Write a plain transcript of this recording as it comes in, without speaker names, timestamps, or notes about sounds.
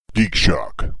Geek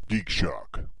Shock. Geek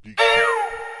Shock. Geek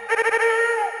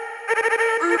Shock.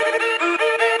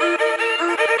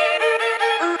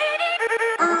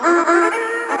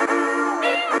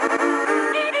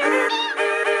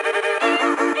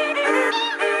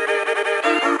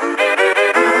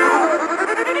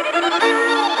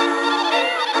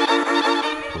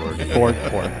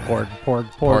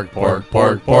 Porg.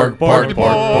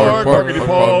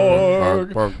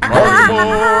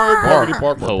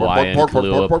 Hawaiian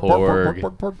Kahlua porg.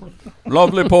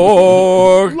 Lovely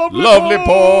porg. Lovely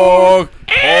porg.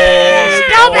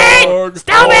 Stop it!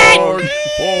 Stop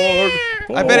it!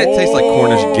 I bet it tastes like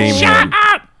Cornish game ham.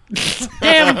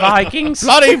 Damn Vikings.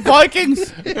 Bloody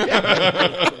Vikings.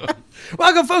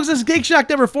 Welcome, folks. This is Geek Shock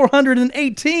number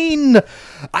 418.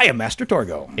 I am Master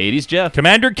Torgo. 80s Jeff.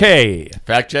 Commander K.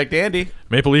 Fact checked Andy.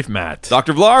 Maple Leaf Matt.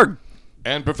 Dr. Vlarg.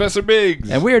 And Professor Biggs.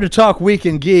 And we're here to talk Week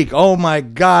in Geek. Oh, my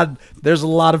God. There's a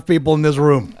lot of people in this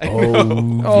room.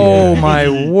 Oh,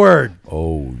 my word.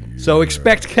 Oh, So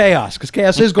expect chaos, because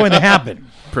chaos is going to happen.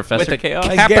 Professor Chaos.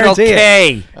 I capital guarantee it.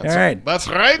 K. All right. That's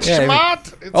right, Yeah,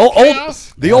 Schmott. It's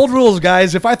chaos. The old rules,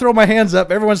 guys. If I throw my hands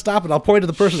up, everyone stop and I'll point to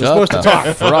the person that's supposed to talk.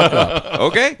 Fuck up.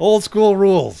 Okay. Old school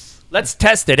rules. Let's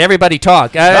test it. Everybody talk.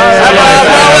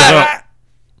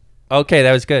 Okay,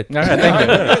 that was good. All right,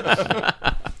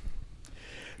 thank you.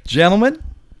 Gentlemen,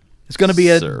 it's going to be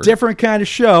a Sir. different kind of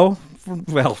show.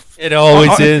 Well, It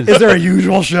always is. Is there a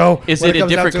usual show? Is when it a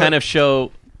comes down different to kind it? of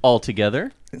show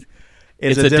altogether?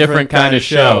 It's a different kind of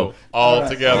show. All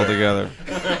together. All together.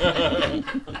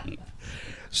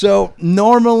 So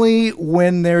normally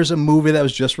when there's a movie that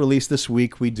was just released this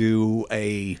week, we do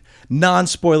a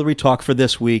non-spoilery talk for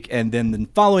this week, and then the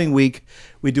following week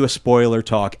we do a spoiler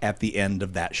talk at the end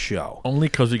of that show. Only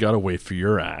because we got to wait for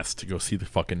your ass to go see the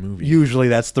fucking movie. Usually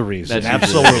that's the reason. That's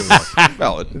usually Absolutely.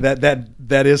 Valid.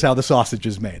 That is how the sausage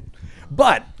is made.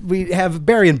 But we have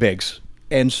Barry and Biggs,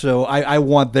 and so I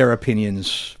want their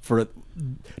opinions for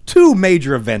two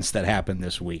major events that happened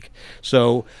this week.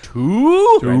 So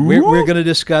we're going to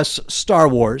discuss Star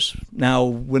Wars. Now,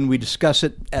 when we discuss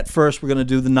it at first, we're going to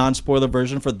do the non-spoiler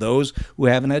version for those who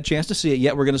haven't had a chance to see it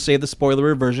yet. We're going to save the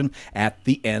spoiler version at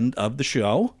the end of the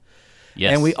show.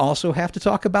 Yes. And we also have to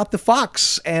talk about the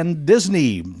Fox and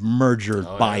Disney merger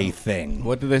buy thing.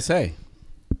 What did they say?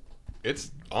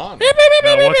 It's on. Now,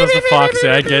 what does the fox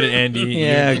say? I get it, Andy.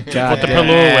 Yeah, You God put the damn.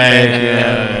 pillow away.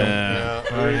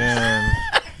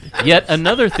 Yet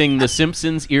another thing the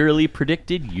Simpsons eerily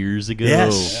predicted years ago.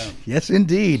 Yes, yes,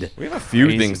 indeed. We have a few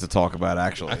Crazy. things to talk about,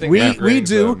 actually. I think We Matt Groening's,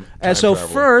 do. time And so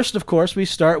traveler. first, of course, we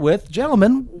start with,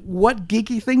 gentlemen, what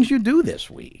geeky things you do this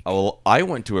week? Oh, well, I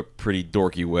went to a pretty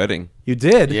dorky wedding. You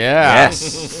did?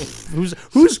 Yes. Who's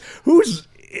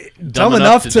dumb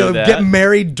enough to do that? get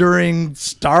married during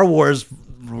Star Wars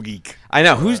week? I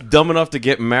know. Who's dumb enough to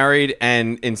get married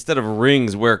and instead of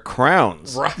rings wear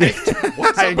crowns? Right.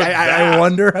 What's up with I that?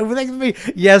 wonder. I would think it'd be,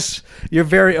 yes, your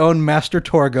very own Master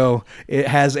Torgo. It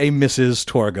has a Mrs.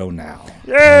 Torgo now.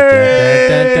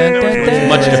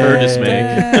 Much to her dismay.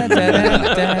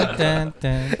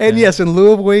 And yes, in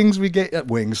lieu of wings, we get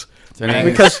wings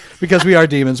because we are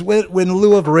demons. In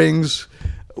lieu of rings,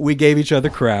 we gave each other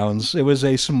crowns. It was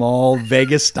a small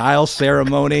Vegas-style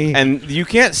ceremony. And you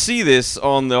can't see this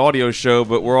on the audio show,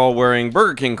 but we're all wearing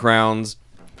Burger King crowns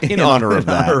in honor of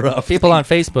that. honor of- People on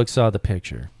Facebook saw the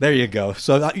picture. There you go.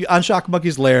 So on Shock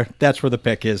Monkey's Lair, that's where the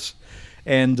pick is.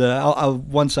 And I'll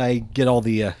once I get all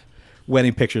the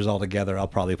wedding pictures all together, I'll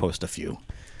probably post a few.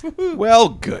 Well,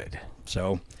 good.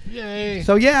 So Yay.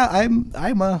 so yeah, I'm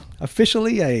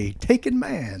officially a taken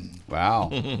man. Wow.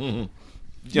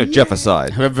 Jeff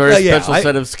aside. I have a very Yeah, special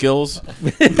set of skills.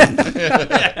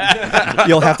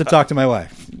 You'll have to talk to my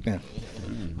wife. Yeah.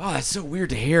 Oh, that's so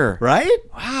weird to hear. Right?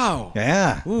 Wow.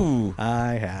 Yeah. Ooh.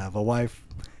 I have a wife.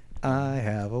 I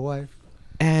have a wife.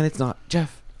 And it's not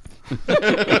Jeff.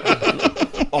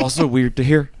 Also weird to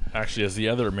hear. Actually, as the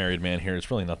other married man here,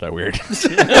 it's really not that weird. Very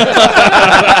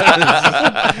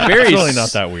It's really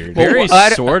not that weird. Very Well, I-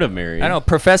 sort of married. I know,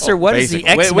 Professor. What is the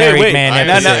Basically. ex-married man? I in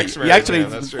am this? the No, ex-married you actually, man,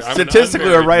 that's true. I'm an statistically,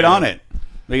 are unmarried right man. on it.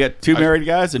 They got two married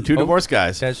guys and two divorced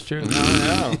guys. That's true.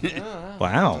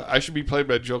 Wow. I should be played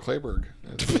by Joe Clayburgh.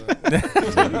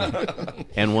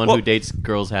 And one who dates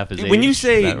girls half his age. When you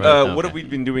say, Is that right? what Okay. have we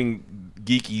been doing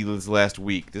geeky this last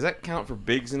week, does that count for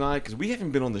Biggs and I? Because we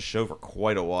haven't been on the show for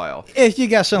quite a while. If you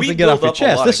got something We to get off build your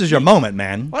up a chest, lot this of is your geek. moment,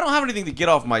 man. Well, I don't have anything to get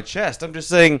off my chest. I'm just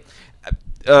saying,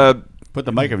 Put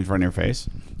the mic up in front of your face.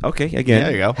 okay, again.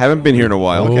 There you go. Haven't been here in a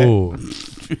while. Oh.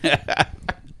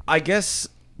 I guess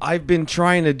I've been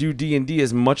trying to do D&D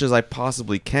as much as I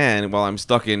possibly can while I'm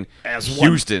stuck in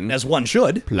Houston. As one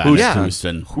should. Planet Yeah.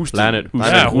 Houston. Planet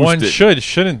Houston. Yeah, one Houston.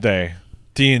 shouldn't they?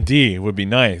 D&D would be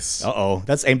nice. Uh-oh.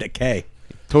 That's aimed at K.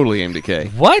 Totally aimed at K.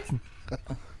 What?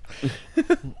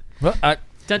 Well,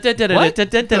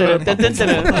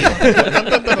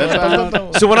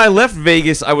 So when I left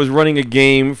Vegas, I was running a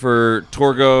game for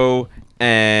Torgo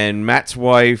and Matt's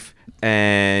wife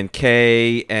and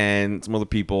Kay and some other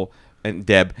people and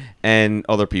Deb and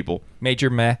other people. Major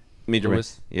meh. Major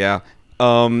Lewis. Yeah.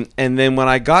 And then when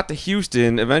I got to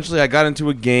Houston, eventually I got into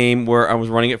a game where I was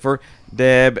running it for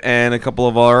Deb and a couple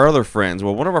of our other friends.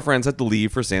 Well, one of our friends had to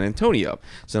leave for San Antonio.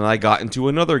 So then I got into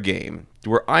another game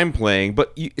where I'm playing,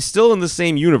 but still in the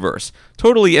same universe.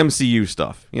 Totally MCU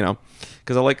stuff,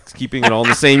 because I like keeping it all in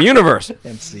the same universe.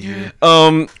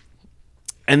 MCU.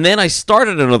 And then I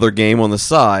started another game on the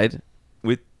side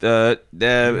with Deb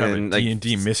and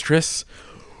D&D mistress.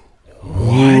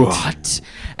 What?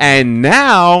 And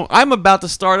now I'm about to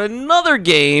start another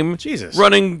game. Jesus.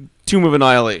 Running Tomb of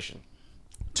Annihilation.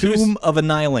 Tomb of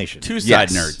Annihilation. Two Yes. side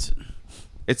nerds.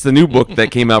 It's the new book that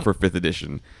came out for 5th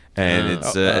edition. And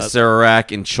it's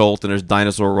Sararak and Cholt, and there's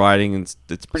dinosaur riding, and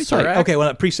it's pretty tight. Okay, well,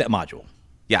 a preset module.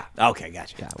 Yeah. Okay,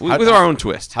 gotcha. With our own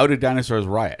twist. How do dinosaurs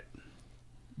riot?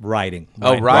 Riding.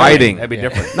 Oh, riding. That'd be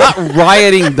different. Not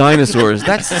rioting dinosaurs.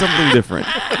 That's something different.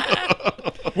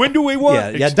 When do we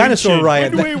want Yeah, Dinosaur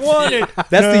Riot. When do we want it?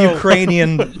 That's the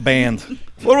Ukrainian band.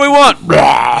 What do we want?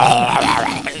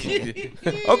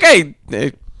 Okay.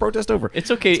 Protest over. It's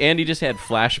okay. Andy just had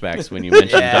flashbacks when you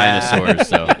mentioned dinosaurs.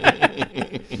 So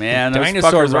Man, those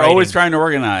Dinosaur fuckers are always writing. trying to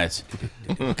organize.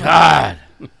 God.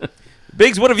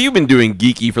 Biggs, what have you been doing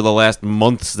geeky for the last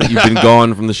months that you've been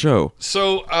gone from the show?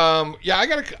 So, yeah, I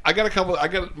got a couple. I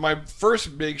got my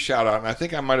first big shout out, and I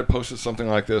think I might have posted something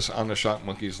like this on the Shock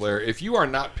Monkeys Lair. If you are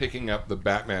not picking up the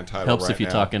Batman title, helps right if you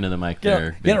now, talk into the mic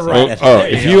there. Get it Big right.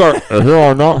 if you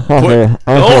are not.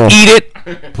 Don't eat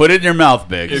it. Put it in your mouth,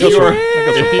 Big. if you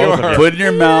are Put it in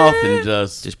your mouth and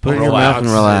just Put it in your mouth and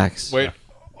relax. wait.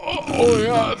 Oh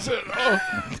yeah, that's it.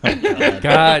 Oh.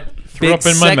 God. Big up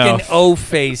in my second mouth. O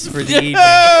face for the evening.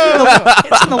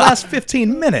 It's in the last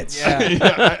 15 minutes.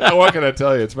 Yeah, what can I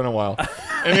tell you? It's been a while.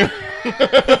 Anyway,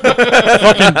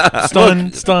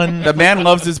 Stun. the man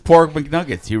loves his pork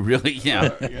McNuggets. He really,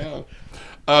 yeah.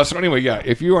 So anyway, yeah,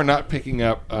 if you are not picking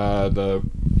up the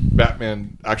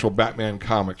actual Batman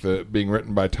comic, being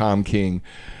written by Tom King,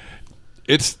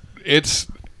 it's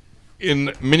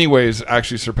in many ways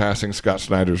actually surpassing Scott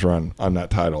Snyder's run on that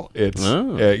title. It's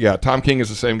Tom King is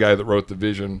the same guy that wrote the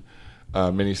Vision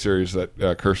miniseries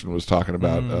that Kirsten was talking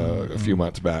about a few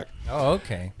months back. Oh,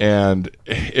 okay. And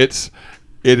it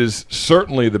is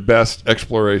certainly the best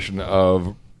exploration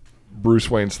of Bruce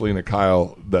Wayne, Selina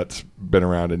Kyle that's been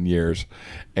around in years,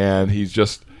 and he's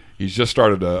just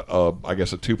started I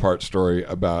guess a 2-part story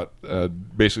about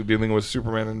basically dealing with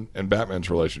Superman and Batman's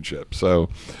relationship. So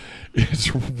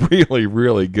it's really,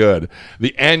 really good.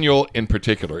 The annual in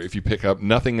particular, if you pick up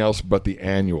nothing else but the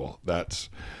annual, that's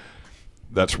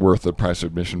worth the price of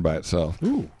admission by itself.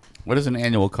 Ooh. What does an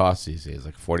annual cost these days?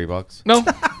 Like $40? No.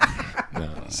 No,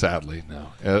 sadly, no.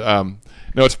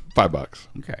 No, it's $5.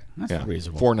 Okay, that's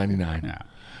reasonable. $4.99. Yeah.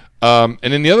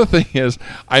 And then the other thing is,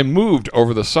 I moved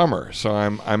over the summer, so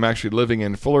I'm actually living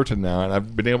in Fullerton now, and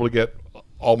I've been able to get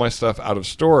all my stuff out of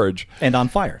storage. And on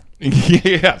fire.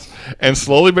 Yes, and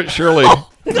slowly but surely. God,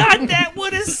 that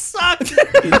would have sucked.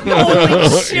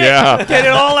 Holy shit. Yeah. Get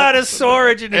it all out of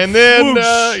storage and then,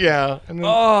 whoosh. yeah. And then,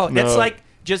 Oh, that's no. like,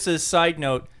 just as a side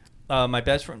note, my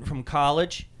best friend from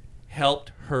college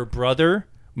helped her brother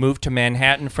move to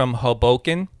Manhattan from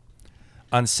Hoboken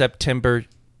on September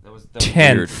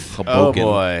 10th. Oh, Hoboken.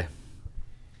 boy.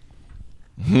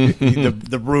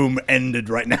 the room ended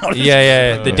right now.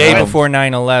 Yeah. The day before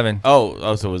 9/11.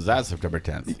 Oh, so was that September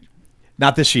 10th?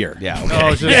 Not this year. Yeah.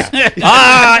 Okay.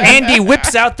 Andy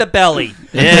whips out the belly.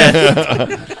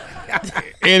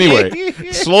 Anyway,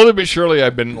 slowly but surely,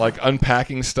 I've been like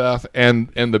unpacking stuff, and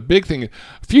the big thing, a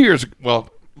few years ago,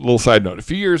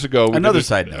 Another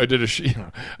side note. I did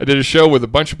a show with a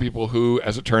bunch of people who,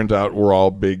 as it turns out, were all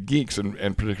big geeks and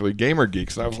particularly gamer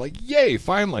geeks, and I was like, yay,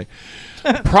 finally.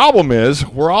 Problem is,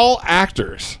 we're all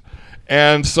actors,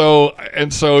 and so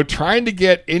trying to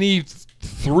get any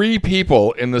 3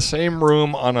 people in the same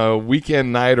room on a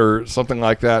weekend night or something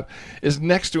like that is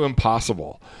next to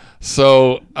impossible.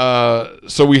 So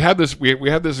we had this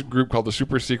group called the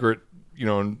Super Secret,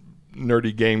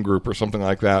 nerdy game group or something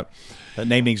like that.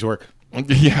 Namings work.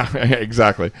 Yeah,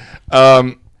 exactly.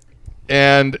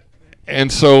 And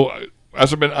so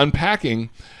as I've been unpacking,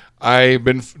 I've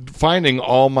been finding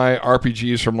all my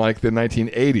RPGs from like the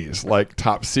 1980s, like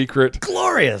Top Secret.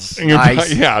 Glorious.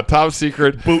 Nice. Yeah, Top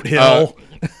Secret. Boot Hill.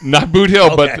 Not Boot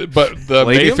Hill, Okay. but the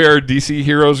Palladium? Mayfair DC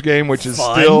Heroes game, which is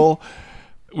Fun.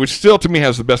 still to me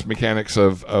has the best mechanics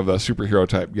of a superhero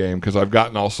type game, because I've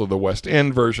gotten also the West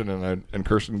End version, and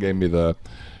Kirsten gave me the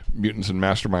Mutants and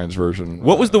Masterminds version.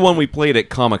 What was the one we played at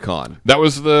Comic-Con? That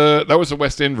was the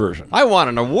West End version. I want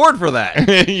an award for that.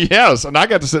 Yes, and I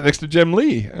got to sit next to Jim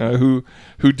Lee, who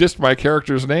dissed my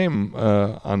character's name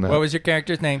on that. What was your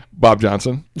character's name? Bob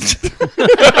Johnson.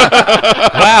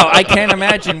 Wow, I can't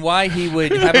imagine why he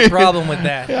would have a problem with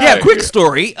that. Yeah, quick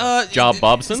story. Job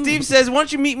Bobson? Steve says, "Why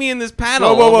don't you meet me in this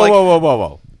panel?" Whoa, whoa, I'm whoa, like, whoa, whoa, whoa,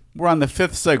 whoa. We're on the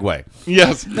 5th segue.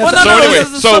 Yes. Well, no, so no, anyway, this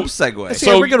is a so sub-segue.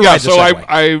 Yeah, we're gonna ride the so segue.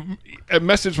 I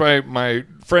messaged my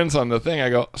friends on the thing. I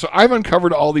go, so I've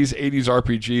uncovered all these 80s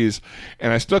RPGs,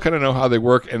 and I still kind of know how they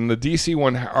work. And the DC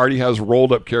one already has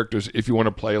rolled up characters if you want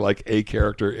to play like a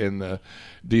character in the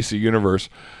DC universe.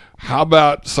 How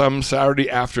about some Saturday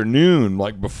afternoon,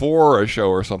 like before a show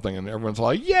or something, and everyone's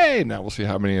like, yay! Now we'll see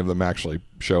how many of them actually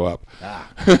show up.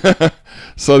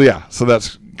 So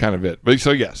that's kind of it. But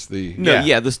so yes, the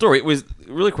the story, it was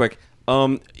really quick.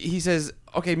 He says,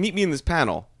 "Okay, meet me in this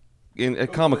panel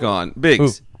at Comic-Con,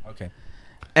 Biggs." Okay.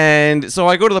 And so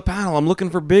I go to the panel. I'm looking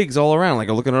for Biggs all around. Like,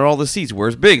 I'm looking at all the seats.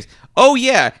 Where's Biggs? Oh,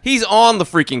 yeah. He's on the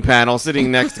freaking panel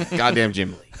sitting next to goddamn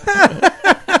Jim Lee.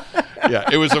 Yeah,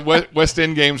 it was a West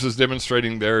End Games was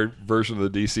demonstrating their version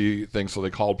of the DC thing, so they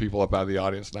called people up out of the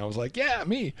audience, and I was like, yeah,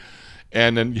 me.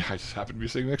 And then I just happened to be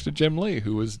sitting next to Jim Lee,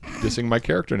 who was dissing my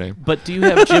character name. But do you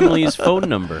have Jim Lee's phone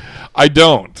number? I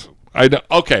don't.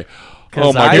 Okay.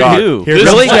 Oh, my I God. do. Here's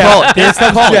Really? Jeff. Call it. Here's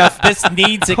Jeff. This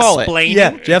needs Call it. explaining.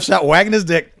 Yeah, Jeff's out wagging his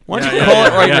dick. Why don't you call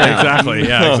it right now? Exactly.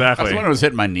 Yeah, I was exactly. when I was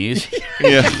hitting my knees.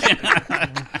 Yeah.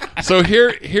 So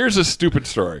here's a stupid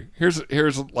story.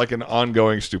 Here's like an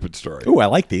ongoing stupid story. Ooh, I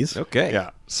like these. Okay.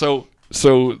 Yeah. So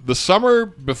the summer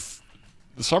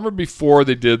before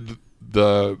they did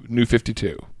the New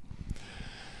 52.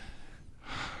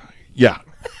 Yeah.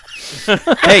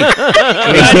 Hey,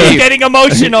 I'm getting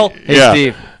emotional. Hey, Yeah.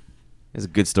 Steve. It's a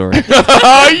good story.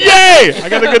 Oh, yay! I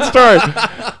got a good story.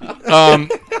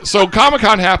 So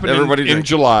Comic-Con happened Everybody in drink.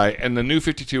 July, and the New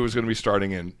 52 was going to be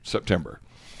starting in September.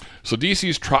 So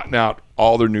DC's trotting out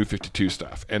all their New 52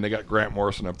 stuff, and they got Grant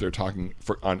Morrison up there talking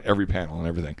on every panel and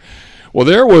everything. Well,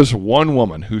 there was one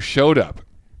woman who showed up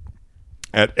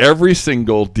at every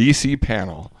single DC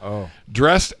panel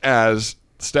dressed as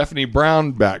Stephanie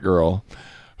Brown Batgirl,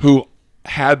 who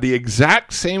had the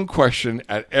exact same question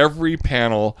at every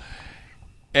panel,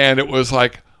 and it was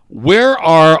like, where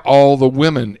are all the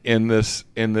women in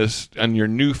your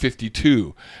New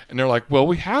 52? And they're like, well,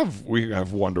 we have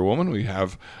Wonder Woman, we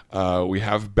have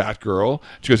Batgirl.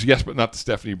 She goes, yes, but not the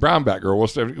Stephanie Brown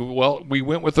Batgirl. Well, we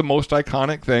went with the most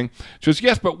iconic thing. She goes,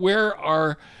 yes, but where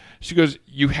are? She goes,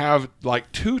 you have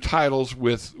like 2 titles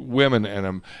with women in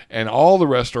them, and all the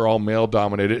rest are all male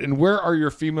dominated. And where are your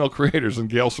female creators? And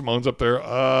Gail Simone's up there,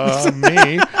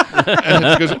 me.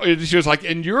 And she was like,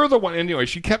 and you're the one. Anyway,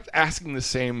 she kept asking the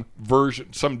same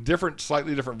version, some different,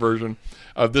 slightly different version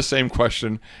of the same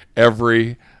question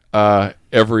every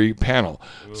panel.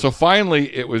 So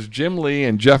finally, it was Jim Lee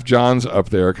and Jeff Johns up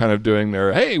there, kind of doing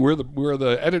their, hey, we're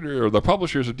the editor or the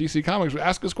publishers of DC Comics.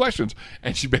 Ask us questions,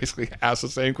 and she basically asked the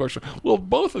same question. Well,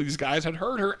 both of these guys had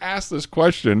heard her ask this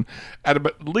question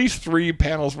at least 3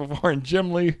 panels before, and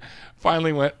Jim Lee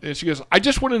finally went, and she goes, I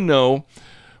just want to know.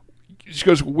 She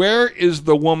goes, where is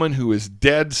the woman who is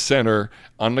dead center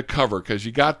on the cover? Because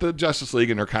you got the Justice League,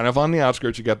 and they're kind of on the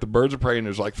outskirts. You got the Birds of Prey, and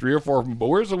there's like 3 or 4 of them. But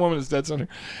where's the woman who's dead center?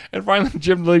 And finally,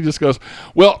 Jim Lee just goes,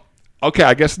 well, okay,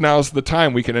 I guess now's the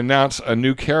time. We can announce a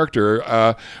new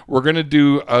character. We're going to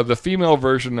do the female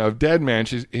version of Dead Man.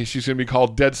 She's going to be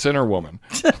called Dead Center Woman.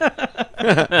 And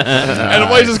the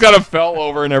place just kind of fell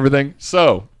over and everything.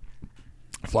 So,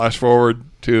 flash forward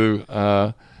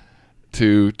to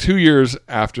 2 years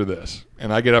after this,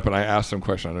 and I get up and I ask some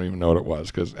question. I don't even know what it was,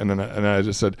 and then I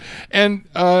just said, and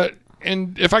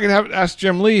if I could ask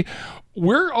Jim Lee,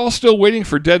 we're all still waiting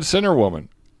for Dead Center Woman,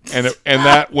 and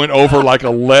that went over like a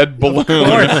lead balloon.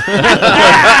 And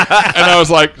I was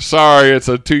like, sorry, it's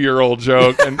a 2-year-old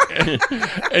joke, and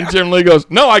Jim Lee goes,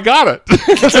 no, I got it.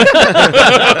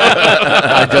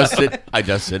 I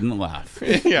just didn't laugh.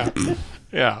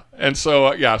 Yeah, and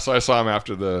so so I saw him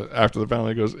after the panel.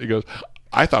 He goes,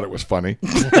 I thought it was funny.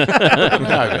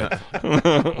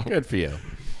 Good for you.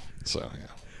 So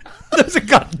That's a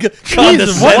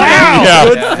Jesus, wow. Yeah.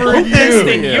 Good for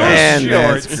you. And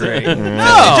shorts. that's great.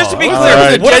 No, just to be clear,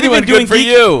 right. what have you been doing for geeky?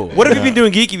 you? What have you been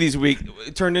doing geeky this week?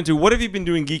 It turned into, what have you been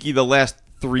doing geeky the last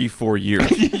 3-4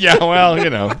 years. Yeah, well,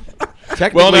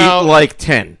 Technically, now- like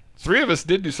 10. 3 of us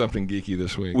did do something geeky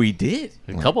this week. We did.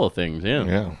 A couple of things, yeah.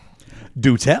 Yeah.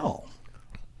 Do tell.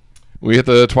 We hit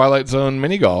the Twilight Zone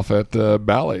mini golf at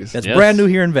Bally's. That's Yes. brand new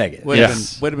here in Vegas. Would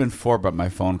Yes. have been 4, but my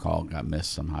phone call got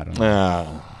missed somehow. I don't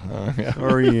know. Yeah.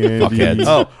 Fuckheads.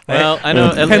 Oh, Well, I know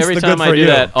hence every the time good I for do you.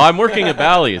 that. Oh, I'm working at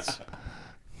Bally's.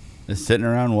 Just sitting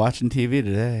around watching TV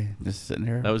today. Just sitting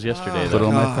here. That was yesterday,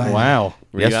 Twiddling though. my thumbs. Wow.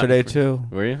 Were you out? Yesterday too.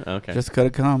 Were you? Okay. Just could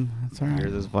have come. That's all right. Hear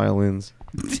those violins.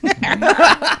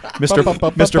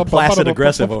 Mr. Placid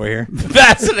Aggressive over here.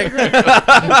 That's an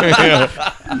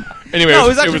Anyway, No, it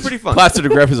was actually pretty fun. Plastic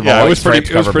aggressive. Yeah, it was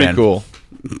pretty Band. cool.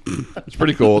 It's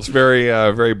pretty cool. It's very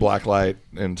very black light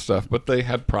and stuff, but they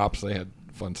had props. They had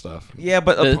fun stuff. Yeah,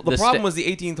 but The- the the problem sta- was the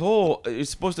 18th hole. You're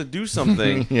supposed to do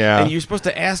something. Yeah. And you're supposed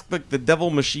to ask the devil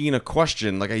machine a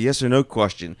question, like a yes or no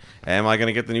question. Am I going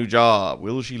to get the new job?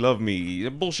 Will she love me?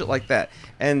 Bullshit like that.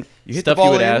 And you hit Stuff the ball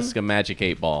you would in. ask a Magic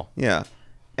 8 Ball. Yeah.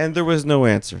 And there was no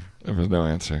answer. There was no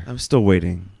answer. I'm still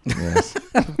waiting. Yes.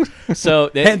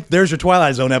 So And there's your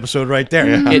Twilight Zone episode right there.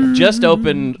 it just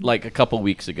opened like a couple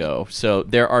weeks ago. So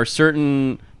there are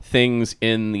certain things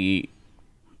in the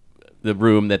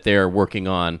room that they're working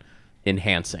on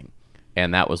enhancing.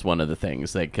 And that was one of the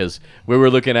things, because we were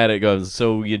looking at it going,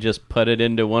 so you just put it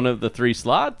into one of the 3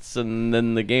 slots and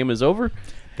then the game is over?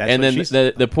 That's and what then she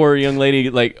said. the poor young lady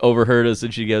overheard us,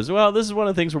 and she goes, well, this is one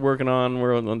of the things we're working on.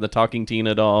 We're on the talking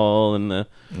Tina doll and the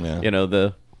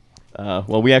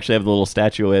we actually have the little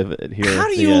statue of it here. How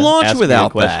do the, you launch Ask Me a without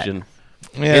that? question.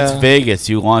 It's Vegas.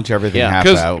 You launch everything Yeah. half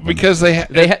out. Because they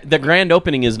The grand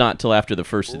opening is not till after the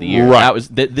first of the year. Right. That was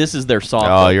this is their soft.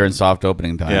 Oh, opening. you're in soft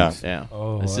opening times. Yeah.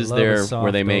 Oh, this I is love a their soft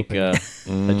where they make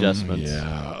opening. adjustments.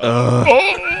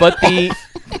 Yeah. But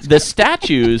the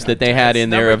statues that they had in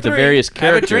there Number of the 3. various Have a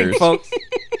characters, drink, folks.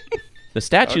 the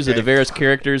statues of the various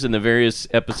characters in the various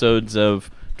episodes of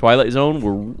Twilight Zone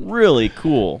were really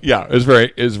cool. Yeah, it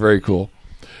was very cool.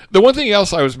 The one thing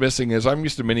else I was missing is I'm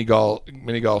used to mini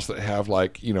golfs that have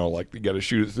like you got to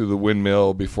shoot it through the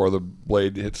windmill before the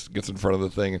blade gets in front of the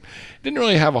thing. It didn't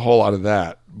really have a whole lot of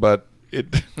that, but it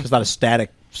There's a lot of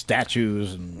static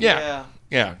statues. And yeah,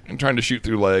 and trying to shoot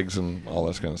through legs and all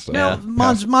that kind of stuff. Now,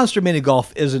 Monster Mini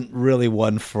Golf isn't really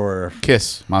one for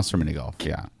Kiss Monster Mini Golf.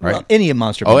 Yeah. Right. well, any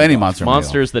Monster. Oh, Mini any Golf. Monster Mini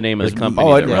Monster is the name of the company.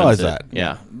 Oh, I that didn't runs realize it. that.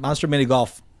 Yeah. Monster Mini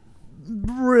Golf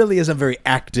really isn't very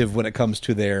active when it comes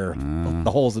to their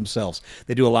the holes themselves.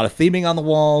 They do a lot of theming on the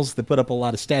walls. They put up a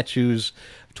lot of statues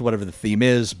to whatever the theme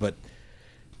is, but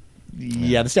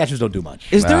yeah, the statues don't do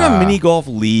much. Is there a mini golf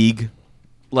league?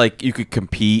 Like you could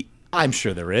compete? I'm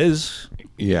sure there is.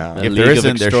 Yeah. The If League there of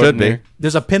isn't, there should be. Extraordinary-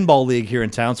 There's a pinball league here in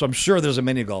town, so I'm sure there's a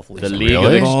mini golf league. The somewhere. League of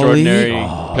Really? Extraordinary.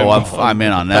 Oh, I'm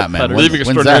in on that, man. Leaving When's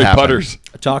extraordinary that happen? putters.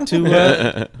 Talk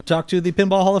to the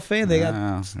Pinball Hall of Fame. They got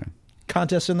Oh, okay.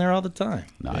 contests in there all the time.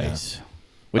 Nice.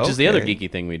 Which is the other Okay.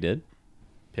 geeky thing we did.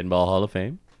 Pinball Hall of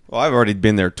Fame. Well, I've already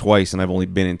been there twice, and I've only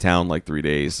been in town like 3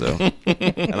 days. So,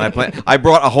 and I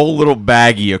brought a whole little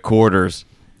baggie of quarters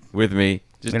with me,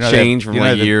 just change from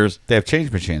my years. They have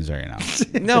change machines there,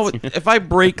 No, if I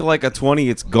break like a 20,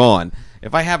 it's gone.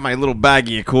 If I have my little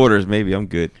baggie of quarters, maybe I'm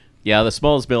good. Yeah, the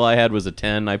smallest bill I had was a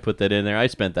 10. I put that in there. I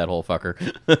spent that whole fucker.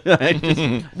 I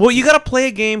just- Well, you got to play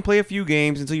a few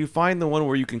games until you find the one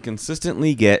where you can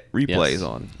consistently get replays Yes.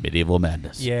 on. Medieval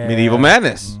Madness. Yeah. Medieval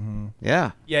Madness.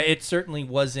 Yeah. Yeah, it certainly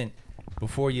wasn't.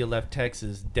 Before you left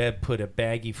Texas, Deb put a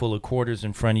baggie full of quarters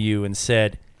in front of you and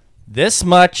said, "This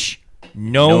much,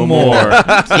 no more."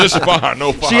 This far,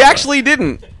 no far. She actually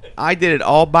didn't. I did it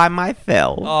all by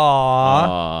myself.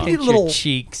 Aww. Pinch little your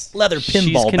cheeks. Leather She's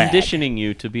pinball bag. conditioning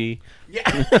you to be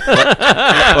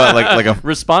What, like a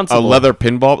responsible. leather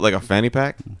pinball, like a fanny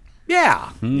pack? Yeah.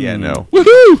 Yeah, no.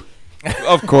 Woohoo!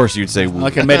 Of course you'd say woo.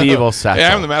 Like a medieval satchel.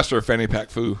 Yeah, I'm the master of fanny pack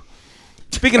foo.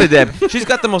 Speaking of Deb, she's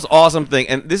got the most awesome thing,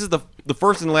 and this is the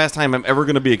first and last time I'm ever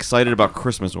going to be excited about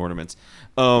Christmas ornaments.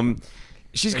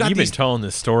 She's got You've these. been telling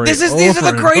this story. These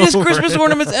are the greatest Christmas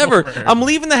ornaments ever. I'm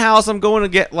leaving the house. I'm going to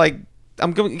get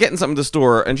getting something to the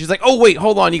store, and she's like, "Oh wait,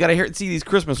 hold on, you got to see these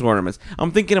Christmas ornaments."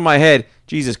 I'm thinking in my head,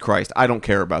 Jesus Christ, I don't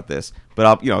care about this, but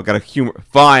I'll got to humor.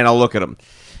 Fine, I'll look at them,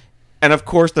 and of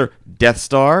course they're Death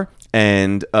Star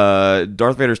and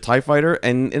Darth Vader's TIE Fighter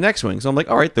and an X-wing. So I'm like,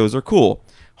 all right, those are cool.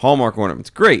 Hallmark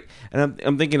ornaments, great. And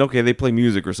I'm thinking, okay, they play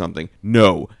music or something.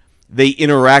 No, they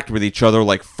interact with each other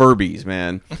like Furbies,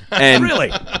 man. And Really?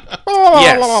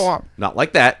 yes, not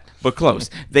like that, but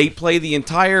close. They play the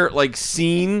entire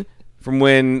scene from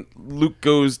when Luke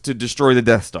goes to destroy the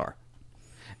Death Star.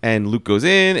 And Luke goes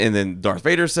in, and then Darth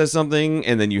Vader says something,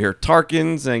 and then you hear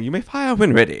Tarkin saying, "You may fire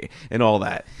when ready," and all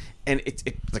that. and it's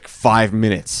like 5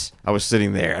 minutes. I was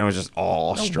sitting there, and I was just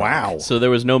awestruck. Wow. So there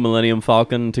was no Millennium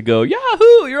Falcon to go,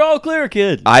 Yahoo! You're all clear,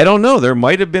 kid. I don't know. There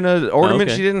might have been an ornament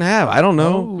Okay. she didn't have. I don't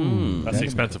know. That's the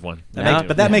expensive one.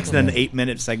 But that makes it an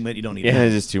 8-minute segment. You don't need Yeah, it.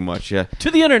 it is too much. Yeah.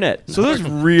 To the internet. So that's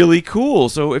really cool.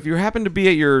 So if you happen to be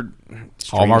at your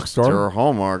Hallmark store? or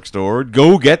Hallmark store,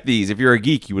 go get these. If you're a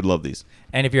geek, you would love these.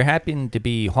 And if you happen to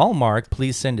be Hallmark,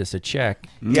 please send us a check.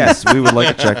 Yes, we would like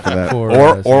a check for that. For,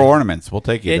 Or ornaments. We'll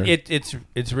take either.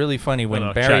 It's really funny when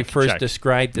No, Barry check, first check.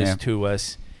 described this Yeah. to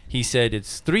us. He said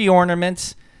it's 3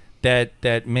 ornaments that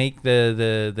make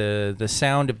the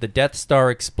sound of the Death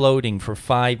Star exploding for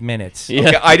 5 minutes. Yeah.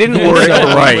 Okay, I didn't word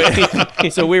it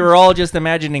right. So we were all just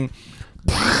imagining.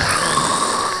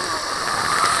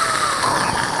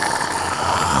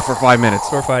 For 5 minutes.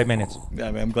 For 5 minutes.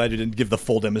 I'm glad you didn't give the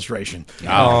full demonstration.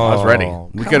 I was ready. Oh,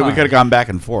 We come could have on. gone back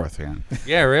and forth. Yeah,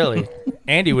 Yeah, really.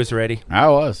 Andy was ready. I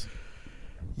was.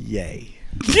 Yay.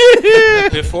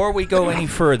 Before we go any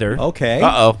further, Okay.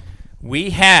 Uh oh.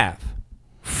 we have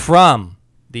from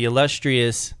the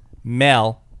illustrious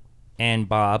Mel and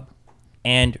Bob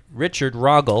and Richard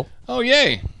Rogel Oh,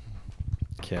 yay.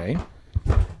 Okay.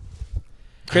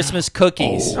 Christmas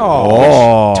cookies.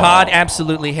 Oh. Todd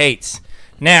absolutely hates.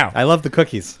 Now, I love the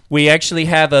cookies. we actually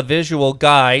have a visual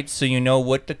guide so you know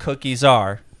what the cookies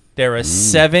are. There are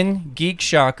 7 Geek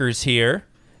Shockers here,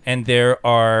 and there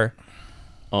are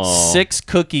 6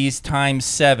 cookies times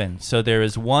 7. So there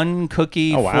is 1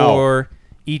 cookie wow. for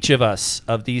each of us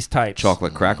of these types.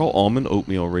 Chocolate crackle, almond,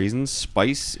 oatmeal, raisins,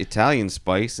 spice, Italian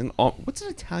spice, and what's an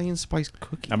Italian spice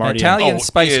cookie? I'm An already Italian Oh,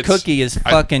 spice it's- cookie is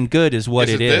fucking good, is what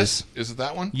is it it is. this? Is it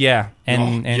that one? Yeah,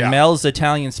 and yeah. Mel's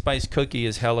Italian spice cookie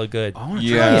is hella good.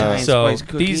 Yeah. So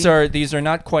these are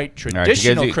not quite right, you guys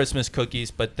traditional eat- Christmas cookies,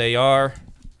 but they are.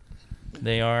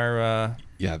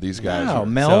 Yeah, these guys. Wow, are,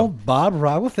 Mel, So- Bob,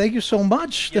 Rogel, thank you so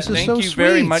much. This is Thank so you sweet.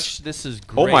 very much. This is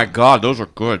great. Oh my God, those are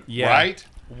good. Yeah. Right?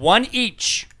 1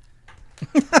 each.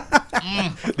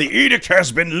 The edict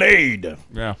has been laid.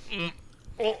 Yeah.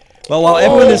 Well, while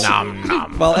everyone is All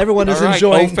right,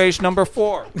 enjoying, face number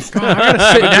 4. I gotta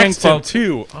sit drink, next to him folks.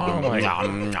 too. Oh my.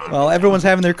 while everyone's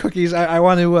having their cookies, I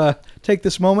want to take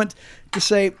this moment to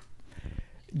say,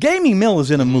 Gaming Mill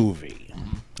is in a movie.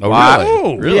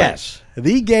 Oh, really? Yes,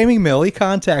 the Gaming Mill. He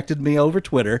contacted me over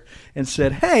Twitter and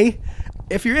said, "Hey,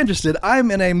 if you're interested,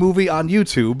 I'm in a movie on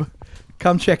YouTube.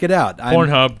 Come check it out."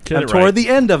 Pornhub, get I'm it toward right. the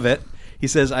end of it. He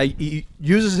says he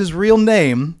uses his real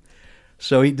name,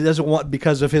 so he doesn't want,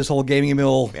 because of his whole Gaming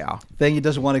Mill thing, he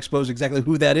doesn't want to expose exactly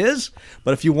who that is.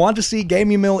 But if you want to see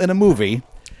Gaming Mill in a movie,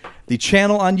 the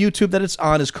channel on YouTube that it's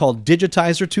on is called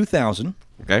Digitizer 2000.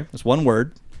 Okay. That's one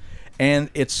word. And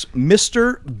it's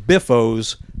Mr.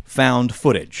 Biffo's Found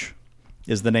Footage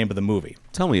is the name of the movie.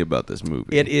 Tell me about this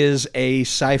movie. It is a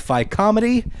sci-fi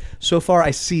comedy. So far,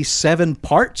 I see 7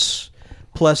 parts,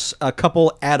 plus a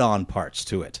couple add-on parts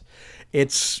to it.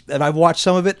 And I've watched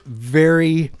some of it,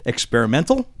 very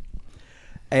experimental.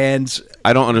 And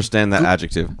I don't understand that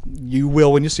adjective. you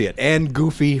will when you see it. And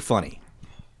goofy, funny.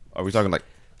 Are we talking like?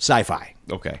 Sci-fi.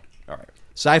 Okay. All right.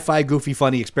 Sci-fi, goofy,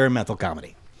 funny, experimental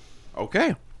comedy.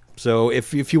 Okay. So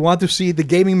if you want to see the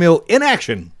Gaming Mill in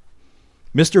action,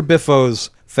 Mr. Biffo's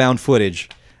Found Footage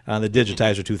on the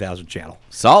Digitizer 2000 channel.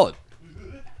 Solid.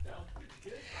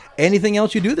 Anything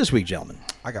else you do this week, gentlemen?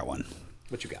 I got one.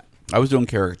 What you got? I was doing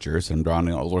caricatures and drawing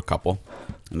a little couple,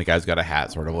 and the guy's got a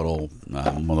hat, sort of a little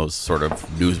one of those sort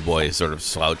of newsboy sort of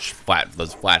slouch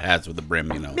those flat hats with the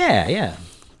brim, you know. Yeah, yeah.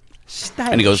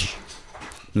 Stylish. And he goes,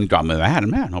 and he got me the hat,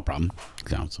 and man, no problem.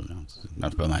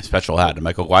 That's my special hat. I'm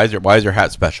like, oh, why is your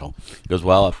hat special? He goes,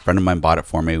 well, a friend of mine bought it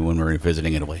for me when we were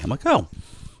visiting Italy. I'm like, oh,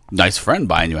 nice friend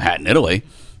buying you a hat in Italy.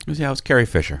 He goes, yeah, it was Carrie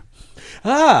Fisher.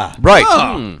 Ah, Right.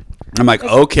 I'm like,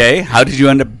 okay, how did you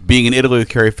end up being in Italy with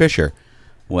Carrie Fisher?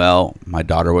 Well, my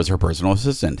daughter was her personal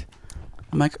assistant.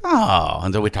 I'm like, oh.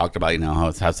 And so we talked about,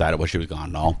 how sad it was she was gone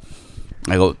and all.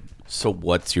 I go, so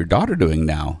what's your daughter doing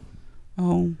now?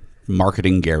 Oh,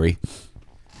 marketing Gary.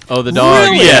 Oh, the dog.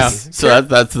 Really? Yes. So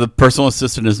that's the personal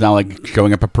assistant is now like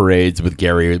showing up at parades with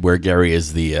Gary, where Gary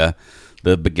is the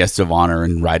guest of honor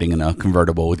and riding in a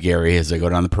convertible with Gary as they go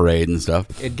down the parade and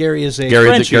stuff. and Gary is a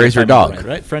Gary's Frenchie, her if I'm dog.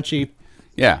 right? Frenchie.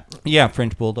 Yeah. Yeah,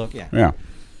 French Bulldog. Yeah. Yeah.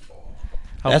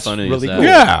 How That's funny really is that? cool.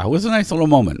 Yeah. It was a nice little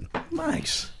moment.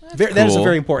 Nice. That is a cool.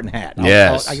 very important hat.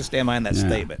 Yes. I can stand behind that Yeah.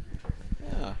 statement.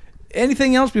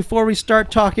 Anything else before we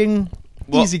start talking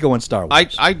easygoing Star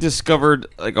Wars? I discovered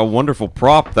like a wonderful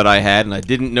prop that I had, and I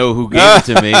didn't know who gave it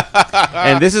to me.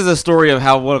 And this is a story of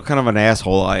what kind of an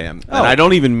asshole I am, and I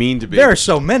don't even mean to be. There are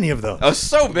so many of those. Oh,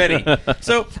 so many.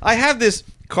 So I have this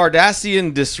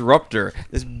Cardassian Disruptor.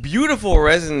 This beautiful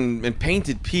resin and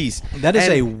painted piece. That is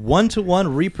And- a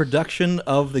 1-to-1 reproduction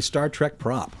of the Star Trek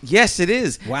prop. Yes, it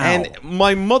is. Wow. And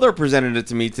my mother presented it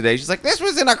to me today. She's like, this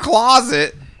was in a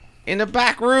closet in the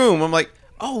back room. I'm like,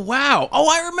 oh, wow. Oh,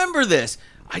 I remember this.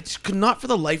 I just could not for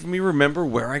the life of me remember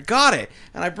where I got it.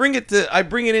 And I bring it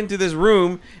into this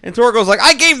room, and Torgo's like,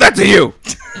 I gave that to you.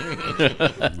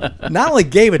 Not only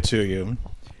gave it to you,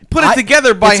 Put it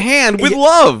together by it's- hand with y-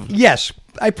 love. Yes,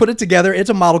 I put it together. It's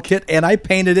a model kit, and I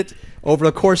painted it over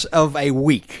the course of a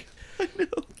week.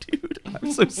 Dude,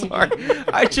 I'm so sorry.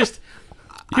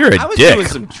 You're a I was dick. doing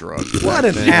some drugs. What back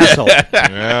an then. asshole.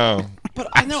 Yeah. But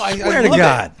I know, I Swear to love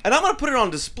God. it. And I'm going to put it on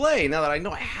display now that I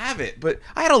know I have it. But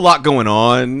I had a lot going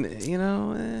on, There's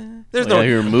Yeah,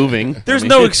 you're moving. There's I mean,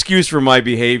 no excuse for my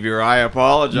behavior. I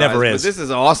apologize. Never but is. This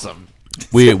is awesome.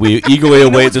 We eagerly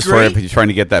await what's this story great? if you're trying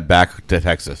to get that back to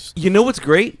Texas. You know what's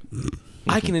great?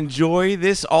 I can enjoy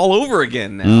this all over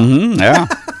again now. Yeah.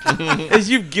 As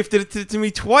you've gifted it to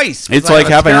me twice. 'cause It's I like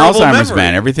have a having terrible Alzheimer's, memory.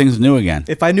 man. Everything's new again.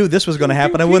 If I knew this was going to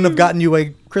happen, I wouldn't have gotten you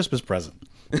a Christmas present.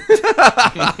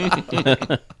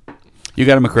 You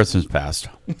got him a Christmas past.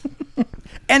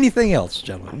 Anything else,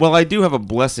 gentlemen? Well, I do have a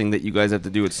blessing that you guys have to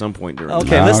do at some point during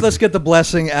Okay, No. let's get the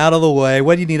blessing out of the way.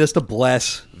 What do you need us to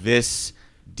bless? this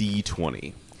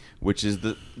D20, which is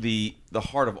the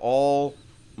heart of all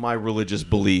my religious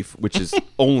belief, which is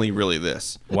only really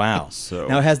this. Wow. So-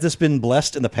 now, has this been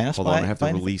blessed in the past? Hold on, I have to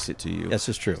release it to you. This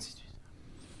is true.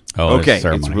 Oh, Okay, there's a it's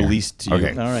ceremony here. released to you.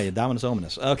 Okay. All right, Dominus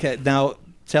Ominous. Okay, now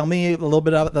tell me a little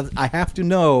bit about I have to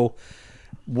know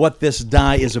what this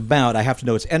die is about. I have to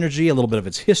know its energy, a little bit of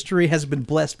its history. Has it been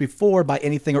blessed before by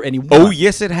anything or anyone? Oh,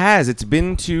 yes, it has. It's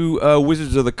been to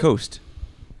Wizards of the Coast.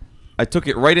 I took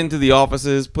it right into the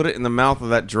offices, put it in the mouth of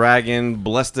that dragon,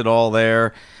 blessed it all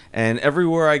there, and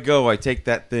everywhere I go, I take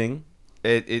that thing.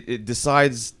 It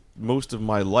decides most of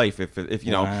my life. If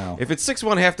Wow. if it's 6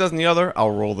 one, half dozen the other,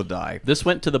 I'll roll the die. This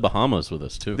went to the Bahamas with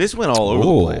us too. This went all over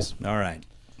Ooh. the place. All right.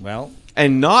 Well,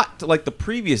 And not like the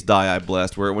previous die I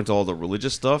blessed, where it went to all the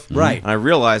religious stuff. Right. And I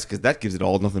realized, because that gives it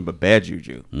all nothing but bad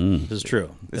juju. this is true.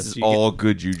 This is you all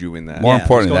good juju in that. More Yeah, it's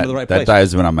importantly, going that, to the right that place. dye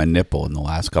has been on my nipple in the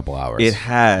last couple hours. It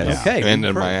has. get- okay. And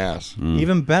in perfect. my ass.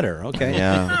 Even better. Okay.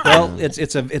 Yeah. Well, it's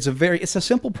a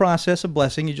simple process of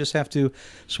blessing. You just have to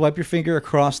swipe your finger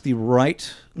across the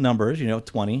right numbers.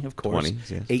 20, of course, 20,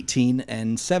 yes. 18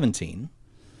 and 17.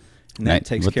 And that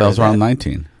takes What care those of around that.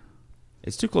 19?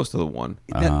 It's too close to the 1.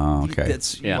 Oh, okay.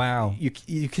 That's, Yeah. Wow. you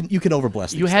can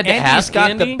overbless. You these had to And ask he's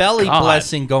got Andy? the belly God.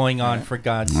 blessing going on, for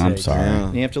God's sake. I'm sorry.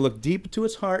 And you have to look deep into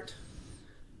its heart.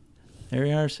 There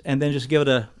you are. And then just give it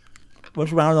a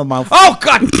what's around the mouth. Oh,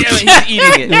 God damn it, he's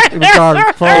eating it. Throw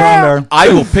it around I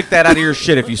will pick that out of your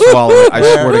shit if you swallow it. I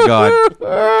swear to God.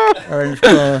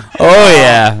 there. Oh,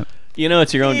 yeah. You know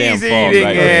it's your own damn He's fault, eating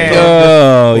right? it.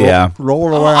 Oh, yeah. Roll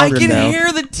it Oh, around. I in can there.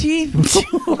 hear the teeth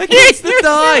against the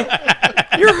die.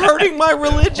 You're hurting my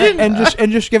religion. And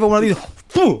just give it one of these.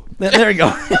 Phew. There you go.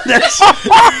 That's,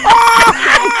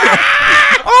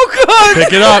 Oh, God.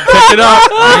 Pick it up. Pick it up.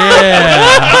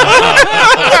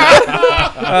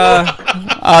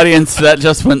 Audience, that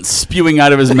just went spewing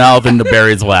out of his mouth into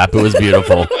Barry's lap. It was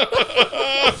beautiful.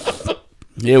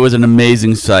 It was an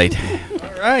amazing sight.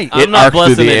 Right. I'm It not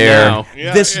arced through blessing the it air. now.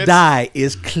 Yeah, this it's- die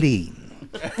is clean.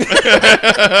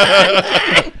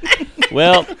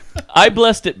 Well, I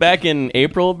blessed it back in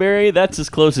April, Barry. That's as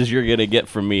close as you're gonna get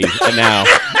from me now.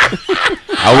 I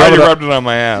I'll rub, already it up, rubbed it on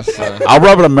my ass. I'll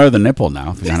rub it under the nipple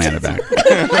now if you're going to hand it back.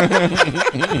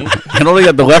 I only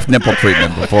got the left nipple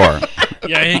treatment before.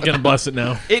 Yeah, I ain't gonna bless it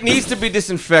now. It needs to be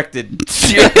disinfected.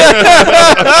 Scotch.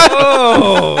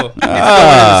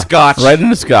 Right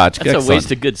into scotch. That's a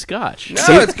waste of good scotch.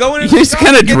 No, it's going You in just scotch.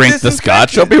 kind of Get drink the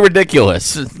scotch. Don't be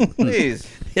ridiculous. Please.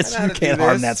 It's, I know you how to can't do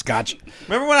harden this. that scotch.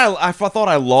 Remember when I thought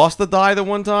I lost the die the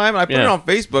one time? I put it Yeah. on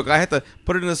Facebook. I had to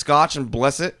put it in the scotch and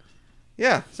bless it.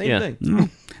 Yeah, same Yeah. thing.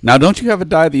 Now, don't you have a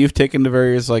dye that you've taken to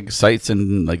various like sites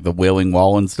and like the Wailing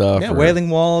Wall and stuff? Yeah, or- Wailing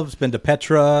Wall. It's been to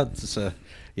Petra. It's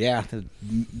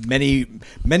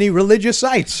many religious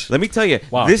sites. Let me tell you,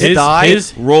 Wow, this his- die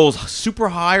his- rolls super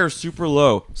high or super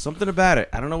low. Something about it.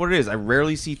 I don't know what it is. I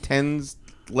rarely see 10s,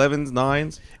 11s,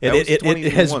 9s. That was It 20s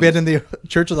and has 1s. been in the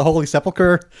Church of the Holy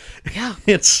Sepulchre. Yeah,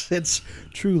 it's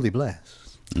truly blessed.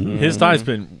 His die's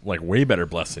been like way better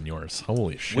blessed than yours.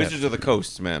 Holy shit. Wizards of the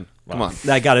Coast, man. Come on.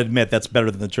 I got to admit that's better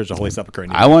than the Church of the Holy Sepulchre.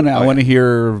 I want to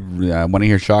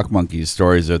hear Shock Monkeys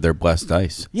stories of their blessed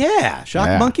dice. Yeah, shock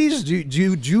Yeah. monkeys. Do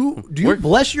you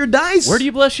bless your dice? Where do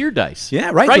you bless your dice?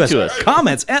 Yeah, write to us.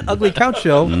 Comments at Ugly Couch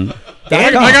Show.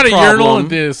 I got a urinal problem- at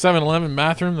the 7-Eleven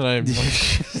bathroom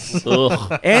that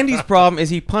Ugh. Andy's problem is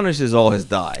he punishes all his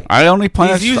die. I only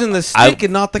punished. He's using the stick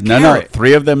and not the No, carrot.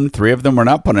 three of them were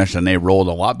not punished, and they rolled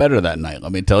a lot better that night.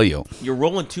 Let me tell you. You're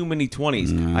rolling too many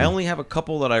 20s. I only have a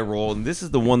couple that I roll, and this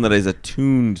is the one that is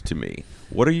attuned to me.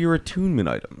 What are your attunement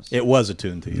items? It was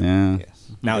attuned to you. Yeah,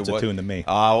 Now it's What? attuned to me.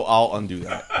 I'll undo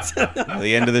that at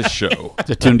the end of this show. it's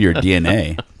attuned to your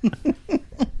DNA.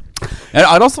 And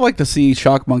I'd also like to see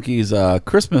Shock Monkey's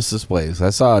Christmas displays. I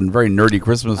saw a very nerdy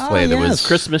Christmas display. There was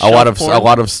Christmas a lot shock of porn. a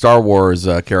lot of Star Wars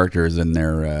characters in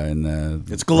there.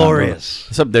 It's glorious.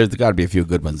 There's got to be a few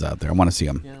good ones out there. I want to see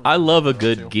them. I love a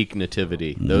good geek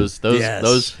nativity. Those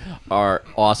Yes. are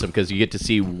awesome because you get to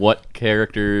see what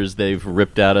characters they've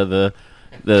ripped out of the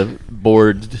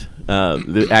board,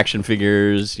 the action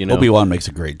figures. You know, Obi-Wan makes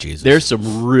a great Jesus. there's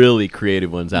some really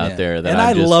creative ones out there that and I'm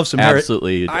I just love some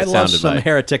absolutely I love astounded some by.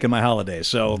 heretic in my holidays.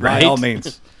 So Right? by all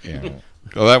means, Yeah.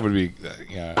 Well, that would be.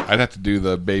 Yeah, I'd have to do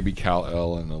the baby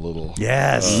Kal-El and the little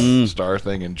yes. star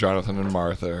thing, and Jonathan and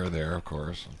Martha are there, of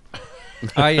course.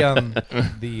 I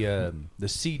the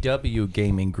CW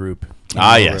gaming group.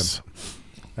 yes.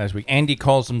 As Andy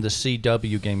calls them the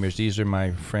CW gamers. These are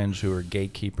my friends who are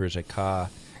gatekeepers at KA,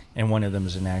 and one of them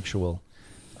is an actual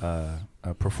a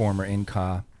performer in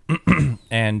KA.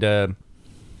 and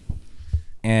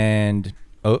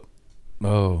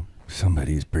oh,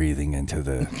 somebody's breathing into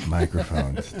the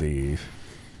microphone, Steve.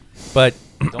 But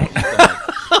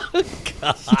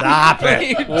Stop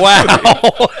it.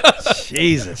 wow,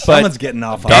 Jesus. But- Someone's getting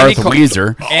off. Darth Andy-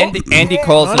 Weezer. Andy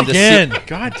calls them the again.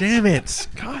 God damn it.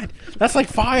 God. That's like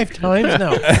 5 times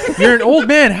now. You're an old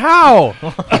man. How?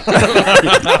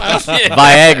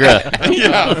 Viagra.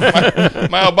 Yeah,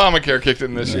 my Obamacare kicked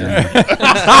in this year.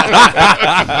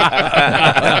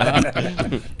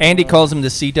 Andy calls them the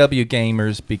CW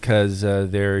gamers because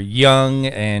they're young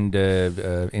and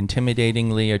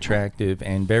intimidatingly attractive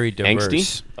and very diverse.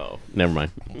 Angsty? Oh, never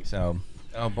mind. So,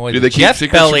 oh boy, Do the they keep Jeff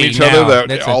secrets from Belly each now. other that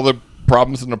That's all the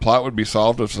problems in the plot would be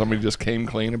solved if somebody just came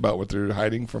clean about what they're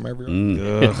hiding from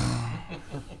everyone?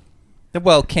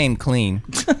 well, came clean.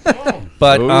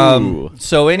 But Ooh.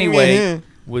 so anyway,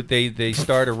 they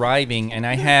start arriving, and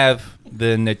I have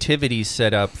the nativity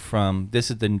set up from. This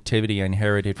is the nativity I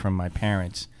inherited from my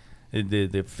parents.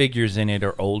 The figures in it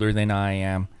are older than I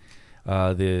am.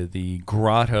 The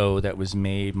grotto that was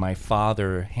made, my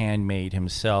father handmade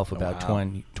himself about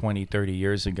 20, 30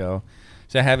 years ago.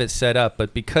 So I have it set up,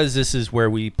 but because this is where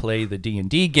we play the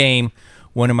D&D game,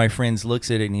 one of my friends looks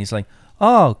at it and he's like,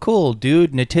 "Oh, cool,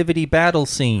 dude, nativity battle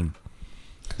scene."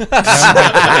 And I'm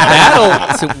like,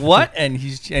 battle? So what? And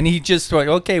he just like,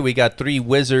 okay, we got 3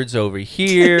 wizards over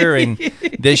here, and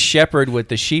this shepherd with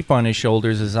the sheep on his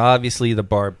shoulders is obviously the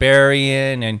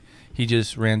barbarian, and he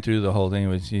just ran through the whole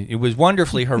thing. It was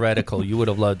wonderfully heretical. You would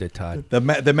have loved it, Todd. The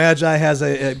Magi has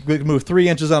a move 3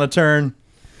 inches on a turn.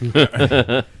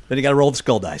 Then you got to roll the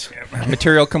skull dice.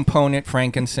 Material component,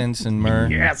 frankincense, and myrrh.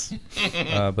 Yes.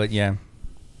 But yeah.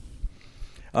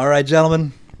 All right,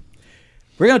 gentlemen.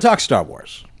 We're going to talk Star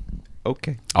Wars.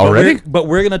 Okay. Already? But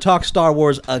we're going to talk Star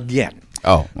Wars again.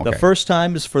 Oh, okay. The first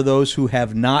time is for those who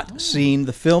have not seen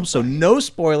the film, so no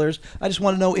spoilers. I just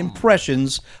want to know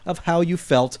impressions of how you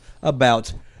felt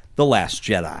about The Last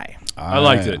Jedi. I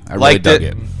liked it. I really Liked dug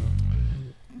it. it.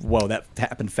 Whoa, that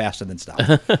happened fast and then stopped.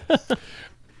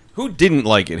 Who didn't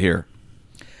like it here?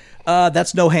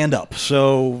 That's no hand up.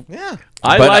 So Yeah.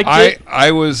 I But liked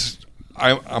it.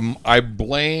 I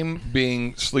blame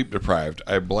being sleep deprived.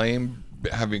 I blame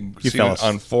having You seen fell it asleep.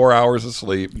 on 4 hours of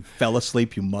sleep. fell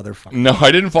asleep, you motherfucker. No,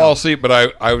 I didn't fall asleep,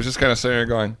 but I was just kind of sitting there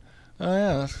going, "Oh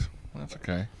yeah, that's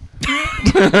okay."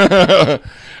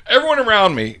 Everyone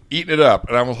around me eating it up,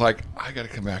 and I was like, "I got to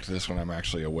come back to this when I'm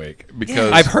actually awake,"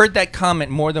 because I've heard that comment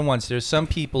more than once. There's some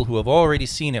people who have already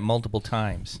seen it multiple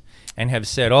times and have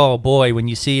said, "Oh boy, when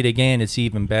you see it again, it's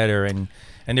even better." And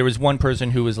there was one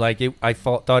person who was like, "I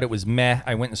thought it was meh.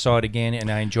 I went and saw it again, and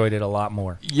I enjoyed it a lot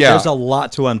more." yeah, There's a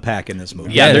lot to unpack in this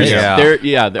movie. Yeah, there's Yeah.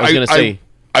 I was gonna say.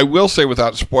 I will say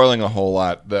without spoiling a whole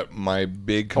lot that my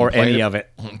big Or complaint, any of it.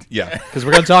 yeah. Because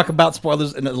we're going to talk about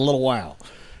spoilers in a little while.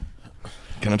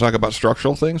 Can I talk about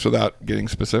structural things without getting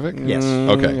specific? Yes.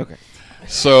 Okay.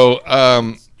 So,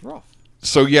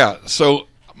 so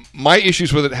my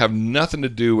issues with it have nothing to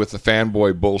do with the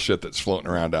fanboy bullshit that's floating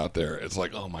around out there. It's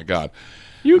like, oh my god,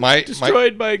 You my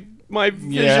destroyed my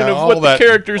vision Yeah, of all what that- the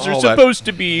characters are all that- supposed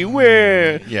to be.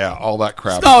 Where? yeah, all that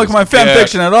crap. It's not like my fan Yeah,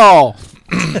 fiction at all.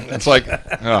 It's like,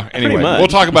 anyway, much. we'll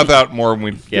talk about that more when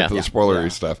we get Yeah. to the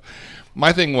spoilery stuff.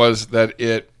 My thing was that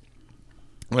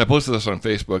when I posted this on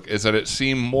Facebook, is that it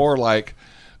seemed more like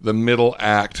the middle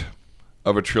act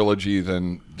of a trilogy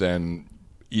than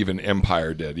even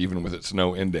Empire did, even with its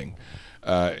no ending.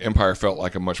 Empire felt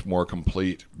like a much more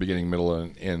complete beginning, middle,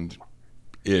 and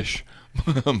end-ish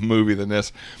movie than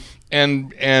this.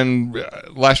 And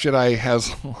Last Jedi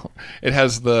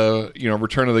has the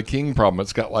Return of the King problem.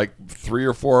 It's got like 3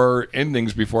 or 4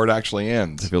 endings before it actually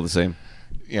ends. I feel the same.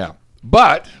 Yeah,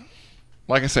 but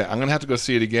like I say, I'm gonna have to go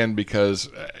see it again because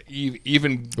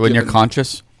even When you're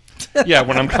conscious? yeah,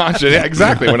 when I'm conscious, yeah,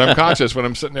 exactly. When I'm conscious, when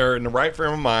I'm sitting there in the right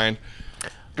frame of mind.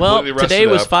 Well, completely today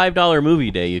rested was up. $5 movie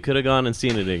day. You could have gone and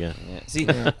seen it again. See,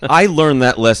 I learned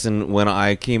that lesson when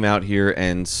I came out here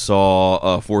and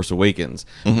saw Force Awakens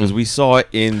because we saw it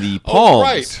in the Palms.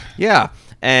 right. Yeah.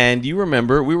 And you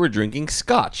remember we were drinking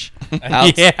scotch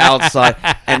outside,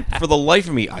 and for the life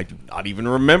of me, I do not even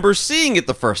remember seeing it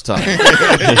the first time.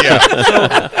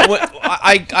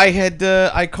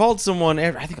 I called someone.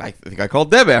 I think I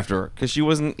called Deb after her because she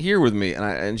wasn't here with me,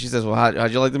 and she says, "Well,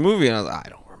 how'd you like the movie?" And I was like, "I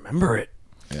don't remember it."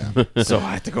 Yeah. So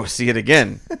I had to go see it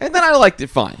again, and then I liked it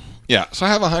fine. Yeah, so I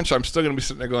have a hunch I'm still going to be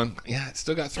sitting there going, yeah, it's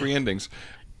still got 3 endings.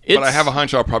 But I have a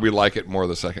hunch I'll probably like it more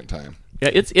the second time. Yeah,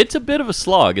 it's a bit of a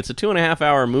slog. It's a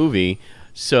 2.5-hour movie,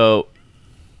 so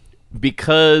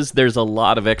because there's a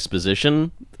lot of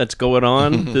exposition that's going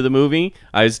on through the movie,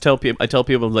 I tell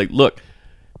people like, look,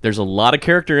 there's a lot of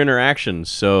character interaction,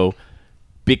 so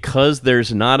because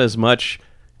there's not as much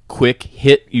quick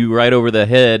hit you right over the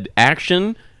head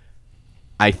action,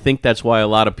 I think that's why a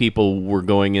lot of people were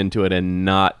going into it and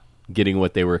not getting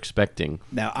what they were expecting.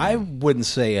 Now, I wouldn't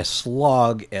say a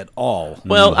slog at all.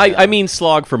 Well, I mean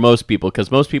slog for most people,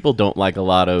 because most people don't like a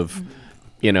lot of,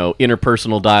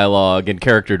 interpersonal dialogue and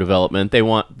character development. They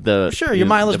want the Sure, your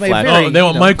mileage may flat- vary. Oh, they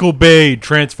want Michael Bay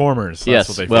Transformers. That's Yes,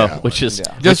 what they well, feel. which is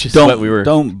Just what we were.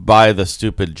 don't buy the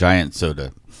stupid giant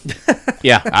soda.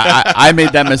 Yeah, I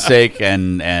made that mistake,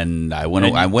 and I went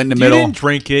in the You middle. didn't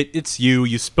drink it. It's you.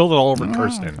 You spilled it all over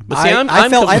Kirsten. but see,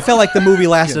 I felt like the movie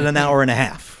lasted an hour and a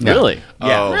half. really.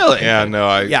 Yeah. Oh, Really? Yeah,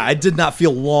 no, Yeah, it did not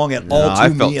feel long at all to I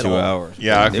felt me at 2 all. hours.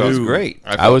 Yeah, I it felt was great.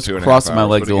 I was 2.5 crossing my hours,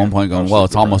 legs but at one again, point I going, was well,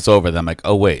 it's sleeping almost over. Then I'm like,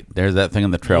 oh, wait, there's that thing in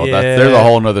the trail. Yeah. There's a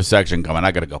whole other section coming.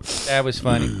 I got to go. That was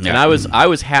funny. And I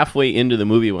was halfway into the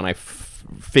movie when I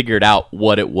figured out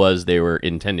what it was they were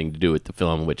intending to do with the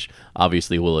film, which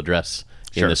obviously we'll address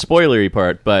in the spoilery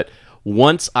part. But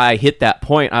once I hit that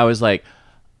point, I was like,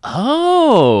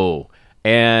 oh,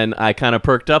 and I kind of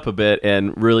perked up a bit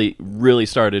and really, really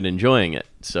started enjoying it.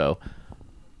 So,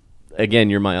 again,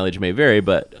 your mileage may vary,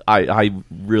 but I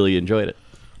really enjoyed it.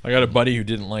 I got a buddy who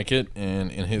didn't like it,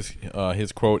 and his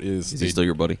quote is, Is he still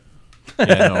your buddy? Yeah,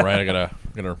 I know, right? I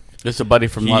gotta. Just a buddy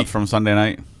from Sunday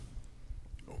night.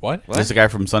 What? Just a guy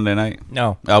from Sunday night.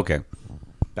 No, Okay.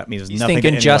 That means he's nothing to thinking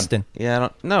anyone. Justin. Yeah, I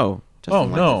don't. No. Oh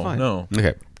Justin liked it fine. no.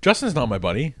 Okay. Justin's not my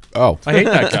buddy. Oh. I hate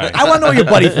that guy. I want to know what your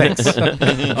buddy thinks.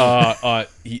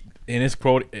 In his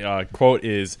quote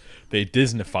is they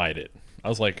Disneyfied it. I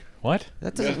was like, what?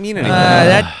 That doesn't mean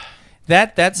anything.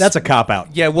 That's a cop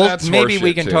out. Yeah, well, That's maybe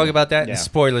we horseshit, can too. talk about that Yeah. in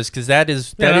spoilers, because that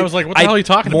is. Yeah, that and I is- was like, what the hell are you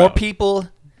talking more about? people.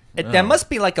 That must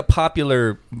be like a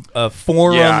popular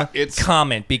forum Yeah, it's-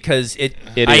 comment, because It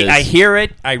I is. hear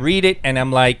it, I read it, and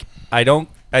I'm like, I don't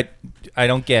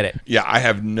get it. Yeah, I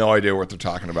have no idea what they're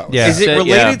talking about. Yeah. Is it Yeah.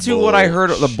 related to what I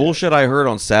heard, the bullshit I heard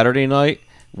on Saturday night,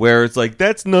 where it's like,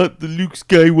 that's not the Luke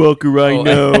Skywalker I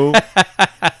know.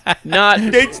 Not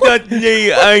That's not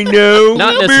the I know.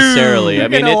 not necessarily. I You're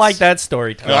mean, gonna it's, like that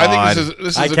story, Tom. No, I think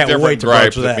this I is a can't wait different to gripe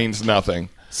broach that that. means nothing.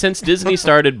 since Disney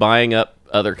started buying up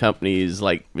other companies,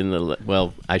 like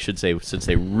I should say since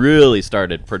they really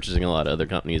started purchasing a lot of other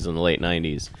companies in the late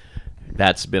 90s,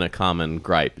 that's been a common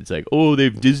gripe. It's like, oh,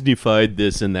 they've Disneyfied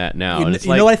this and that now. And it's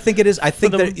You like, know what I think it is? I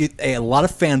think the- that a lot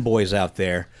of fanboys out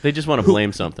there. they just want to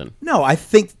blame something. No, I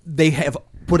think they have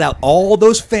put out all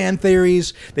those fan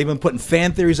theories. They've been putting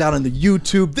fan theories out on the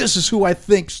YouTube. This is who I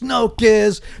think Snoke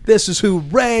is. This is who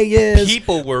Rey is.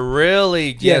 People were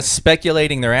really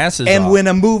speculating their asses And off. when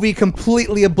a movie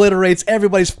completely obliterates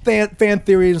everybody's fan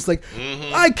theory, it's like,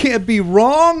 I can't be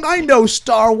wrong. I know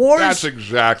Star Wars. That's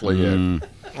exactly it.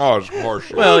 Oh, it's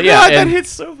horseshit. Well, yeah, God, that and- hits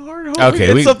so hard. Okay,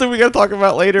 it's we- something we got to talk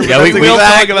about later. Yeah, but we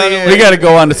that's we got to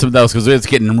go on to some of those because it's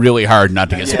getting really hard not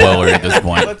to get spoiler at this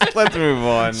point. Let's move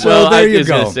on. So there I you was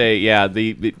go. gonna say, yeah,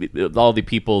 the all the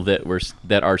people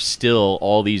that are still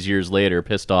all these years later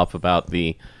pissed off about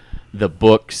the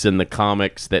books and the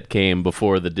comics that came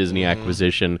before the Disney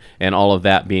acquisition and all of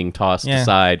that being tossed Yeah.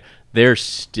 aside. They're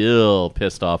still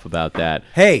pissed off about that.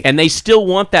 Hey. and they still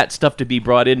want that stuff to be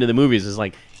brought into the movies. It's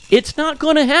like, it's not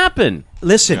going to happen.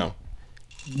 Listen, No.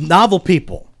 novel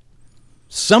people.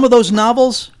 Some of those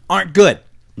novels aren't good.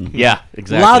 Yeah,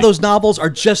 exactly. A lot of those novels are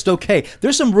just okay.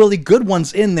 There's some really good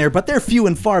ones in there, but they're few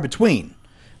and far between.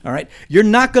 All right? You're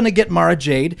not going to get Mara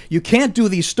Jade. You can't do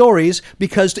these stories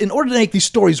because in order to make these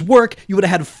stories work, you would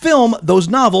have had to film those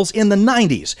novels in the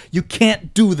 90s. You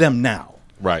can't do them now.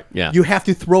 Right. Yeah. You have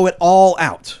to throw it all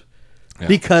out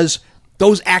because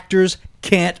those actors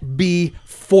can't be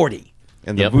 40.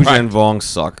 And the Yep. Wu Right. Vong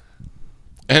suck.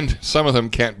 And some of them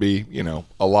can't be,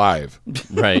 alive.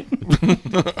 Right.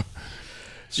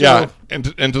 Yeah, and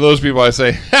to those people I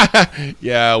say,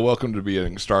 yeah, welcome to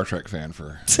being a Star Trek fan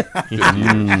for 50 years.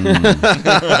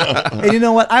 And you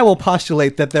know what? I will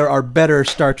postulate that there are better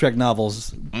Star Trek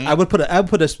novels. I would put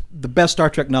the best Star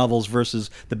Trek novels versus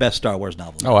the best Star Wars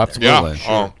novels. Oh, absolutely.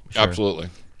 Yeah, absolutely.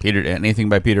 Anything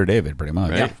by Peter David, pretty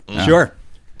much. Right. Yeah. Sure.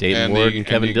 Dayton Ward and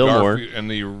Kevin Dillmore. And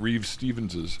the Reeve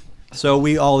Stevenses. So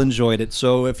we all enjoyed it.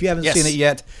 So if you haven't Yes. seen it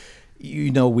yet,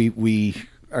 we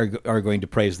are going to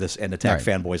praise this and attack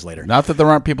fanboys later. Not that there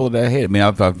aren't people that hate it. I mean,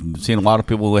 I've seen a lot of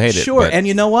people who hate it. Sure, but- and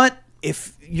you know what?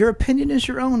 If your opinion is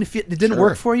your own, if it didn't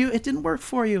work for you, it didn't work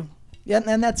for you. Yeah,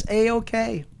 and that's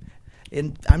A-okay.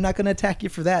 And I'm not going to attack you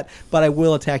for that, but I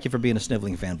will attack you for being a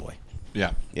sniveling fanboy.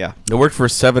 Yeah. Yeah. It worked for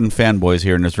 7 fanboys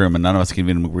here in this room, and none of us can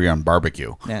even agree on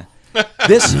barbecue. Yeah.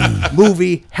 This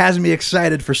movie has me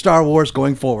excited for Star Wars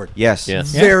going forward. Yes.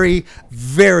 Yes. Very,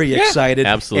 very excited.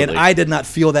 absolutely. And I did not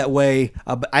feel that way.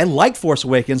 I liked Force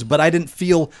Awakens, but I didn't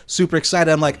feel super excited.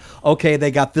 I'm like, okay,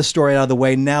 they got this story out of the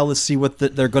way. Now let's see what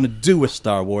they're going to do with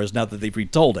Star Wars now that they've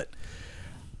retold it.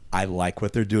 I like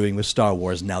what they're doing with Star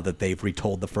Wars now that they've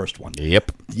retold the first one.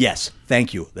 Yep. Yes,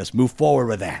 thank you. Let's move forward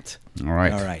with that. All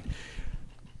right. All right.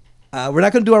 We're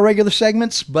not going to do our regular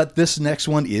segments, but this next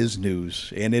one is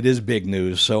news, and it is big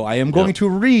news. So I am going to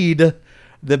read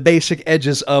the basic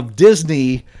edges of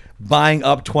Disney buying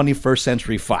up 21st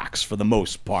Century Fox for the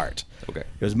most part. Okay.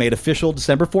 It was made official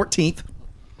December 14th.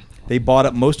 They bought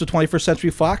up most of 21st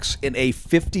Century Fox in a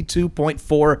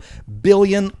 $52.4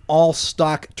 billion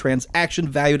all-stock transaction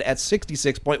valued at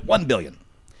 $66.1 billion,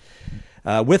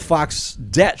 with Fox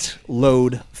debt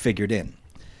load figured in.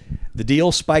 The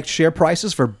deal spiked share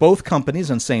prices for both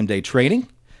companies on same-day trading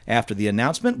after the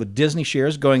announcement, with Disney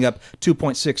shares going up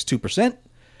 2.62%,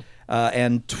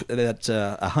 and that's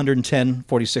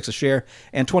 $110.46 a share,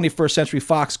 and 21st Century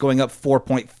Fox going up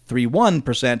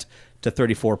 4.31% to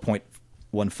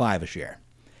 $34.15 a share.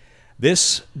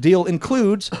 This deal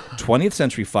includes 20th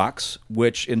Century Fox,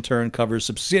 which in turn covers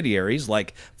subsidiaries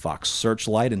like Fox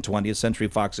Searchlight and 20th Century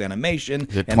Fox Animation.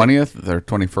 Is it and 20th or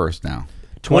 21st now?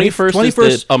 21st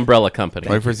is the umbrella company.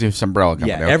 21st is umbrella company.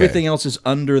 Yeah, okay. everything else is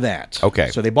under that. Okay.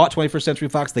 So they bought 21st Century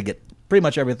Fox. They get pretty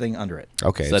much everything under it.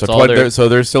 Okay, So that's all there- so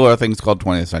there still are things called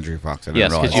 20th Century Fox. I didn't Yes,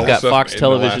 realize because you've that. got stuff Fox in the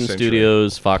Television last century.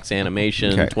 Studios, Fox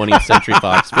Animation, Okay. 20th Century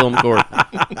Fox Film Corp.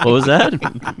 What was that?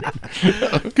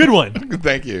 Good one.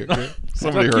 Thank you.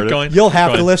 Somebody Keep heard it. going. You'll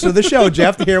have to listen to the show,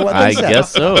 Jeff, to hear what they I said. guess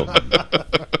so.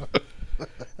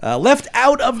 Left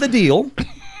out of the deal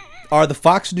are the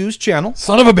Fox News Channel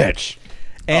Son of a bitch.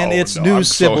 and Oh, its no, news I'm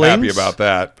siblings. so happy about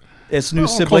that. Its new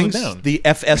close it siblings, down. the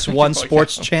FS1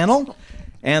 Sports Channel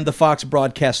and the Fox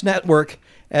Broadcast Network,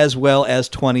 as well as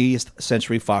 20th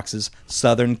Century Fox's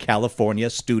Southern California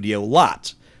studio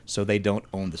lot. So they don't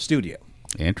own the studio.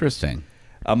 Interesting.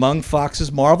 Among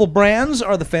Fox's Marvel brands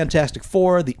are the Fantastic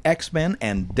Four, the X-Men,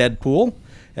 and Deadpool,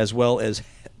 as well as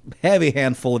heavy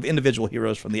handful of individual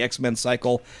heroes from the X-Men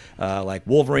cycle, like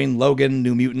Wolverine, Logan,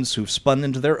 New Mutants, who've spun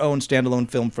into their own standalone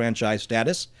film franchise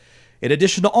status. In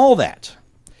addition to all that,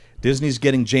 Disney's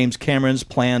getting James Cameron's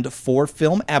planned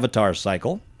 4-film Avatar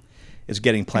cycle, is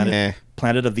getting Planet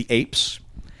of the Apes,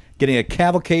 getting a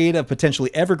cavalcade of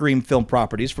potentially evergreen film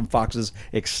properties from Fox's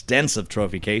extensive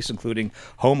trophy case, including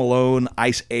Home Alone,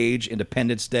 Ice Age,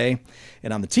 Independence Day.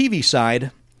 And on the TV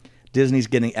side, Disney's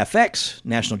getting FX,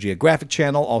 National Geographic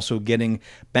Channel, also getting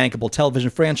bankable television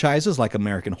franchises like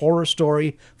American Horror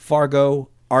Story, Fargo,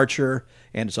 Archer,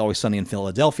 and It's Always Sunny in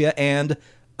Philadelphia, and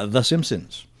The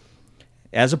Simpsons.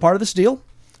 As a part of this deal,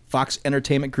 Fox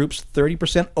Entertainment Group's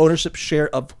 30% ownership share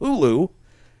of Hulu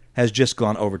has just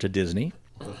gone over to Disney.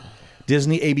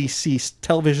 Disney ABC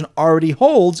Television already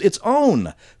holds its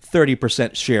own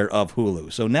 30% share of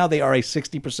Hulu. So now they are a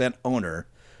 60% owner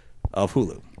of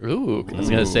Hulu. Ooh, I was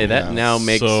going to say that now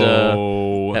makes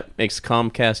that makes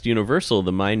Comcast Universal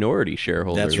the minority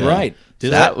shareholder. That's then. right.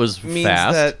 That was means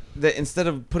fast. that instead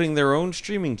of putting their own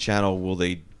streaming channel, will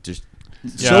they just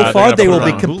So far, they will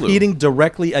be on Hulu. competing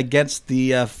directly against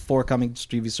the forthcoming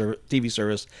TV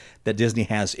service that Disney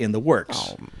has in the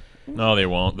works. No, they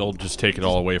won't. They'll just take it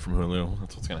all away from Hulu.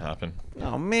 That's what's going to happen.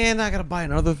 Oh man, I gotta buy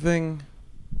another thing.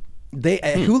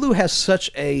 Hulu has such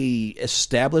a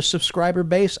established subscriber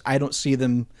base. I don't see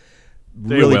them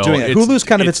They really will. doing it. It's- Hulu's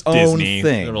kind of its own Disney.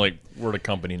 thing. They're like, we're the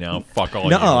company now. Fuck all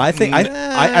No, you. I think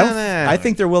I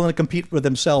think they're willing to compete with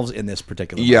themselves in this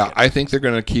particular. Yeah, market. I think they're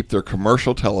going to keep their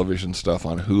commercial television stuff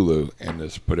on Hulu and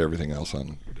just put everything else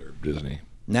on Disney.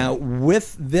 Now,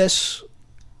 with this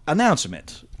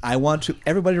announcement, I want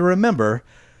everybody to remember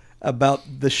about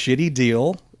the shitty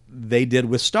deal they did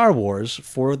with Star Wars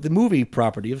for the movie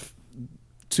property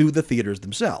to the theaters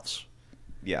themselves.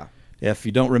 Yeah. If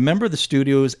you don't remember, the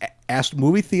studios asked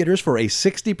movie theaters for a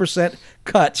 60%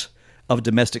 cut of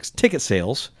domestic ticket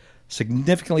sales,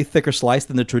 significantly thicker slice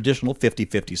than the traditional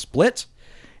 50-50 split.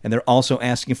 And they're also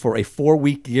asking for a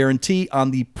 4-week guarantee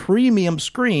on the premium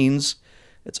screens.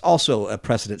 It's also a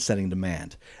precedent-setting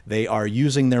demand. They are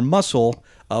using their muscle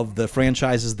of the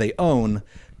franchises they own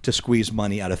to squeeze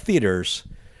money out of theaters,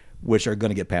 which are going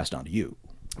to get passed on to you.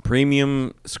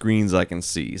 Premium screens I can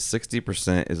see.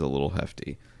 60% is a little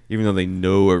hefty. Even though they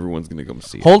know everyone's going to come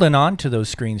see it. Holding on to those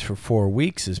screens for 4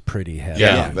 weeks is pretty heavy.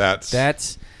 Yeah, that's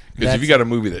because if you that's- got a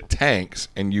movie that tanks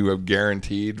and you have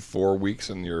guaranteed 4 weeks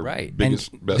in your Right.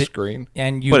 biggest And best the- screen,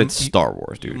 and you, But it's you Star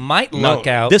Wars, dude. might No, luck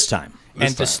out This time.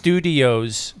 and the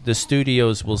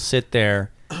studios will sit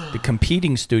there. The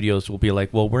competing studios will be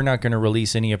like, well, we're not going to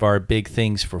release any of our big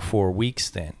things for 4 weeks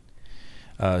then,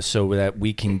 so that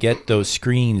we can get those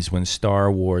screens when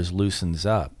Star Wars loosens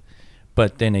up.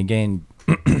 But then again,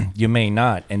 you may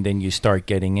not, and then you start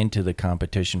getting into the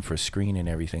competition for screen and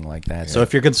everything like that. So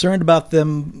if you're concerned about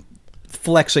them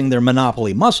flexing their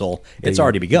monopoly muscle, it's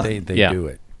already begun. They Yeah. do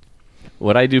it.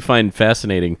 What I do find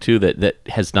fascinating too that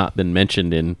has not been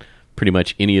mentioned in pretty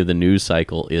much any of the news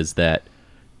cycle is that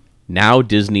now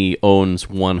Disney owns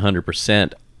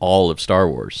 100% all of Star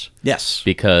Wars. Yes.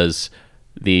 Because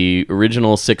the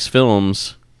original 6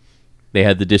 films, they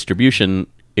had the distribution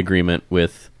agreement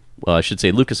with, well, I should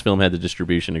say Lucasfilm had the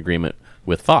distribution agreement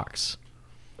with Fox.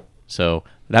 So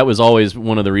that was always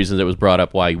one of the reasons that was brought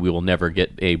up why we will never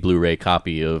get a Blu-ray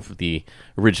copy of the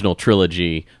original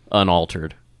trilogy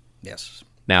unaltered. Yes.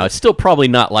 Now, it's still probably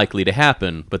not likely to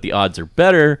happen, but the odds are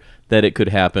better that it could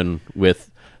happen with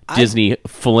Disney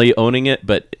fully owning it.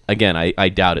 But again, I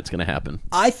doubt it's going to happen.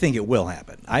 I think it will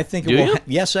happen. I think Do it will. you?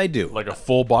 Yes, I do. Like a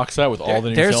full box set with all the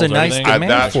new There's films a nice and everything.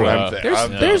 demand that's for what it. I'm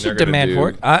thinking. There's a they're gonna demand do- for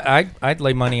it. I'd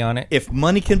lay money on it. If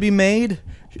money can be made,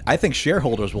 I think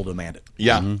shareholders will demand it.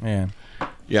 Yeah, Yeah.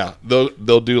 yeah,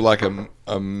 they'll do like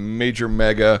a major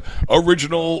mega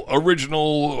original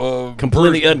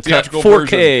Completely version, uncut theatrical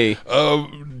 4K.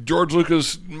 version. George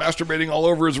Lucas masturbating all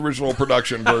over his original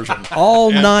production version. All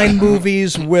 9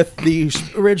 movies with the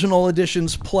original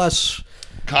editions plus.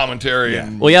 Commentary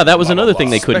and Well, yeah, that was blah, blah, another blah. thing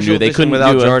they couldn't Special do. They edition couldn't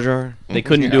without do Jar Jar. They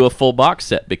couldn't do a full box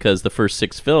set because the first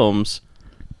 6 films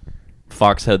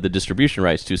Fox had the distribution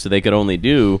rights to, so they could only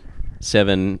do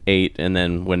 7, 8, and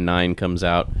then when 9 comes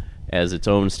out as its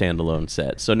own standalone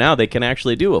set. So now they can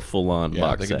actually do a full-on Yeah,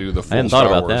 box they set. could do the I full hadn't thought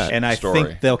Star about Wars. that. And I story.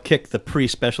 think they'll kick the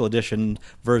pre-special edition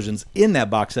versions in that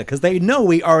box set because they know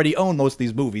we already own most of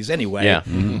these movies anyway. Yeah.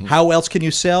 How else can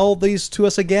you sell these to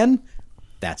us again?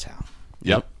 That's how.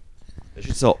 Yep. They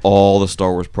should sell all the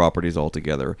Star Wars properties all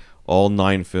together. All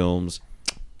 9 films,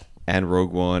 and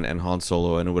Rogue One, and Han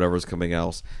Solo, and whatever's coming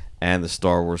else, and the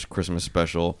Star Wars Christmas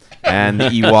special, and the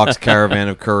Ewoks Caravan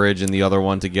of Courage, and the other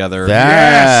one together.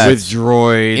 That's with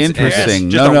droids. interesting.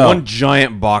 And just No. one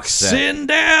giant box set. Sin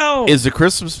down. Is the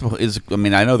Christmas I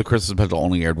mean, I know the Christmas special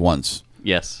only aired once,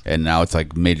 Yes. and now it's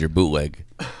like major bootleg.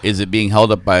 Is it being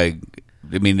held up by?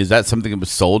 I mean, is that something that was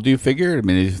sold? Do you figure? I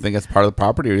mean, do you think that's part of the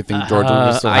property, or do you think George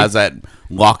Lucas still has that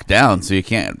locked down, so you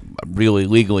can't really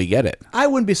legally get it? I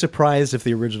wouldn't be surprised if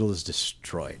the original is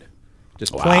destroyed.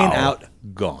 Just plain out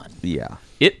gone. Yeah.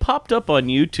 It popped up on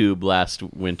YouTube last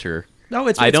winter. No,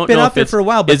 it's I don't been know out if there it's- for a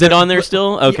while. But is it on there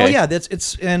still? Okay. Oh yeah,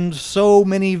 it's in so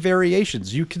many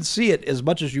variations. You can see it as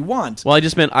much as you want. Well, I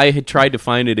just meant I had tried to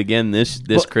find it again this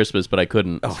Well- Christmas, but I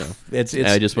couldn't. so. It's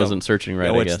I just wasn't searching right,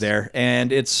 No, I it's guess. there, and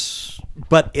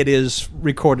but it is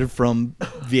recorded from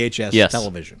VHS Yes.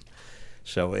 television,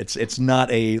 so it's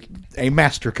not a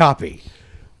master copy.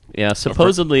 Yeah,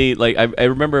 supposedly, like I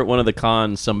remember at one of the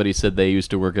cons, somebody said they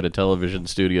used to work at a television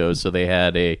studio, so they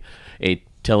had a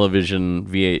television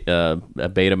a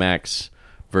Betamax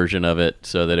version of it,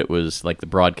 so that it was like the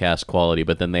broadcast quality.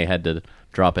 But then they had to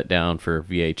drop it down for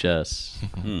VHS.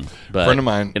 But Friend of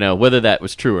mine- whether that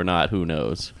was true or not, who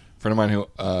knows? friend of mine who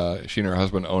she and her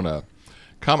husband own a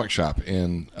comic shop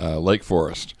in Lake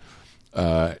Forest,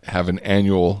 have an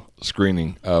annual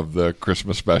screening of the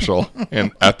Christmas special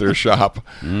and at their shop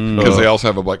because they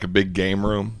also have a big game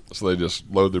room, so they just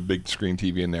load their big screen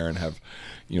TV in there and have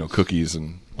cookies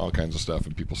and all kinds of stuff,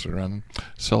 and people sit around and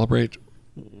celebrate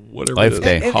whatever Life it is.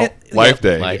 Day. Life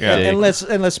Day. Life yeah. Day. And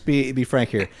let's be frank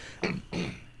here.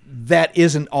 That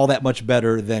isn't all that much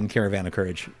better than Caravan of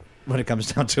Courage when it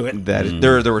comes down to it. That is,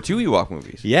 there were 2 Ewok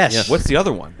movies. Yes. What's the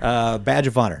other one? Badge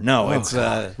of Honor. No, it's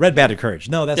Red Badge of Courage.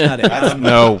 No, that's not it.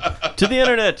 No. To the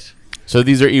internet. So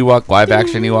these are Ewok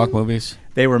live-action Ewok movies.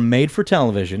 They were made for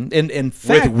television. In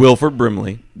fact, With Wilford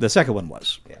Brimley. the second one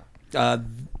was.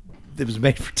 It was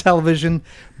made for television,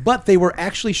 but they were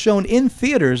actually shown in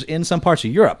theaters in some parts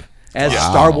of Europe as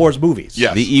Star Wars movies.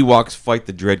 Yes. The Ewoks fight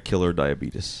the Dread Killer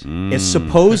Diabetes. It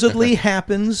supposedly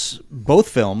happens, both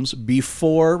films,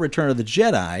 before Return of the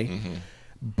Jedi,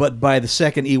 but by the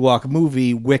second Ewok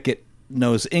movie, Wicket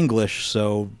knows English,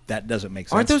 so that doesn't make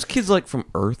sense. Aren't those kids like from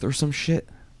Earth or some shit?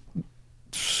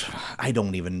 I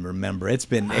don't even remember. It's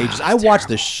been ages. I watched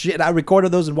the shit. I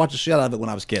recorded those and watched the shit out of it when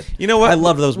I was a kid. You know what? I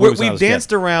loved those movies when I We've was a kid.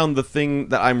 danced around the thing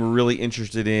that I'm really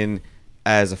interested in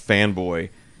as a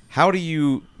fanboy. How do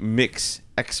you mix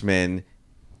X-Men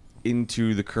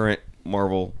into the current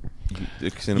Marvel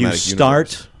cinematic You universe?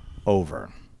 start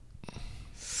over.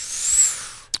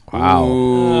 Wow.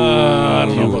 I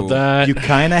don't know about that. You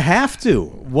kind of have to.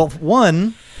 Well,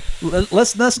 one,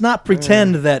 let's not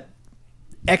pretend that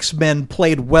X-Men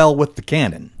played well with the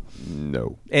canon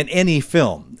No. in any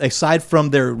film, aside from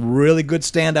their really good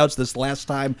standouts this last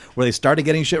time where they started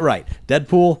getting shit right.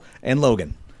 Deadpool and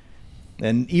Logan.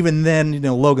 And even then,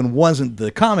 Logan wasn't the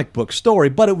comic book story,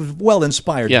 but it was well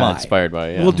inspired by. Yeah, inspired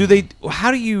by. Yeah. Well, how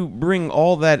do you bring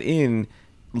all that in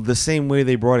the same way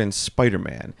they brought in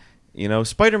Spider-Man?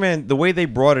 Spider-Man, the way they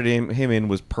brought him in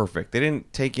was perfect. They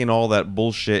didn't take in all that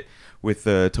bullshit with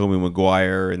Tobey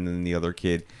Maguire and then the other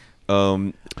kid.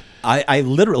 I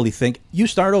literally think you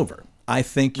start over. I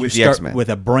think you With the start X-Men. with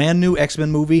a brand new X-Men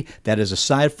movie that is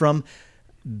aside from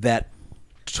that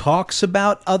talks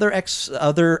about other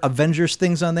Avengers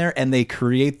things on there, and they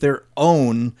create their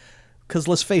own. Because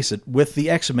let's face it, with the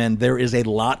X-Men, there is a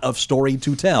lot of story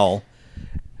to tell.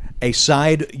 A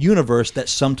side universe that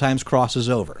sometimes crosses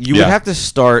over. You would have to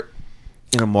start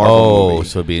in a Marvel movie.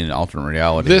 So it'd be an alternate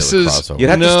reality. This that would is- cross over. You'd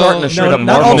have to start in a straight up not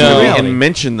Marvel alternate movie reality. and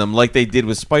mention them like they did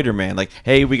with Spider-Man. Like,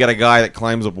 hey, we got a guy that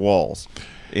climbs up walls.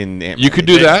 In Ant-Man. You could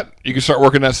do that. You could start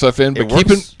working that stuff in, but It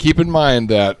works. keep in mind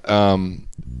that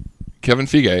Kevin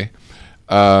Feige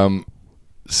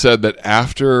said that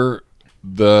after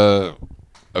the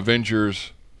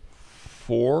Avengers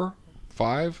 4,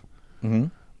 5,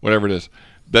 whatever it is,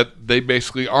 that they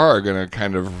basically are going to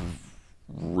kind of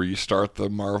restart the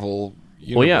Marvel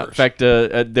universe. Well, yeah. In fact,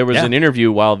 there was Yeah. an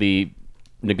interview while the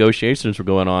negotiations were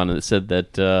going on, and it said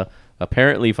that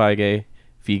apparently Feige,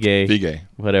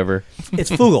 whatever, It's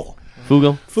Fugel.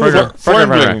 Fugel, Fraggle.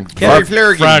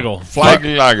 Fraggle.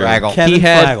 Flaglager. Kevin He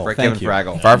had- Fraggle. Kevin Thank you.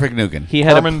 Fraggle. Farfik Nukin. he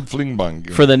had Carmen Flingbung.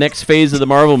 for the next phase of the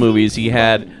Marvel movies, he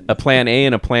had a plan A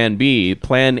and a plan B.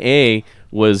 Plan A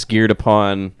was geared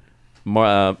upon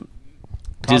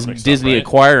Cosmic stuff, Disney right?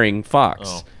 acquiring Fox.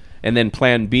 Oh. And then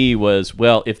plan B was,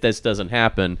 well, if this doesn't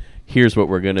happen, here's what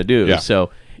we're going to do. Yeah. So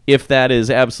if that is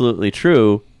absolutely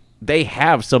true, they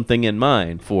have something in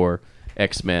mind for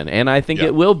X-Men. And I think Yeah.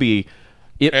 it will be...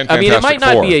 And I mean, it might Fantastic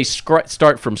not Four. be a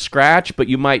start from scratch, but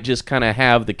you might just kind of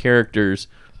have the characters,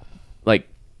 like,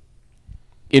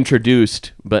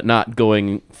 introduced, but not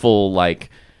going full,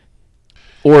 like,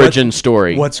 origin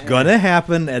story. What's gonna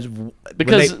happen as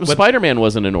Because when Spider-Man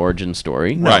wasn't an origin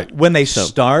story. Right. when they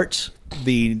start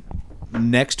the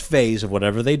next phase of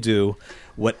whatever they do,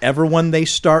 whatever one they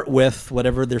start with,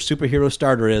 whatever their superhero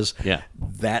starter is, Yeah.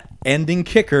 that ending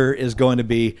kicker is going to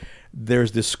be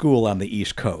there's this school on the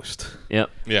East Coast. Yep.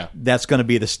 Yeah. That's going to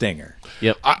be the stinger.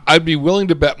 Yep. I'd be willing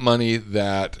to bet money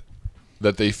that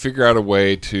they figure out a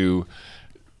way to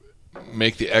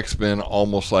make the X-Men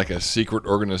almost like a secret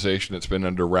organization that's been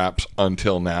under wraps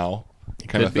until now,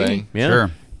 kind of Could be. thing. Yeah.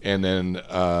 Sure. And then,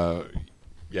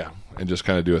 and just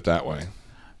kind of do it that way.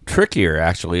 Trickier,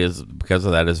 actually, is because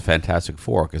of that is Fantastic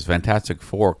Four, because Fantastic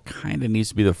Four kind of needs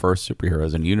to be the first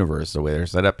superheroes in the universe. The way they're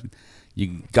set up,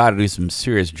 you got to do some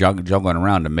serious juggling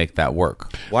around to make that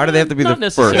work. Why do they have to be Not the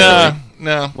necessarily. first?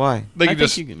 No. Why? They I could think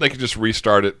just you can- they could just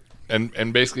restart it and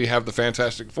basically have the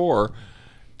Fantastic Four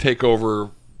take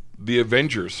over the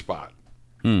Avengers spot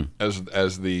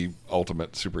as the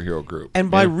ultimate superhero group. And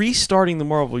by restarting the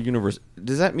Marvel Universe,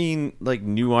 does that mean like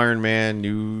new Iron Man,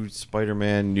 new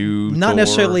Spider-Man, new Not Thor?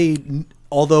 necessarily,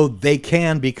 although they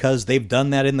can because they've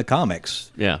done that in the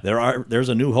comics. Yeah. There's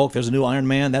a new Hulk, there's a new Iron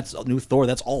Man, that's a new Thor,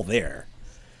 that's all there.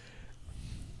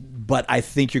 But I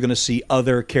think you're going to see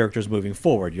other characters moving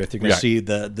forward. I think you're going to see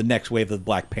the next wave of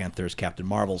Black Panthers, Captain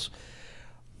Marvels.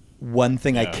 One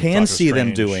thing I can Doctor see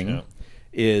them Strange, doing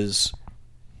is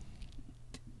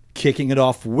kicking it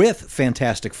off with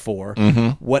Fantastic Four.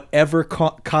 Whatever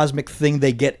cosmic thing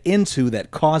they get into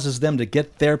that causes them to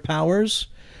get their powers,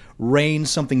 rain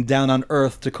something down on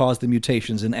Earth to cause the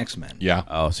mutations in X-Men. Yeah.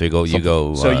 Oh, so you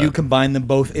go. So you combine them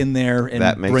both in there and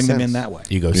That makes bring them in sense. that way.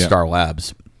 You go Star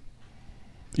Labs.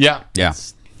 Yeah. Yeah.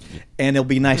 And it'll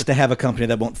be nice to have a company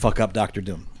that won't fuck up Doctor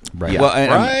Doom. Right. Yeah. Well,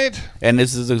 and, Right. and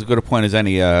this is as good a point as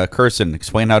any. Kirsten,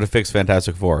 explain how to fix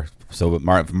Fantastic Four, so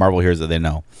Marvel hears that they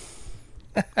know.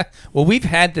 Well, we've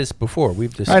had this before.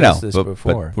 We've I know, discussed this but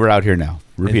before. we're out here now.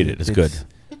 Repeat And it. It's good.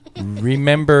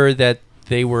 Remember that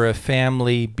they were a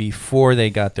family before they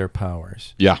got their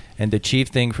powers. Yeah. And the chief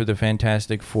thing for the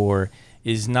Fantastic Four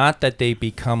is not that they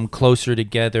become closer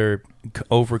together,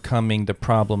 overcoming the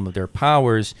problem of their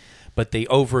powers, but they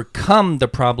overcome the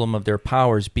problem of their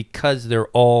powers because they're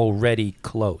already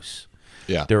close.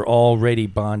 Yeah. They're already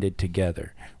bonded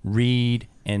together. Reed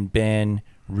and Ben,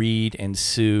 Reed and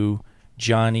Sue,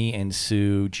 Johnny and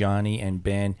Sue, Johnny and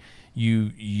Ben.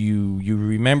 You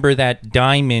remember that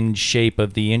diamond shape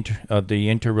of the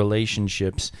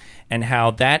interrelationships and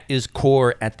how that is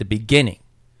core at the beginning.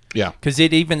 Yeah. Because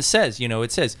it even says,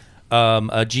 it says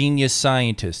a genius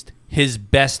scientist, his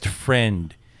best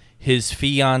friend, his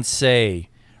fiancée,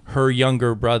 her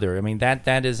younger brother. I mean,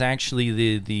 that is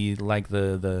actually the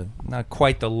not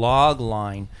quite the log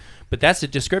line, but that's a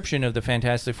description of the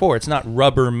Fantastic Four. It's not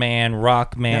Rubber Man,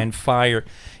 Rock Man, Fire.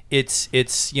 It's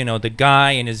the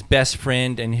guy and his best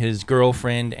friend and his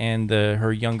girlfriend and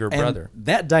her younger brother.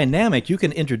 That dynamic you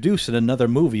can introduce in another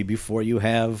movie before you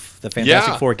have the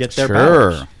Fantastic Yeah. Four get their Sure.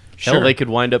 powers. Hell, they could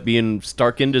wind up being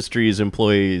Stark Industries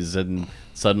employees, and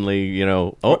suddenly,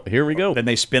 here we go. Then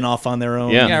they spin off on their own.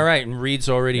 Yeah. Yeah, right. And Reed's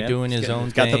already Yeah. doing his He's own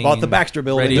got thing. bought the and Baxter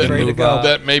building. ready He's to ready to move go. up.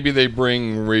 That maybe they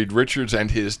bring Reed Richards and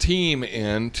his team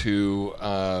in to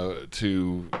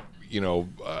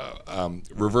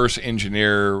reverse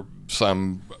engineer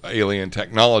some alien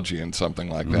technology and something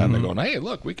like that. And they're going, hey,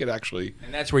 look, we could actually.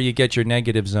 And that's where you get your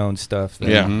negative zone stuff. That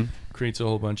Yeah. creates a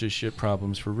whole bunch of shit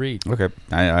problems for Reed. Okay,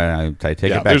 I take Yeah,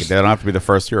 it back. there's- They don't have to be the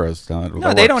first heroes.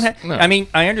 No, they don't have. No. I mean,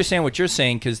 I understand what you're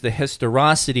saying because the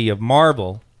historicity of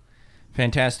Marvel,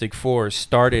 Fantastic Four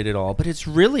started it all. But it's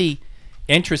really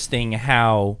interesting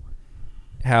how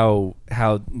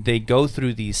they go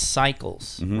through these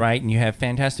cycles, right? And you have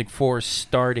Fantastic Four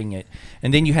starting it,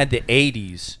 and then you had the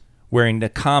 '80s. Where in the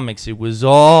comics it was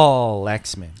all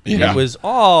X-Men. Yeah. It was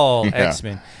all Yeah.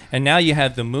 X-Men. And now you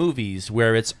have the movies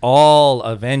where it's all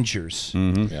Avengers.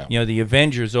 Yeah. The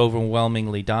Avengers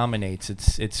overwhelmingly dominates.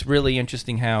 It's really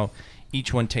interesting how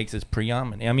each one takes its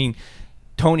preeminence. I mean,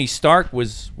 Tony Stark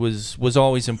was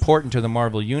always important to the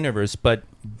Marvel Universe, but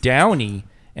Downey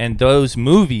and those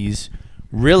movies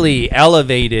really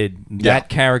elevated that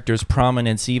character's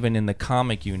prominence even in the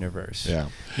comic universe. Yeah.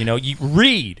 You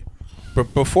Reed.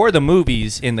 But before the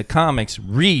movies, in the comics,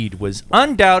 Reed was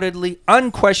undoubtedly,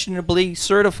 unquestionably,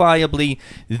 certifiably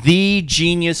the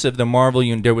genius of the Marvel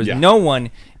universe. There was no one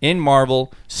in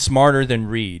Marvel smarter than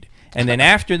Reed. And then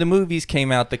after the movies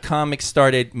came out, the comics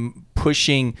started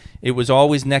pushing. It was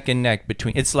always neck and neck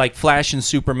between. It's like Flash and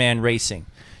Superman racing,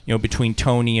 between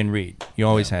Tony and Reed. You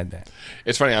always had that.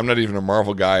 It's funny. I'm not even a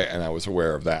Marvel guy, and I was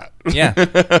aware of that. Yeah.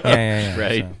 Yeah.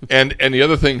 Right. So. And the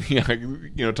other thing,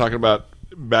 talking about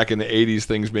back in the 80s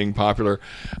things being popular,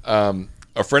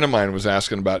 a friend of mine was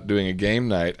asking about doing a game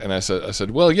night, and I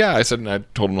said well, yeah, and I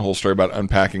told him the whole story about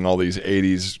unpacking all these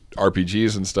 80s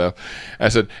RPGs and stuff. I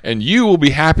said, and you will be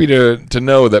happy to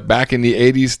know that back in the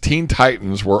 80s, Teen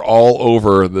Titans were all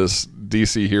over this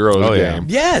DC Heroes game.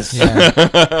 Yes.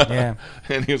 Yeah.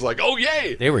 And he was like, oh,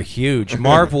 yay. They were huge.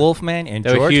 Marv Wolfman and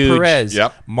They were George huge. Perez,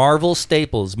 Yep. Marvel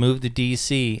staples, moved to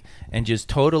DC and just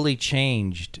totally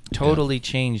changed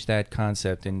that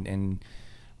concept. And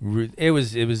it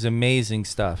was amazing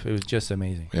stuff. It was just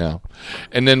amazing. Yeah.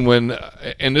 And then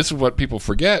and this is what people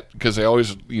forget, because they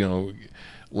always,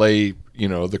 lay,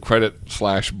 the credit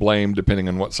 / blame, depending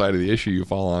on what side of the issue you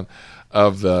fall on,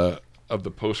 of the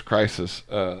post-crisis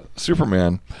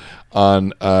Superman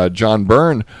on John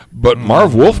Byrne, but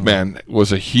Marv Wolfman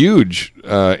was a huge.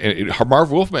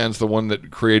 Marv Wolfman's the one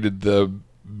that created the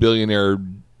billionaire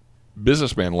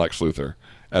businessman Lex Luthor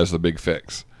as the Big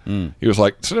Fix. He was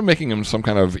like, instead of making him some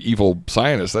kind of evil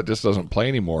scientist, that just doesn't play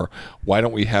anymore. Why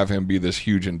don't we have him be this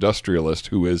huge industrialist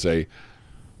who is a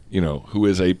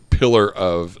pillar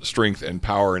of strength and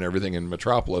power and everything in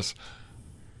Metropolis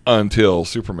until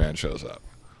Superman shows up?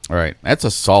 All right, that's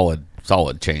a solid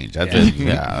change. That's Yeah.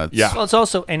 yeah. Yeah. Well, it's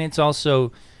also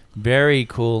Very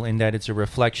cool in that it's a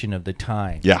reflection of the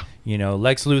time. Yeah. You know,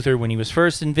 Lex Luthor, when he was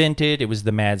first invented, it was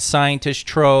the mad scientist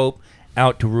trope,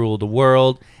 out to rule the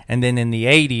world. And then in the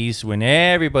 80s, when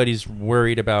everybody's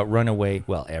worried about runaway,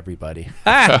 well, everybody,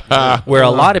 where a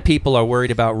lot of people are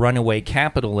worried about runaway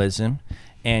capitalism,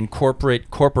 and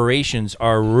corporations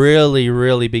are really,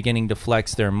 really beginning to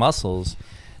flex their muscles,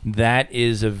 that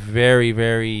is a very,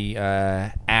 very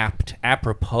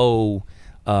apropos,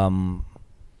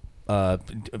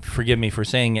 forgive me for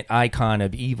saying it, icon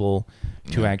of evil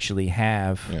to actually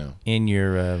have in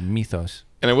your mythos.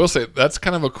 And I will say that's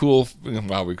kind of a cool.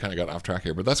 Wow, we kind of got off track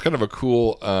here, but that's kind of a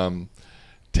cool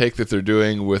take that they're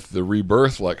doing with the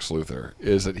rebirth Lex Luthor.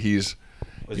 Is that Does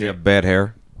he have bad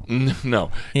hair?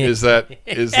 No, is that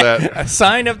a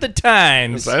sign of the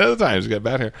times? A sign of the times. He's got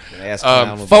bad hair.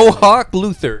 Faux Hawk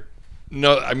Luthor.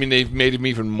 No, I mean they've made him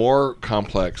even more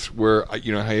complex. Where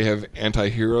you know how you have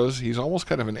anti-heroes, he's almost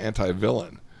kind of an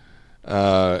anti-villain.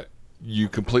 You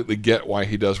completely get why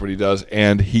he does what he does,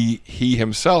 and he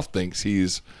himself thinks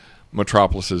he's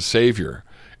Metropolis's savior,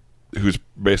 who's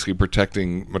basically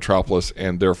protecting Metropolis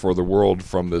and therefore the world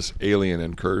from this alien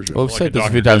incursion. Well, we've said this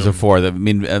a few times before. That, I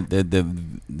mean,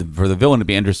 for the villain to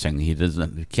be interesting, he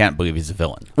can't believe he's a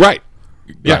villain. Right.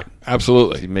 Yeah, right.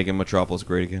 Absolutely. Is he making Metropolis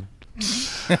great again?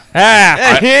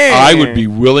 I would be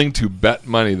willing to bet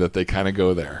money that they kind of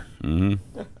go there.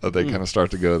 Mm-hmm. That they kind of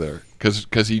start to go there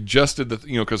because he just did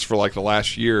because for like the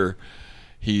last year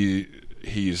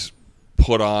he's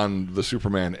put on the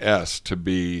Superman S to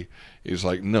be. He's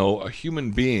like, no, a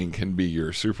human being can be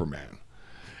your Superman.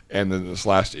 And then this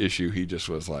last issue, he just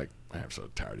was like, I'm so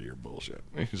tired of your bullshit.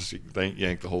 He just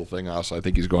yanked the whole thing off. So I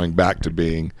think he's going back to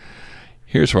being,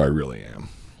 here's who I really am.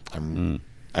 I'm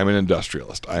an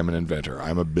industrialist. I'm an inventor.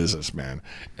 I'm a businessman.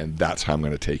 And that's how I'm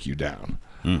going to take you down.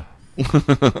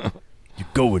 You're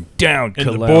going down, in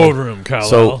the boardroom, Kal-El.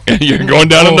 So you're going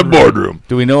down in the boardroom.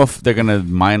 Do we know if they're going to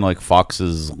mine like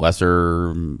Fox's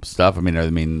lesser stuff? I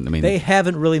mean, they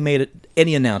haven't really made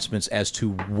any announcements as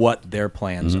to what their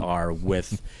plans are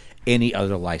with any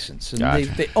other license. And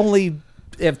Gotcha. they only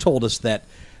have told us that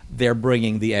they're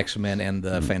bringing the X-Men and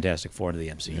the Fantastic Four to the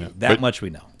MCU. Yeah. That much we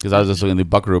know. Because I was just looking, the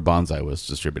Buckaroo Banzai was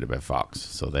distributed by Fox,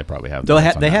 so they probably have.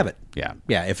 They have it. Yeah,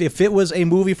 yeah. If it was a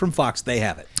movie from Fox, they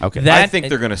have it. Okay, I think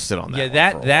they're going to sit on that.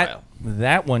 Yeah, one for a while.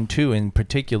 that one too in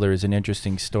particular is an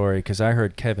interesting story because I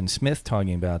heard Kevin Smith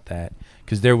talking about that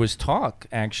because there was talk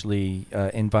actually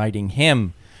inviting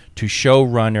him to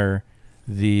showrunner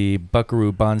the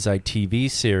Buckaroo Banzai TV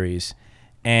series,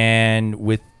 and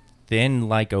within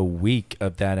like a week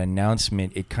of that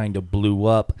announcement, it kind of blew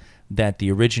up that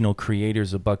the original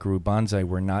creators of Buckaroo Banzai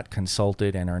were not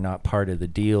consulted and are not part of the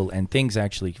deal, and things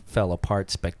actually fell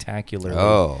apart spectacularly.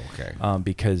 Oh, okay.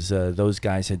 Because those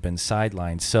guys had been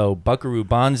sidelined. So Buckaroo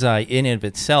Banzai in and of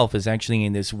itself is actually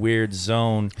in this weird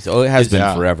zone. So it has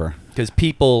been forever. Because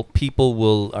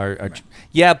people are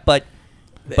yeah, but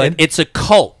it's a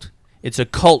cult. It's a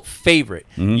cult favorite.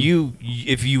 Mm-hmm.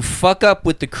 If you fuck up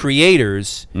with the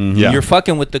creators, you're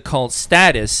fucking with the cult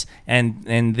status,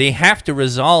 and they have to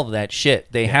resolve that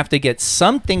shit. They have to get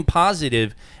something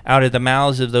positive out of the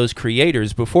mouths of those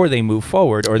creators before they move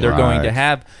forward, or they're going to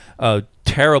have a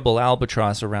terrible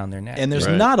albatross around their neck. And there's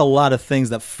not a lot of things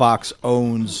that Fox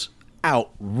owns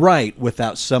outright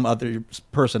without some other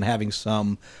person having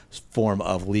some form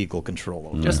of legal control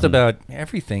over it. Just about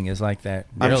everything is like that.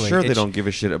 Really. I'm sure they don't give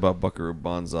a shit about Buckaroo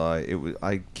Banzai.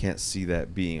 I can't see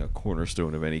that being a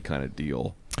cornerstone of any kind of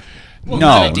deal. Well,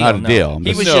 not a deal.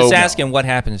 He was just asking what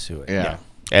happens to it. Yeah.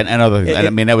 And I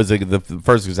mean, that was the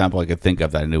first example I could think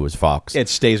of that I knew was Fox. It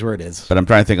stays where it is. But I'm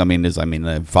trying to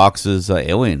think. Fox is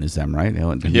Alien is them, right?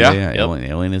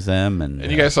 Alien is them, and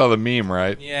you guys saw the meme,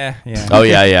 right? Yeah. Oh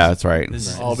yeah, that's right.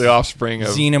 All the offspring of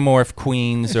xenomorph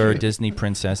queens or Disney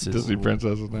princesses. Disney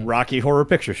princesses. Rocky Horror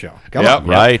Picture Show. Come on.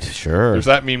 Right, sure. There's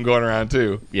that meme going around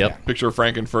too. Yep. Picture of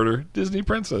Frankenfurter, Disney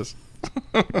princess.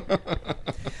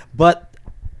 But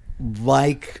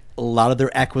like a lot of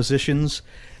their acquisitions,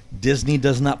 Disney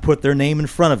does not put their name in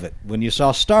front of it. When you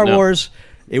saw Star Wars,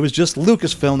 it was just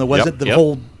Lucasfilm. There wasn't the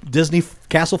whole Disney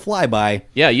Castle flyby.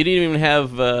 Yeah, you didn't even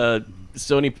have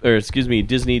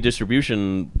Disney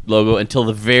distribution logo until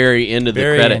the very end of the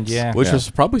credits. Which was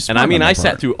probably smart. And I mean, I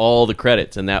sat through all the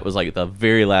credits, and that was like the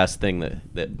very last thing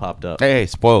that popped up. Hey,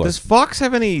 spoiler. Does Fox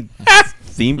have any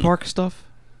theme park stuff?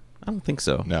 I don't think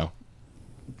so. No.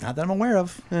 Not that I'm aware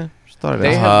of. Just thought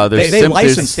They I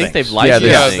license think they've things. licensed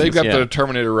things. They've got the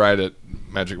Terminator ride at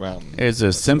Magic Mountain. There's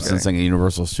a Simpsons thing at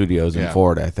Universal Studios in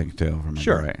Florida, I think, too. If I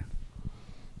remember right.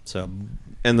 So,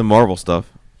 and the Marvel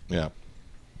stuff. Yeah.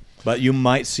 But you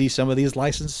might see some of these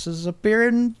licenses appear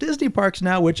in Disney parks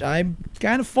now, which I'm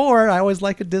kind of for. I always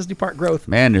like a Disney park growth.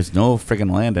 Man, there's no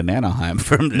friggin' land in Anaheim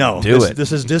for them to No, do it.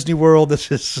 this is Disney World. This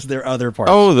is their other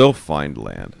parks. Oh, they'll find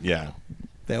land. Yeah.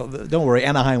 Don't worry.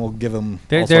 Anaheim will give them all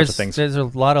sorts There's of things. there's a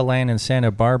lot of land in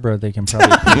Santa Barbara they can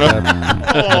probably pick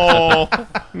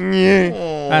up.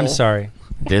 I'm sorry.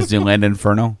 Disneyland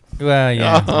Inferno. Well,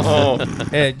 yeah.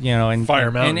 And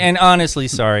Fire Mountain. And honestly,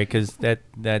 sorry, because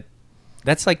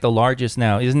that's like the largest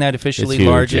now. Isn't that officially It's huge,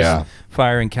 largest yeah.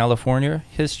 fire in California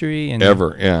history? And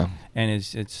Ever, yeah. And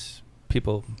it's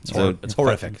people. It's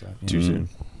horrific. Too soon.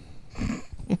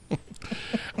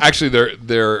 Actually,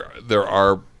 there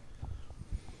are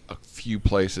a few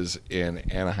places in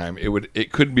Anaheim.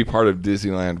 It couldn't be part of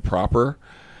Disneyland proper,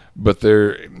 but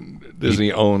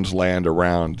Disney owns land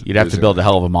around. You'd have to build a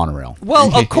hell of a monorail.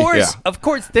 Well, of course, Yeah. of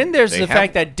course. Then there's the have-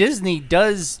 fact that Disney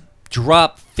does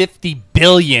drop $50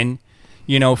 billion,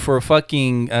 for a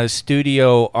fucking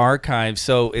studio archive.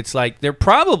 So it's like they're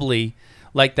probably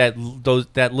like that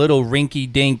little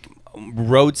rinky-dink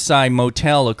roadside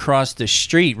motel across the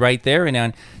street right there,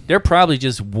 and they're probably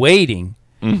just waiting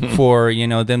for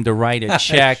them to write a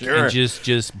check Sure. and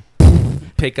just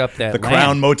pick up that The land.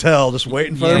 Crown Motel, just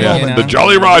waiting for Yeah, a Yeah, moment. the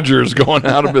Jolly Rogers going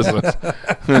out of business.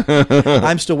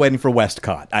 I'm still waiting for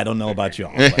Westcott. I don't know about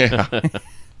y'all. but-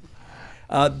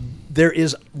 there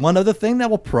is one other thing that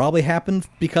will probably happen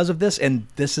because of this, and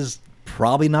this is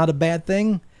probably not a bad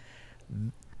thing.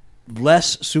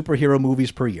 Less superhero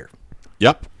movies per year.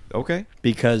 Yep. Okay.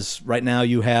 Because right now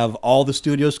you have all the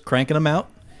studios cranking them out.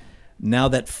 Now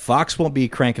that Fox won't be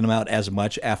cranking them out as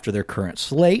much after their current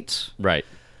slates, Right.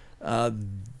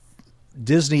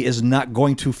 Disney is not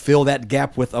going to fill that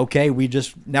gap with, okay, we're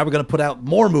going to put out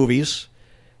more movies.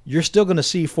 You're still going to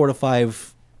see 4 to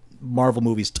 5 Marvel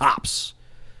movies tops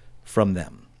from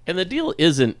them. And the deal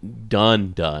isn't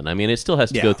done. I mean, it still has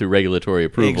to Yeah. go through regulatory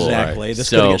approval. Exactly. Right. This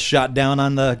So, is going to get shot down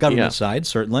on the government Yeah. side,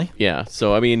 certainly. yeah.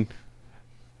 So, I mean,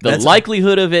 the That's-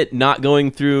 likelihood of it not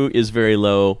going through is very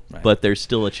low, but there's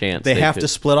still a chance. They have could. to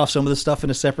split off some of the stuff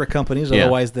into separate companies, Yeah.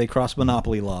 otherwise they cross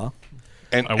monopoly law.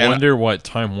 And I wonder what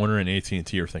Time Warner and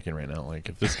AT&T are thinking right now. Like,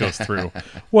 if this goes through,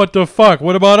 what the fuck?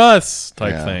 What about us?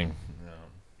 Type Yeah. thing.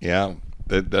 Yeah,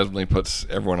 that definitely puts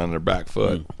everyone on their back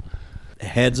foot.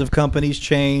 Heads of companies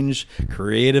change,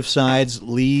 creative sides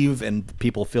leave, and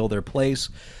people fill their place.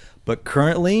 But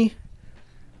currently,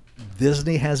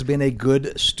 Disney has been a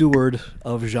good steward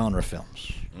of genre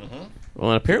films.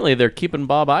 Well, and apparently they're keeping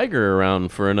Bob Iger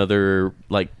around for another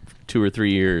 2 or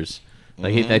 3 years.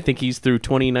 I think he's through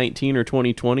 2019 or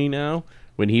 2020 now,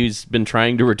 when he's been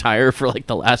trying to retire for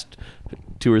the last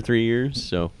 2 or 3 years.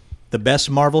 So The best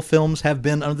Marvel films have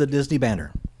been under the Disney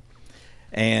banner.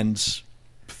 And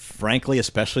frankly,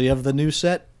 especially of the new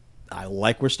set, I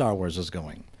like where Star Wars is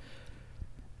going.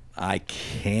 I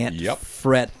can't Yep.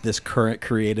 fret this current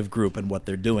creative group and what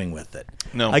they're doing with it.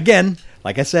 No. Again,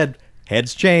 like I said,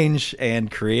 heads change and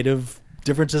creative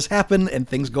differences happen and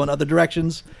things go in other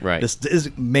directions. Right. This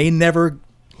may never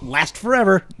last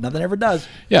forever. Nothing ever does.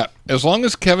 Yeah, as long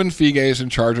as Kevin Feige is in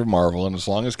charge of Marvel, and as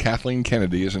long as Kathleen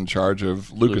Kennedy is in charge of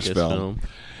Lucasfilm,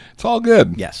 it's all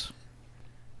good. Yes.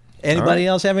 Anybody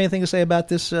else have anything to say about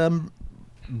this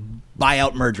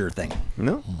buyout merger thing?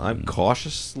 No, I'm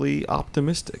cautiously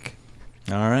optimistic.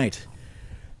 All right.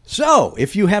 So,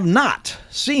 if you have not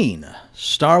seen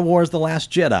Star Wars The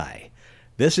Last Jedi,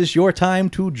 this is your time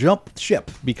to jump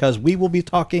ship, because we will be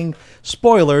talking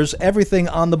spoilers, everything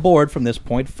on the board from this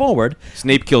point forward.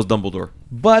 Snape kills Dumbledore.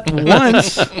 But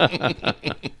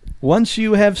once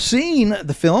you have seen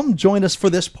the film, join us for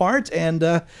this part and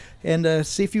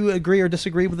see if you agree or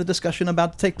disagree with the discussion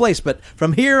about to take place. But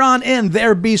from here on in,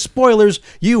 there be spoilers.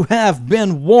 You have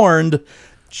been warned.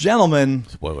 Gentlemen,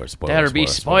 Spoilers. there be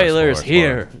spoilers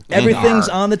here. everything's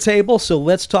on the table, so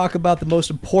let's talk about the most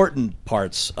important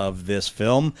parts of this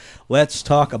film. Let's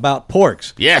talk about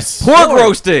porgs. Yes. Pork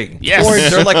roasting. Yes.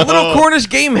 They're like little Cornish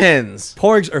game hens.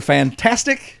 Porgs are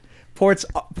fantastic.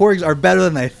 Porgs are better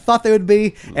than they thought they would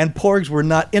be, and porgs were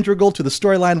not integral to the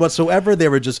storyline whatsoever. They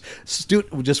were just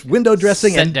window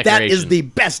dressing, Set and that decoration. is the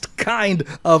best kind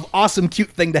of awesome,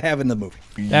 cute thing to have in the movie.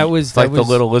 That was It's like the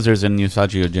little lizards in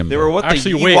Usagi Yojimbo. They were what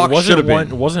Actually, the wait, Ewoks should have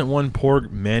been. wasn't one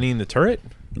porg manning the turret?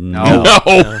 No.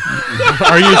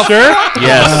 Are you sure?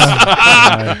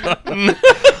 Yes.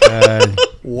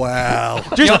 Wow.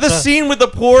 Just the scene with the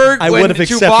porg I when would have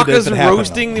accepted it Chewbacca's if it happened,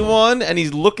 roasting the one, and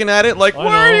he's looking at it like, I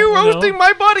 "Why are know, you I know." roasting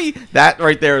my buddy?" That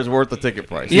right there is worth the ticket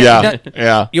price. Yeah,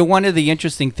 yeah. One of the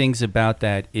interesting things about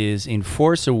that is in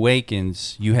Force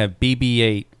Awakens, you have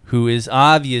BB-8, who is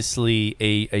obviously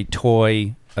a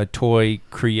toy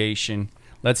creation,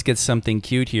 let's get something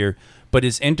cute here, but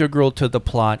is integral to the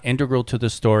plot, integral to the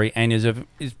story, and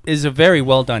is a very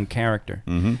well done character.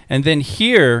 And then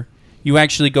here you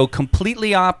actually go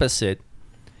completely opposite,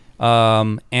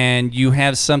 and you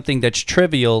have something that's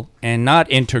trivial and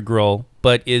not integral,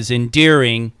 but is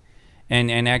endearing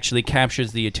and actually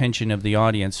captures the attention of the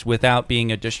audience without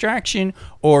being a distraction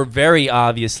or very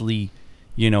obviously,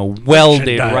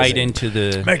 welded right into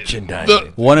the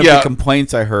merchandising. One of the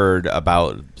complaints I heard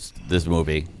about this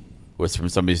movie was from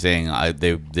somebody saying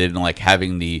they didn't like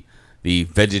having the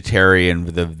vegetarian,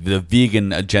 the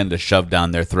vegan agenda shoved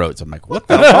down their throats. I'm like, what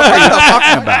the fuck are you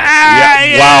talking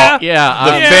about?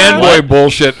 Fanboy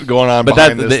bullshit going on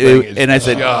behind this thing is and I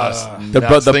said,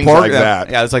 the things pork, like that.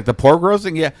 Yeah, it's like the pork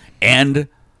roasting, and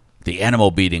the animal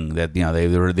beating that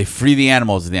they free the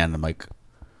animals at the end. I'm like,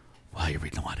 wow, you're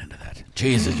reading a lot into that.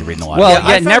 Jesus, you're reading a lot.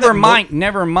 Well,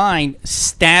 never mind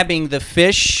stabbing the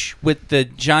fish with the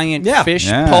giant fish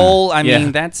pole. I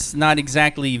mean, that's not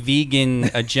exactly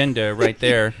vegan agenda right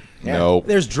there. No.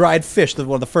 There's dried fish. One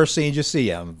of the first scenes you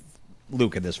see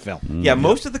Luke in this film. Yeah,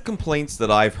 most of the complaints that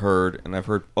I've heard, and I've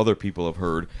heard other people have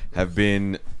heard, have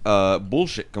been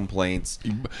bullshit complaints.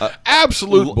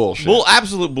 Absolute bullshit.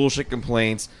 Absolute bullshit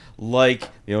complaints, like,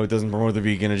 it doesn't promote the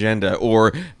vegan agenda,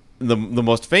 or the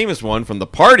most famous one from the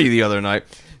party the other night.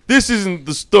 This isn't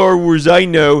the Star Wars I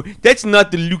know. That's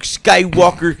not the Luke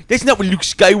Skywalker. That's not what Luke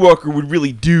Skywalker would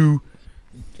really do.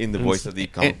 In the voice of the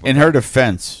comic book. In her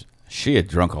defense, she had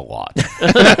drunk a lot.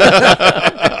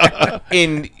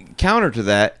 In counter to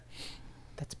that,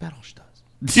 that's Battleship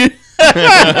does.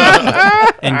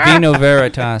 And Vino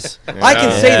Veritas. I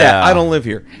can say that. I don't live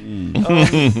here.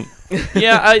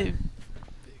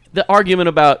 The argument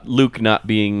about Luke not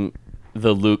being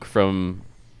the Luke from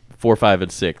 4, 5,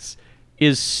 and 6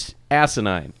 is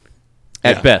asinine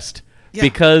at best,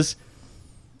 because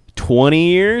 20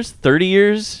 years, 30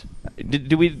 years,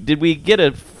 did we get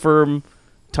a firm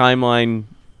timeline?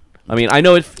 I mean, I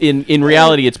know in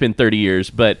reality it's been 30 years,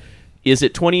 but is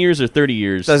it 20 years or 30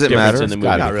 years? Does it difference matter? in the It's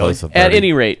movie? gotta be close to 30. At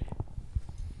any rate,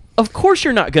 of course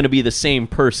you're not going to be the same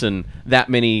person that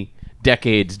many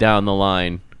decades down the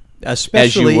line.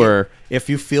 Especially as you were. if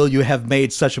you feel you have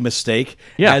made such a mistake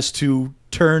Yeah. as to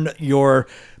turn your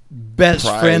best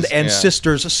Prize, friend and yeah.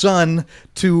 sister's son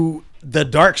to the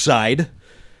dark side,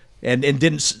 and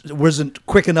wasn't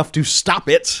quick enough to stop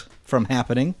it from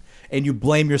happening, and you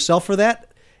blame yourself for that,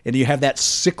 and you have that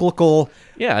cyclical.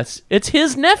 Yeah, it's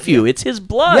his nephew. It's his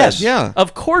blood. Yes. Yeah.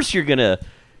 Of course you're going to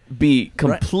be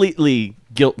completely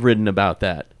guilt-ridden about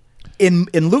that. In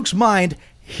Luke's mind,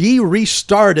 he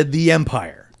restarted the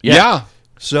Empire. Yeah.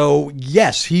 So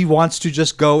yes, he wants to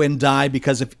just go and die,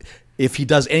 because if he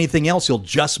does anything else, he'll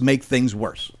just make things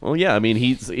worse. Well, yeah, I mean,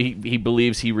 he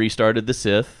believes he restarted the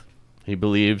Sith. He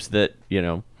believes that,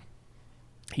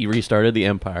 he restarted the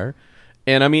Empire.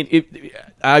 And I mean,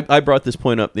 I brought this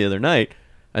point up the other night.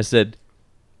 I said,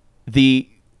 the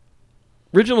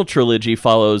original trilogy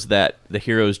follows the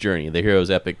hero's journey, the hero's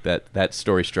epic, that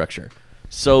story structure.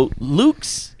 So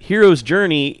Luke's hero's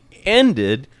journey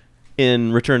ended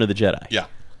in Return of the Jedi. Yeah.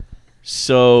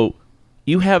 So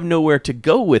you have nowhere to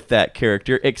go with that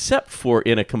character except for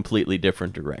in a completely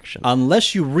different direction.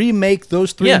 Unless you remake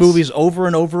those three Yes. movies over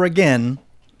and over again.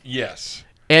 Yes.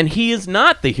 And he is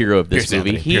not the hero of this Pierce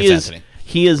movie. Anthony, Pierce Anthony.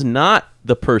 He is not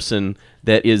the person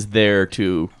that is there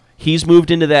to. He's moved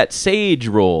into that sage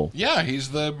role. Yeah, he's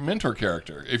the mentor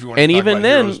character. If you want And to talk even about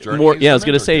then, hero's journey, more. he's Yeah, I the was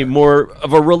going to mentor say character. more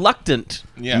of a reluctant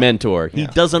Yeah. mentor. He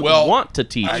doesn't Well, want to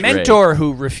teach. Rey. Mentor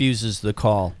who refuses the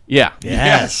call. Yeah.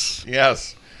 Yes.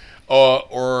 Yes.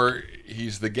 Or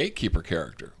he's the gatekeeper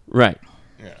character. Right.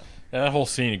 Yeah. That whole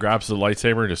scene, he grabs the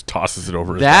lightsaber and just tosses it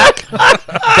over his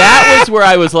That was where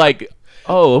I was like,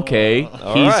 oh, okay. He's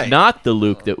right. not the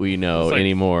Luke that we know It's like-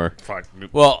 anymore. Fuck.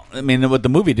 Well, I mean, what the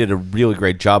movie did a really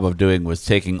great job of doing was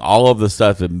taking all of the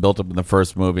stuff that built up in the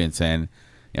first movie and saying,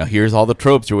 here's all the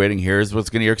tropes you're waiting. Here's what's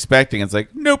you're expecting. It's like,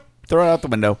 nope, throw it out the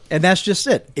window. And that's just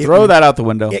it. Throw that out the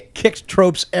window. It kicks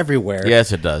tropes everywhere.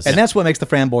 Yes, it does. And that's what makes the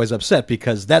fanboys upset,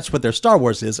 because that's what their Star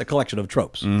Wars is, a collection of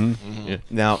tropes.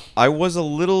 Now, I was a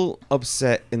little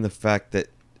upset in the fact that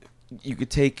you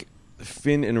could take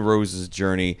Finn and Rose's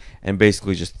journey and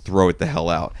basically just throw it the hell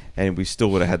out, and we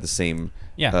still would have had the same.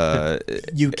 Yeah.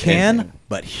 You can, ending.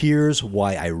 but here's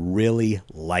why I really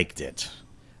liked it.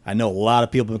 I know a lot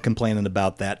of people have been complaining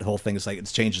about that. The whole thing is like it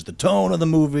changes the tone of the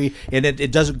movie, and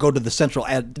it doesn't go to the central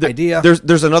idea.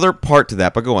 There's another part to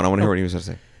that, but go on. I want to hear what he was going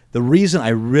to say. The reason I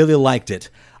really liked it,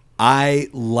 I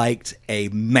liked a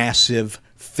massive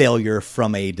failure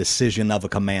from a decision of a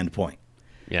command point,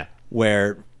 Yeah.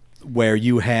 where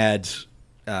you had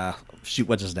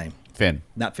what's his name? Finn.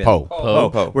 Not Finn. Poe.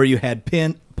 Poe. Where you had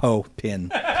Pin. Pin.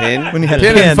 When you had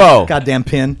Pin Pin and Poe. Goddamn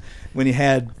Pin. When you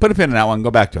had Put a pin in that one. Go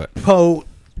back to it. Poe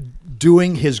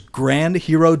doing his grand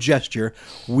hero gesture,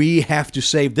 we have to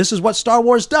save. This is what Star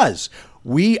Wars does.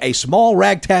 We, a small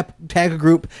ragtag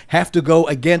group, have to go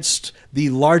against the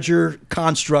larger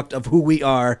construct of who we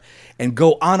are and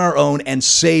go on our own and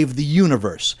save the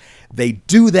universe. They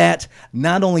do that.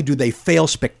 Not only do they fail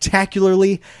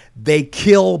spectacularly, they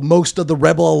kill most of the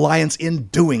Rebel Alliance in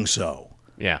doing so.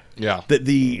 Yeah. Yeah.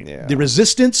 The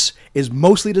resistance is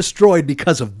mostly destroyed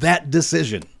because of that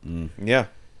decision. Yeah.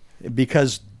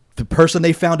 Because the person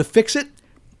they found to fix it,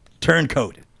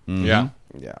 turncoated. Yeah.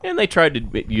 Yeah. And they tried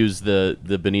to use the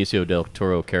Benicio del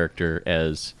Toro character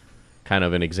as kind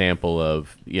of an example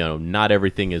of, not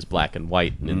everything is black and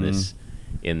white in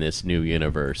this new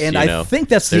universe. And I think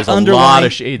that's there's the a underlying lot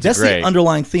of shades that's of gray. the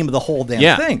underlying theme of the whole damn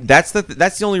Yeah. thing. That's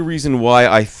the only reason why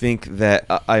I think that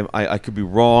I could be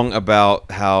wrong about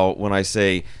how when I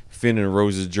say Finn and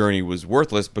Rose's journey was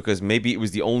worthless, because maybe it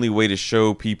was the only way to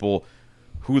show people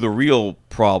who the real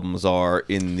problems are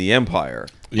in the Empire.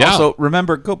 Yeah. Also,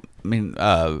 remember,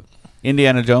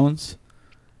 Indiana Jones.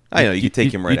 I know you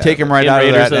take him right. You out take of him it. right In out of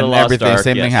Raiders that, of the and Lost everything. Ark,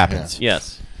 Same thing yes. happens.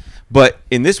 Yes. But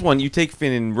in this one, you take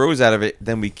Finn and Rose out of it,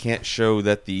 then we can't show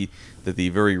that the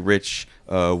very rich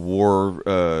war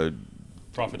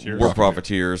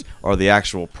profiteers are the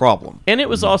actual problem. And it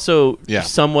was also Yeah.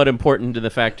 somewhat important to the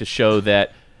fact to show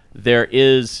that there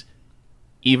is,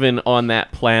 even on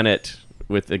that planet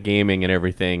with the gaming and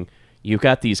everything, you've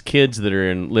got these kids that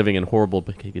are living in horrible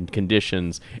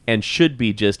conditions and should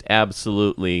be just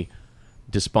absolutely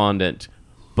despondent,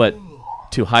 but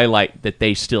to highlight that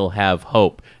they still have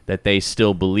hope, that they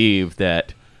still believe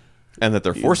that, And that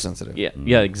they're force sensitive.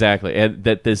 yeah, exactly, and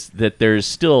that there's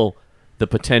still the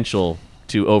potential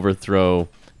to overthrow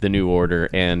the New Order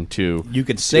and to You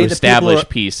can say that establish people are,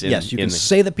 peace. Yes, you can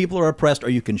say that people are oppressed, or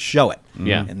you can show it.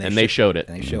 Yeah, and they showed it.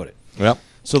 And they showed it. Yep.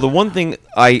 So the one thing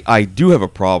I do have a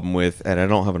problem with, and I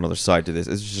don't have another side to this,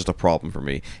 it's just a problem for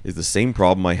me, is the same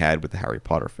problem I had with the Harry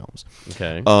Potter films.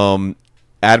 Okay.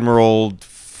 Admiral,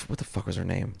 what the fuck was her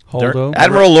name? Holdo.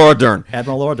 Admiral Laura Dern.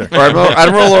 Admiral Order.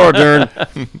 Admiral Laura Dern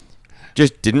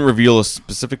just didn't reveal a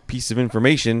specific piece of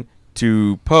information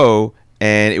to Poe,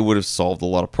 and it would have solved a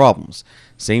lot of problems.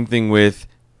 Same thing with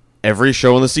every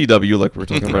show on the CW, like we were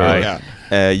talking about.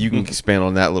 You can expand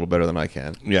on that a little better than I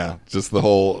can. Yeah. Just the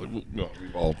whole.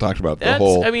 We've all talked about the That's,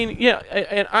 whole. I mean, yeah,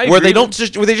 and I Where agree they don't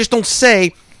with- just don't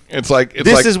say It's like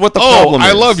This is what the oh, problem I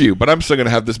is." love you, but I'm still going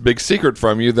to have this big secret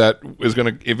from you that is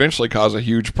going to eventually cause a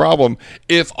huge problem.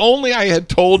 If only I had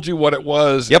told you what it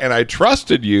was and I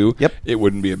trusted you, it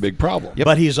wouldn't be a big problem.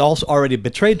 But he's also already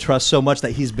betrayed trust so much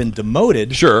that he's been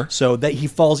demoted. Sure. So that he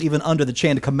falls even under the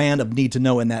chain of command of need to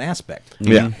know in that aspect.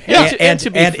 Yeah. And to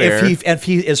be fair- if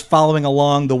he is following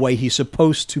along the way he's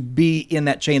supposed to be in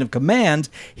that chain of command,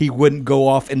 he wouldn't go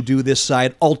off and do this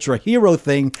side ultra hero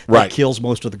thing that Right. kills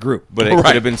most of the group. But it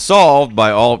could have been solved by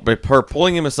her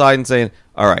pulling him aside and saying,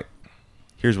 "All right,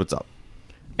 here's what's up."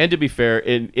 And to be fair,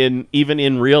 in even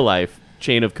in real life,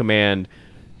 chain of command,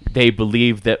 they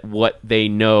believe that what they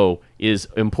know is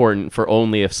important for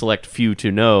only a select few to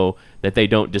know, that they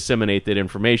don't disseminate that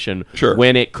information. Sure.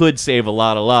 When it could save a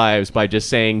lot of lives by just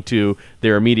saying to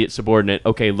their immediate subordinate,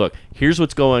 okay, look, here's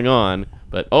what's going on,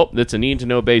 but that's a need to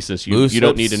know basis. You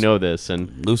don't need to know this.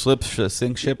 And loose lips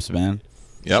sink ships, man.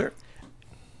 Yep. Sure.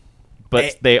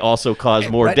 But they also cause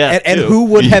more Right. death. And too. who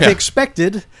would have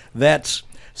expected that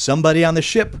somebody on the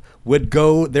ship would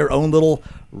go their own little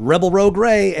rebel rogue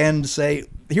ray and say,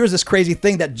 here's this crazy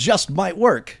thing that just might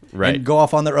work, Right. and go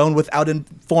off on their own without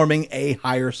informing a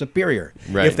higher superior.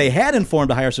 Right. If they had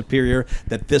informed a higher superior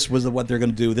that this was what they're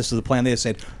going to do, this is the plan, they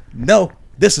said, no,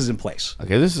 this is in place.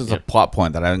 Okay, this is a plot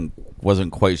point that I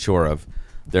wasn't quite sure of.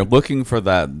 They're looking for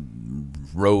that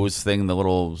rose thing, the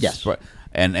little Yes.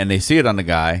 and they see it on the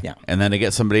guy, and then they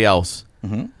get somebody else.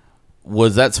 Mm-hmm.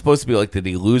 Was that supposed to be like? Did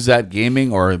he lose that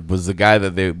gaming, or was the guy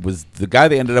that they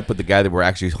ended up with the guy they were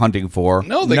actually hunting for?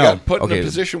 No, they got put in a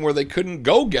position where they couldn't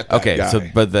go get that guy. So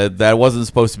but that wasn't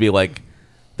supposed to be like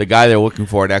the guy they're looking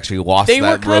for had actually lost They were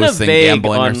that kind rose of thing vague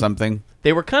gambling or on- something.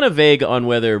 They were kind of vague on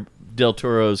whether Del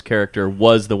Toro's character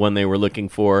was the one they were looking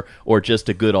for or just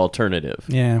a good alternative.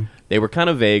 Yeah. They were kind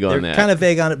of vague on They're that. kind of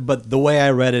vague on it, but the way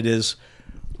I read it is,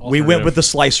 we went with the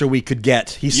slicer we could get.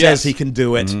 He says he can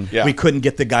do it. Yeah. We couldn't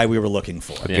get the guy we were looking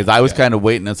for. Because I was kind of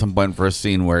waiting at some point for a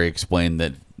scene where he explained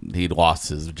that he'd lost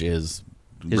his His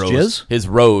rose, jizz? his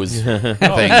rose thing.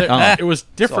 It was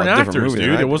different It's all a different actors, movie, dude.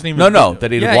 right? It wasn't even No,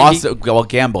 that he'd Yeah, lost it while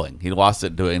gambling. He lost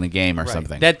it doing a game or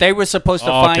something. That they were supposed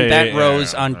to Oh, find okay, that yeah,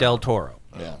 rose yeah, on yeah. Del Toro.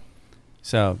 Yeah.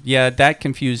 So, yeah, that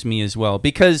confused me as well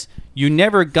because you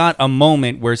never got a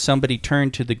moment where somebody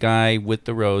turned to the guy with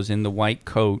the rose in the white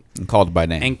coat And called him by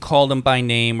name. and called him by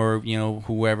name or,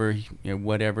 whoever,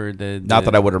 whatever Not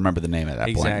that I would remember the name at that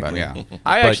Exactly. point, but yeah.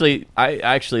 I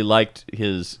actually liked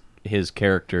his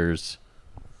character's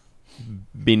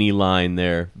mini line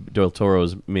there, Del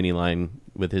Toro's mini line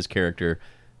with his character.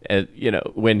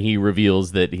 When he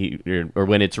reveals that or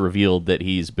when it's revealed that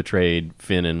he's betrayed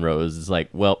Finn and Rose, it's like,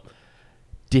 well,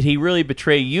 did he really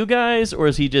betray you guys, or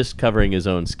is he just covering his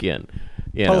own skin?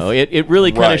 It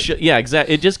really kind of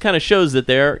exactly. It just kind of shows that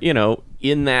they're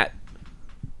in that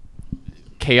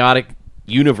chaotic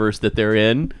universe that they're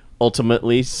in.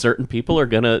 Ultimately, certain people are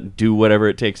gonna do whatever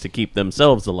it takes to keep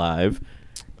themselves alive,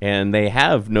 and they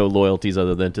have no loyalties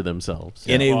other than to themselves.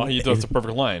 That's a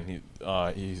perfect line.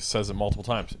 He says it multiple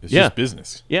times. It's just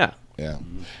business. Yeah. Yeah.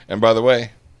 And by the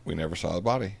way, we never saw the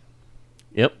body.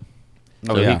 Yep.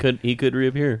 Oh, So yeah. he could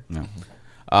reappear. No.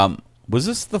 Was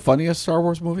this the funniest Star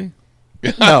Wars movie?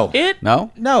 No.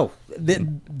 No? No. What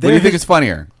do you think is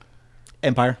funnier?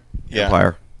 Empire? Yeah.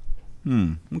 Empire.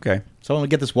 Okay. So I'm going to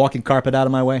get this walking carpet out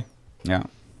of my way. Yeah.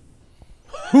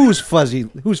 Who's fuzzy?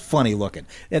 Who's funny looking?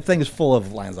 That thing is full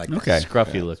of lines like Okay.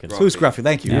 Scruffy looking. Who's scruffy?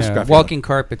 Thank you. Who's Yeah, scruffy? walking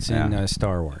carpets in Yeah.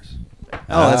 Star Wars.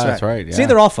 Oh, that's right. That's right, yeah. See,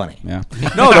 they're all funny. Yeah.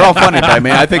 No, they're all funny, but I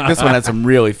mean, I think this one had some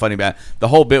really funny the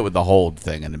whole bit with the hold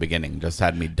thing in the beginning just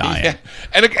had me dying. Yeah.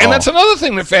 And that's another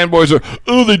thing that fanboys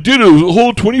are, they did a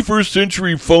whole 21st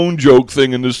century phone joke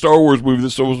thing in the Star Wars movie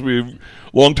that's supposed to be a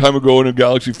long time ago in a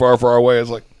galaxy far, far away. It's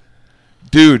like,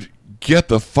 dude, get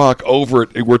the fuck over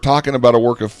it. We're talking about a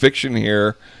work of fiction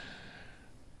here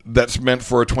that's meant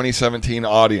for a 2017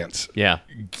 audience. Yeah.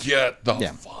 Get the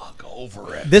fuck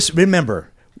over it. Remember,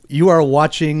 you are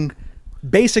watching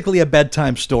basically a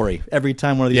bedtime story every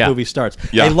time one of these movies starts.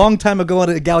 Yeah. A long time ago in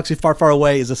a galaxy far, far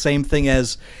away is the same thing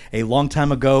as a long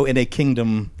time ago in a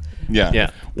kingdom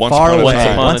Yeah. Once far upon a away.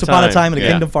 time. Once upon a time in a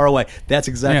Yeah. kingdom far away. That's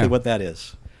exactly Yeah. what that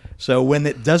is. So when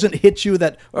it doesn't hit you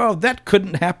that, that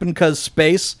couldn't happen because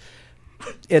space,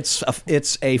 it's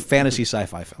a fantasy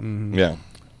sci-fi film. Yeah.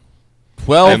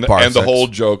 12 And the parsecs. whole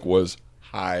joke was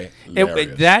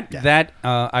hilarious.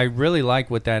 I really like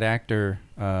what that actor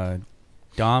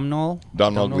Domhnall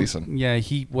Gleeson. Yeah,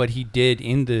 what he did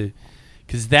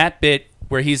because that bit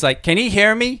where he's like, "Can he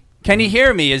hear me? Can he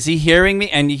hear me? Is he hearing me?"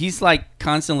 And he's like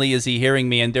constantly, "Is he hearing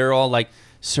me?" And they're all like,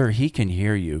 "Sir, he can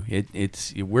hear you.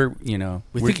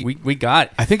 We got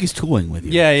it." I think he's tooling with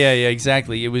you. Yeah,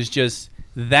 exactly. It was just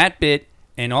that bit,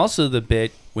 and also the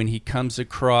bit when he comes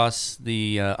across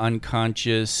the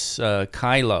unconscious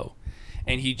Kylo,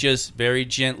 and he just very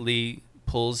gently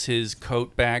pulls his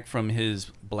coat back from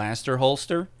his blaster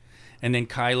holster, and then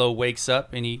Kylo wakes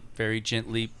up and he very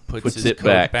gently puts his it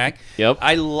coat back. Yep.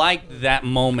 I liked that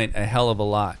moment a hell of a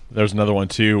lot. There's another one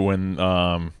too when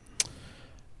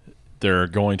they're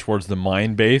going towards the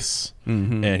mine base,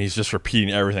 and he's just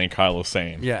repeating everything Kylo's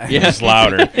saying. Yeah. Just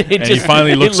louder. And he just-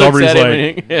 finally looks he over. He's at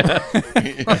like,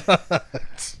 him and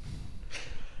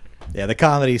Yeah, the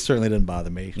comedy certainly didn't bother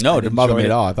me. No, I it didn't bother me enjoy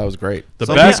at it. all. I thought it was great. the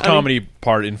So, best yeah, I mean- comedy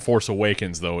part in Force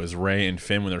Awakens, though, is Rey and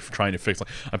Finn when they're trying to fix. Like,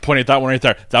 I'm pointing at that one right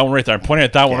there. That one right there. I'm pointing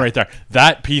at that one right there.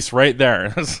 That piece right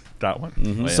there. that one. Oh,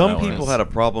 yeah, Some that one people is- had a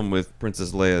problem with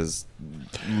Princess Leia's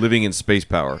living in space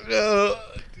power.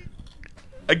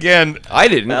 Again, I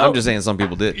didn't. I'm just saying some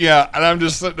people did. yeah, and I'm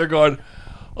just sitting there going,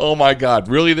 "Oh my God,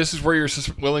 really? This is where your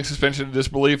willing suspension of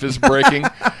disbelief is breaking."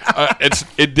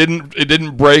 It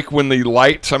didn't break when the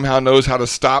light somehow knows how to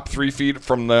stop 3 feet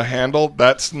from the handle.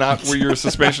 That's not where your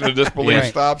suspension of disbelief Right.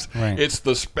 stops. Right. It's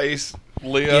the space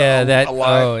Leia. Yeah, that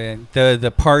alive.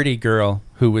 the party girl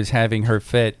who was having her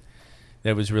fit.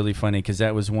 That was really funny because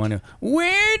that was one of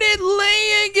where did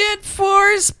Leia get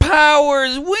force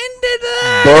powers? When did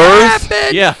that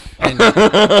happen? Yeah.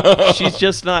 And she's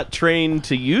just not trained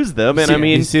to use them. And I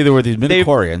mean, you see there were these they've,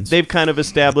 midichlorians. they've kind of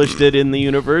established it in the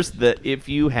universe that if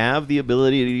you have the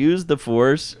ability to use the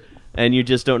Force and you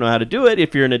just don't know how to do it,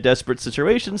 if you're in a desperate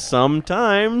situation,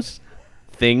 sometimes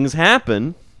things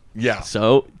happen. Yeah.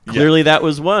 So clearly that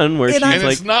was one where she's And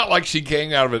like, it's not like she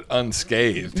came out of it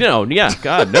unscathed. no, yeah,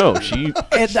 God, no. She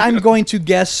And I'm going to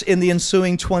guess in the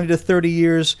ensuing 20 to 30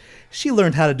 years, she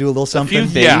learned how to do a little a something.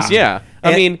 few things, yeah.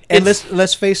 I mean, and it's-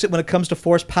 let's face it, when it comes to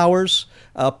force powers,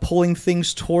 pulling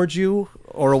things towards you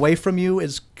or away from you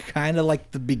is kind of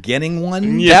like the beginning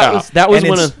one. Yeah. that was and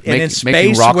one in, of and in making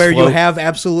space rocks where you float. have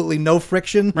absolutely no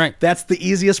friction, Right. that's the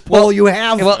easiest pull you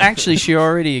have. Well, actually, she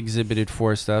already exhibited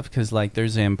force stuff because, like,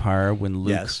 there's Empire when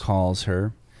Luke Yes. calls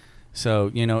her. So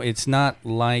it's not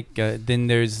like then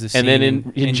there's the scene And then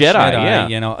in Jedi,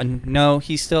 yeah. no,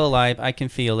 he's still alive. I can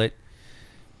feel it.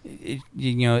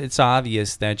 it's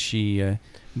obvious that she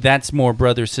that's more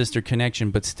brother sister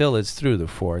connection, but still it's through the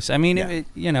Force. I mean,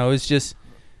 it's just.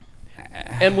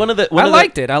 And I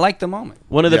liked it. I liked the moment.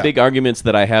 One of the big arguments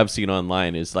that I have seen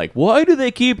online is like, why do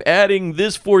they keep adding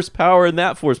this force power and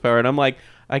that force power? And I'm like,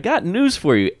 I got news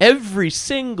for you. Every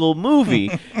single movie,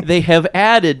 they have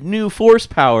added new force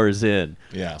powers in.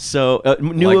 Yeah. So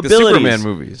new Like the abilities. Superman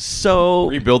movies. So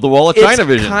Rebuild the Wall of China it's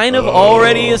Vision. kind of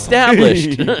already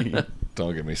established.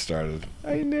 Don't get me started.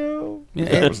 I know.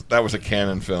 That was a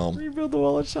canon film. Rebuild the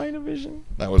Wall of China Vision.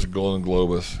 That was a Golden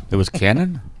Globus. It was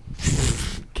canon?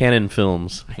 Canon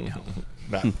films.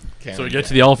 Not canon. So we get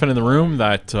to the elephant in the room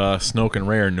that Snoke and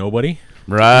Rey are nobody.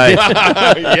 Right.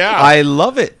 Yeah. I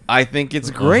love it. I think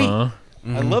it's great. Uh-huh.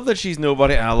 I love that she's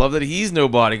nobody, and I love that he's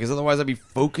nobody, because otherwise I'd be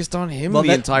focused on him Well, the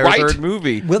that- entire right. third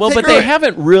movie. Well, but they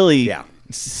haven't really Yeah.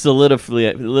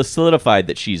 solidified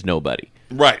that she's nobody.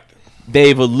 Right.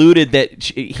 They've alluded that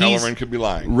he's. Kylo Ren could be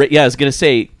lying. Yeah, I was gonna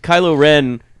say Kylo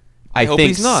Ren. I hope think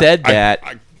he's not. said that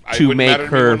I to wouldn't make matter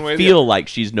to me her one way or the feel other. like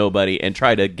she's nobody and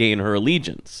try to gain her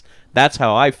allegiance. That's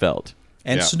how I felt.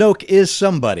 And Yeah. Snoke is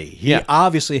somebody. He Yeah.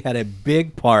 obviously had a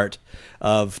big part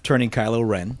of turning Kylo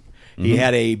Ren. He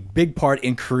had a big part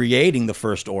in creating the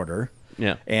First Order.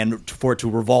 Yeah. And for it to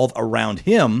revolve around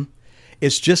him,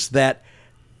 it's just that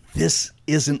this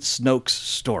isn't Snoke's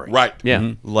story. Right.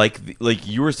 Yeah. Like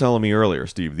you were telling me earlier,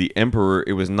 Steve, the Emperor,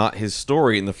 it was not his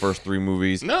story in the first three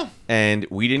movies. No. And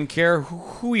we didn't care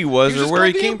who he was He was or just where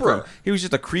he called the came Emperor. from. He was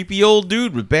just a creepy old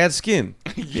dude with bad skin.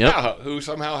 Yeah. Who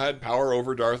somehow had power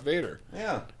over Darth Vader.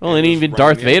 Yeah. Well, and was even running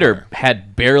Darth the Vader Empire.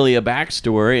 had barely a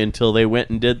backstory until they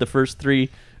went and did the first three,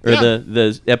 or Yeah.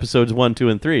 the episodes 1, 2,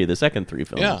 and 3, the second three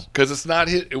films. Yeah, because it's not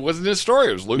his. It wasn't his story.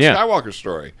 It was Luke Yeah. Skywalker's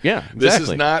story. Yeah, this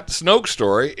exactly. is not Snoke's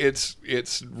story. It's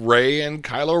Rey and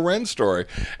Kylo Ren's story,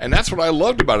 and that's what I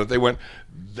loved about it. They went,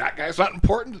 that guy's not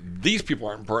important. These people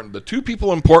aren't important. The two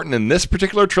people important in this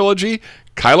particular trilogy,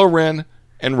 Kylo Ren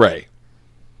and Rey.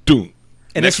 Doom.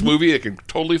 And Next it's- movie, they can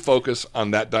totally focus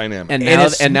on that dynamic. And And now,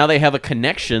 it's- and now they have a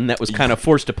connection that was kind of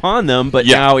forced upon them, but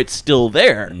Yeah. now it's still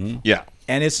there. yeah,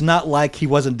 And it's not like he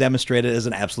wasn't demonstrated as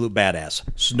an absolute badass.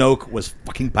 Snoke was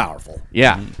fucking powerful.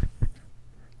 Yeah.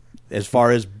 As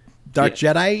far as Dark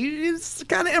Jedi, it's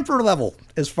kind of Emperor level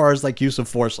as far as like use of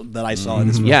Force that I saw in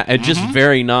this movie. Yeah, and just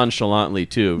very nonchalantly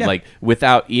too, Yeah. like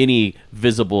without any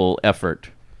visible effort.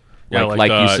 Yeah,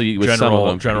 like you see with some of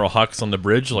them. General Hux on the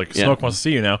bridge. Like, Yeah. Snoke wants to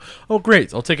see you now. Oh,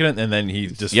 great. I'll take it in. And then he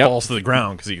just Yep. falls to the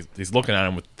ground because he's looking at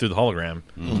him through the hologram.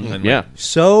 And Yeah,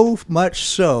 So much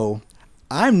so,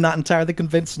 I'm not entirely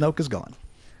convinced Snoke is gone.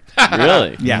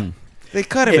 really. Yeah. They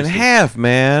cut him in half,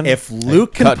 man. If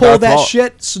Luke can cut pull Darth that Maul.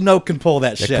 shit, Snoke can pull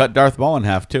that They shit. cut Darth Maul in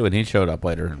half, too, and he showed up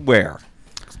later. Where?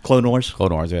 Clone Wars.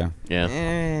 Clone Wars, yeah.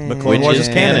 Yeah. But Clone Which Wars is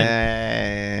is canon.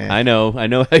 I know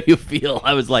how you feel.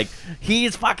 I was like,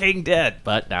 he's fucking dead,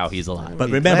 but now he's alive. But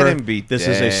Let remember, him be this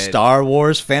is a dead. Star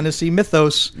Wars fantasy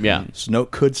mythos. Yeah.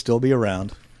 Snoke could still be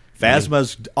around.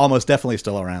 Phasma's almost definitely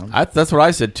still around. That's what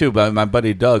I said, too, but my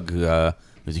buddy Doug was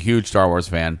a huge Star Wars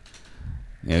fan.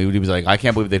 You know, he was like, I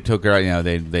can't believe they took her out. You know,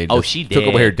 they Oh, just she took dead.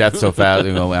 away her death so fast.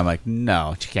 You know, I'm like,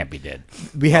 no, she can't be dead.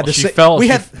 We had to she say fell. we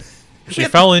she, had she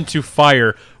fell into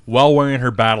fire while wearing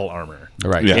her battle armor.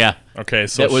 Right. Yeah. yeah, Okay,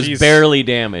 so that was she's barely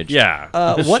damaged. Yeah.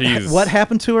 what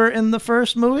happened to her in the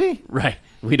first movie? right.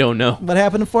 We don't know. What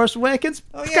happened in Force Awakens?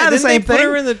 Oh, It's yeah, kind of didn't the same they put thing.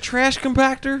 her in the trash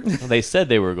compactor? Well, they said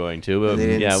they were going to, but They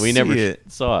didn't yeah, we see never it.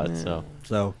 saw it. So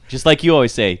So just like you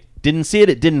always say, didn't see it,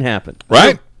 it didn't happen.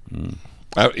 right.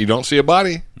 You don't see a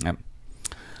body, Yep.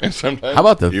 and sometimes How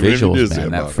about the even if you do visuals, see a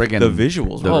man? That body. friggin' The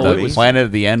visuals, the, oh, the it was planet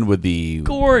at the end with the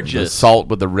Gorgeous. the salt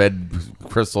with the red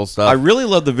crystal stuff. I really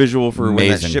love the visual for when that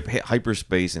Amazing. ship hit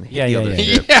hyperspace and hit Yeah, the yeah, other yeah.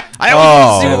 ship. Yeah. I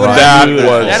always see what would that happen.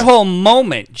 was That whole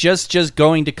moment, just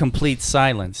going to complete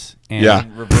silence. And yeah.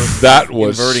 That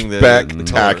was inverting the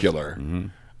spectacular.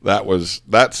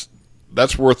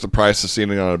 That's worth the price of seeing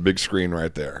it on a big screen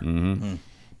right there.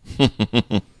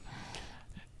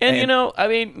 And you know, I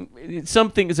mean,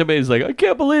 somebody's like, I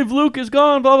can't believe Luke is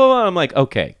gone, blah blah blah. I'm like,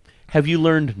 okay, have you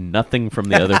learned nothing from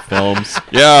the other films?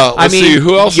 Yeah, I let's mean, see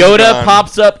who else. is Yoda gone?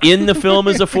 pops up in the film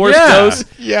as a Force Yeah, ghost.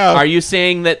 yeah. Are you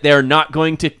saying that they're not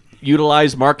going to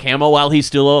utilize Mark Hamill while he's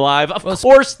still alive? Of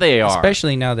course they are.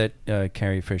 especially now that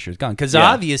Carrie Fisher's gone, because Yeah.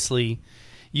 obviously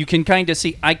you can kind of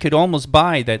see. I could almost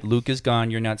buy that Luke is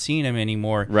gone. You're not seeing him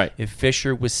anymore. Right. If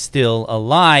Fisher was still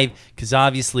alive, because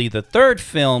obviously the third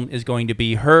film is going to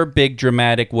be her big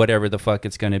dramatic whatever the fuck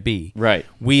it's going to be. Right.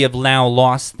 We have now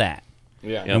lost that.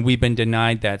 Yeah. and we've been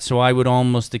denied that. So I would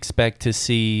almost expect to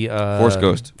see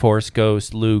Force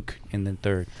Ghost, Luke in the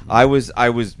third. I was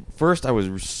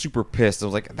super pissed. I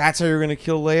was like, "That's how you're gonna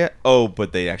kill Leia?" Oh,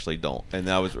 but they actually don't. And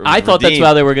that was I thought that's redeemed.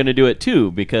 how they were going to do it too,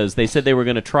 because they said they were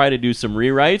going to try to do some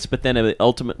rewrites, but then it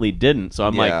ultimately didn't. So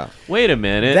I'm Yeah. like, wait a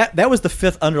minute. That was the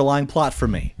fifth underlying plot for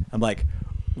me. I'm like,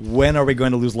 when are we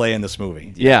going to lose Leia in this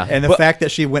movie? Yeah. And the fact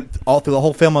that she went all through the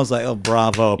whole film, I was like, oh,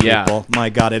 bravo, people. Yeah. My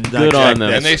God, it Good on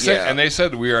them. And they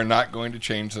said we are not going to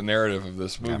change the narrative of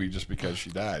this movie just because she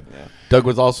died. Doug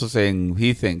was also saying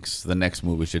he thinks the next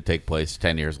movie should take place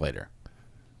 10 years later.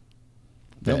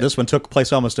 This one took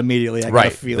place almost immediately. I got a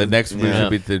Right. feeling. The next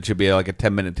movie should be like a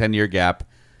 10-year gap,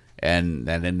 and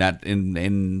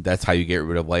in that's how you get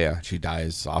rid of Leia. She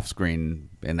dies off screen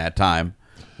in that time.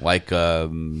 Like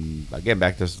again,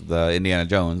 back to the Indiana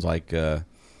Jones. Like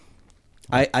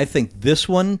I think this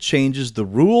one changes the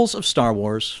rules of Star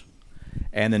Wars,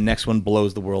 and the next one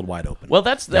blows the world wide open. Well,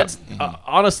 that's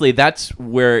honestly, that's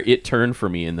where it turned for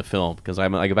me in the film, because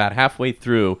I'm like about halfway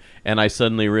through, and I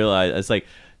suddenly realized it's like,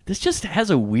 this just has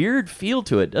a weird feel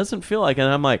to it. It doesn't feel like, and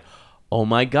I'm like, oh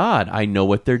my God, I know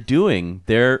what they're doing.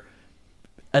 They're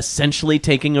essentially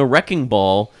taking a wrecking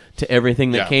ball to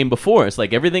everything that came before. It's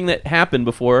like everything that happened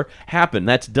before happened.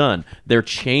 That's done. They're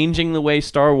changing the way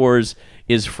Star Wars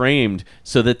is framed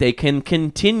so that they can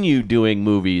continue doing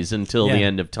movies until the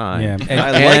end of time. Yeah. And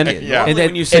I like it. Yeah. And And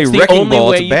when you say it's the wrcking only ball,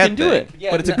 way it's a you bad can do thing.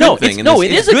 it. But it's a good No, thing. it's, no,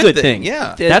 it is a good thing.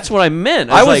 Yeah. That's what I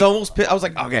meant. I was like, almost pissed. I was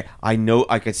like, okay, I know,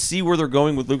 I could see where they're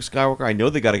going with Luke Skywalker. I know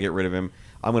they got to get rid of him.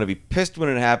 I'm going to be pissed when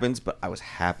it happens, but I was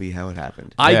happy how it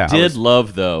happened. I did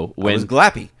love though I was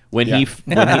glappy. when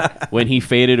when he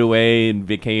faded away and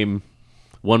became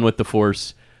one with the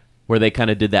Force, where they kind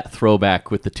of did that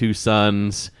throwback with the two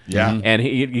sons. Yeah. And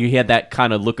he had that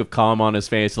kind of look of calm on his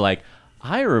face, like,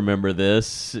 I remember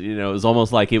this. You know, it was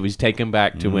almost like it was taken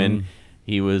back to when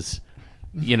he was,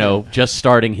 just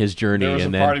starting his journey, There was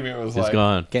and a then part of me that was it's like-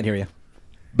 gone. Can't hear you.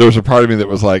 There was a part of me that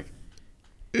was like,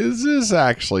 is this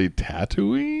actually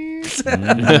Tatooine?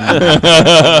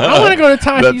 I want to go to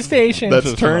Tashi Station.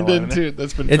 That's turned into.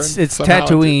 That's been. It's turned somehow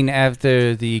Tatooine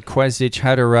after the Kvezich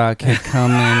Haderach had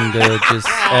come and just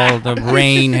all the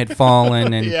rain had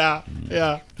fallen and yeah.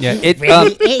 It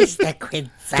is the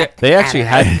Quincy. they actually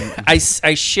had.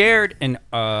 I shared an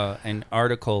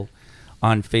article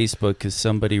on Facebook because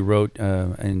somebody wrote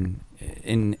an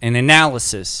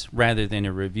analysis rather than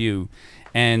a review,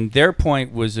 and their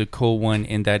point was a cool one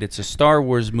in that it's a Star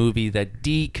Wars movie that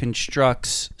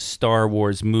deconstructs Star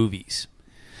Wars movies,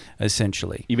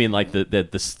 essentially. You mean like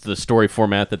the story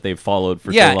format that they've followed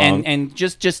for Yeah, so long? and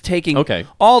just taking Okay.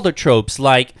 all the tropes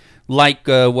like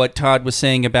what Todd was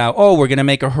saying about, we're going to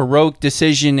make a heroic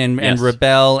decision and Yes.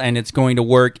 rebel, and it's going to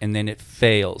work, and then it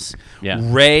fails. Yeah.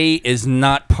 Rey is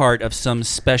not part of some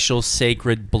special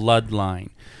sacred bloodline.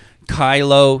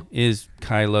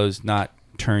 Kylo's not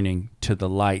turning to the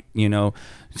light,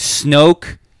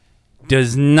 Snoke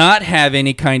does not have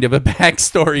any kind of a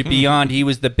backstory beyond he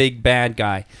was the big bad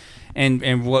guy.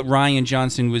 And what Rian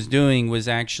Johnson was doing was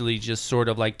actually just sort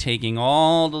of like taking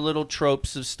all the little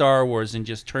tropes of Star Wars and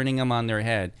just turning them on their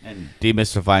head. And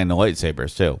demystifying the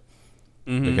lightsabers too,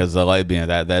 because the light,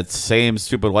 that same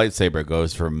stupid lightsaber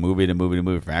goes from movie to movie to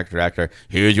movie, from actor to actor.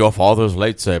 Here's your father's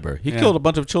lightsaber. He killed a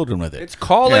bunch of children with it. It's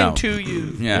calling You know. to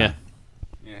you. Yeah.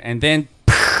 And then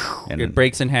And it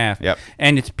breaks in half. Yep.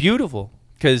 And it's beautiful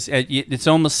because it's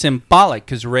almost symbolic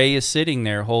because Rey is sitting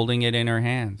there holding it in her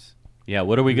hands. yeah,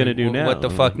 what are we gonna do now? What the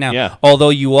fuck now? Yeah.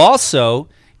 Although you also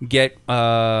get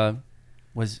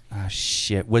was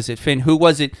it Finn? Who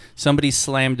was it? Somebody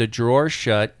slammed the drawer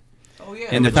shut. Oh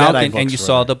yeah. In the the Jedi Falcon, books and you were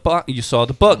saw there. you saw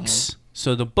the books.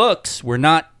 So the books were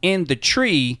not in the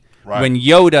tree Right. when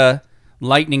Yoda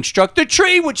lightning struck the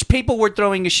tree, which people were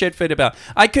throwing a shit fit about.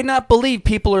 I could not believe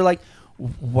people are like,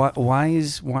 why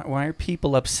are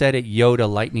people upset at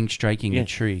Yoda lightning striking a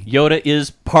tree? Yoda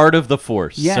is part of the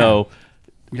Force, Yeah. so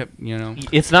Yep,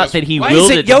 it's not that he why willed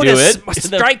is it it Yoda to do it.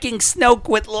 striking Snoke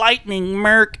with lightning,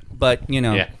 Merc? But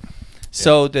Yeah.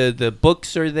 So the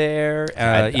books are there,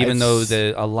 even though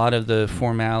it's- a lot of the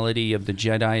formality of the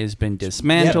Jedi has been Yeah,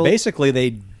 dismantled. basically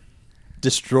they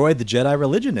destroyed the Jedi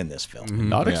religion in this film.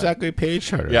 Not exactly page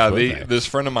turner. Yeah, this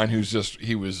friend of mine who's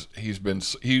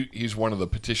one of the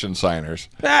petition signers,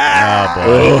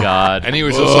 Oh God! and he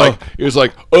was just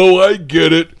like, oh, I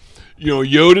get it.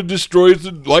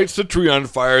 Yoda lights the tree on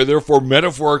fire, therefore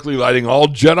metaphorically lighting all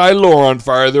Jedi lore on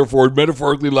fire, therefore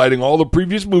metaphorically lighting all the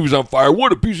previous movies on fire.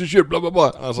 What a piece of shit! Blah blah blah.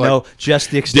 And I was like, No,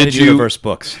 just the extended Did you- universe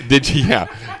books. Did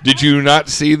you not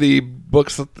see the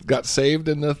books that got saved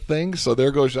in the thing. So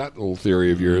there goes that little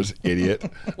theory of yours, idiot.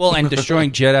 Well, and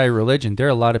destroying Jedi religion. There are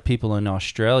a lot of people in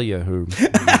Australia who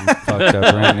fucked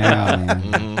up right now.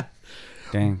 Man.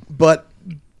 Dang. But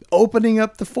opening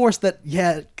up the Force, that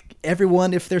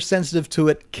everyone, if they're sensitive to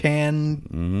it,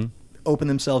 can open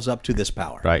themselves up to this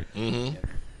power. Right.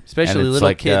 Especially And it's little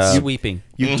like, kids sweeping.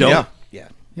 You don't.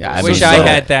 Yeah, I Wish mean, I so-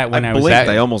 had that when I was blinked, back.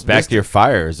 I almost back missed to your it.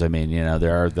 fires. I mean,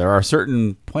 there are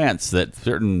certain plants that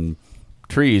certain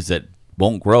trees that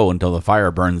won't grow until the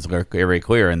fire burns very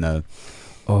clear in the.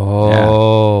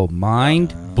 Oh,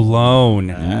 mind blown.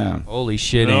 Yeah. Holy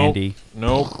shit, Nope. Andy.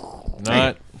 Nope.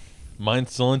 Not.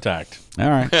 Mine's still intact. All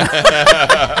right.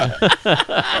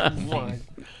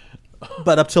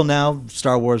 But up till now,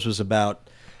 Star Wars was about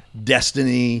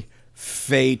destiny,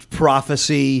 fate,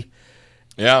 prophecy,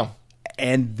 Yeah.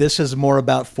 and this is more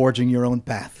about forging your own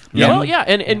path. Well, yeah,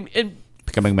 and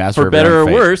Becoming master for of your better own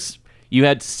or fate. worse, you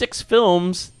had 6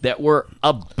 films that were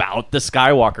about the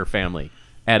Skywalker family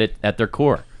at their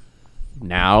core.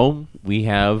 Now we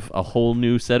have a whole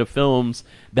new set of films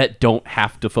that don't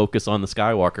have to focus on the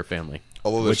Skywalker family.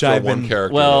 Although there's Which still I've one been-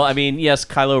 character. Well, that- I mean, yes,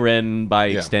 Kylo Ren by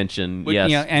extension, But, yes,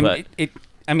 you know, and but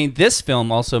I mean, this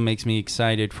film also makes me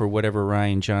excited for whatever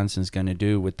Rian Johnson's going to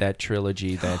do with that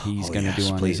trilogy that he's going to do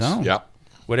on please. his own. yeah.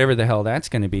 Whatever the hell that's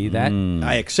going to be. That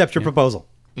I accept your proposal.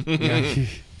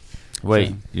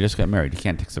 Wait, you just got married. You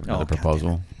can't accept another God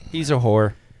proposal. he's a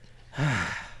whore.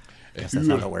 Guess that's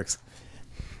not how it works.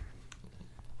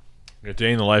 A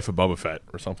Day in the Life of Boba Fett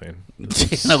or something.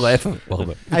 No life.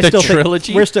 Well, I The still trilogy?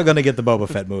 think we're still going to get the Boba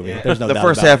Fett movie. There's no The doubt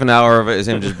first about half it. an hour of it is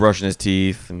him just brushing his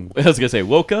teeth. And I was gonna say,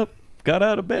 woke up, got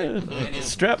out of bed,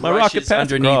 strapped my rocket Brushes pack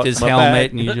underneath across his my helmet,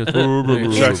 back. and he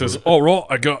just. Jack says, "All right,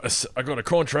 I got a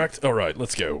contract. All right,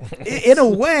 let's go." In a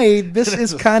way, this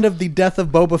is kind of the death of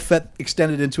Boba Fett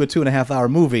extended into a 2.5-hour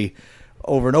movie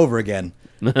over and over again.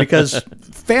 Because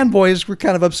fanboys were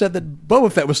kind of upset that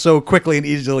Boba Fett was so quickly and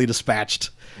easily dispatched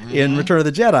in Return of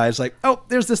the Jedi. It's like, oh,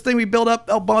 there's this thing we built up.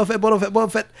 Oh,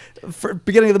 Boba Fett. For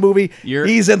beginning of the movie,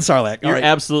 he's in Sarlacc. All You're right.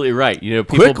 absolutely right. You know,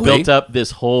 people Quickly. built up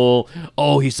this whole,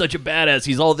 oh, he's such a badass.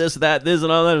 He's all this, that, this,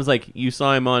 and all that. It's like you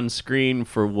saw him on screen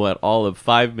for all of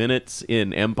 5 minutes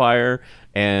in Empire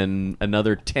and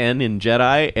another 10 in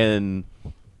Jedi, and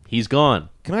he's gone.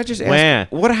 can I just Wah.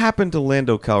 ask, what happened to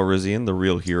Lando Calrissian, the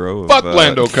real hero? Fuck of,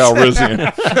 Lando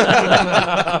Calrissian.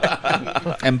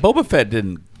 and Boba Fett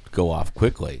didn't go off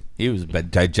quickly. He was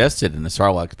digested in the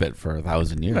Sarlacc pit for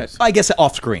 1,000 years. I guess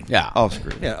off screen. Yeah. Off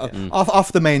screen. Yeah,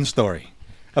 off the main story.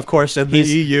 Of course, in the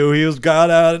EU, he was got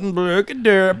out and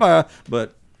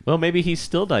but Well, maybe he's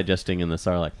still digesting in the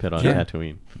Sarlacc pit on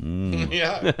Tatooine.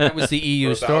 yeah. That was the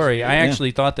EU story. I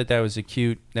actually thought that was a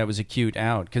cute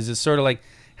out because it's sort of like,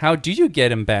 how do you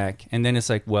get him back? And then it's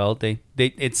like, well,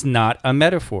 it's not a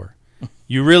metaphor.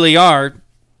 You really are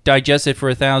digested for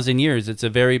 1,000 years. It's a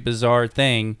very bizarre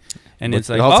thing, and it's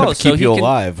They like, also have oh, to so keep he you can,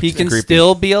 alive, he which is can creepy.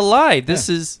 still be alive. This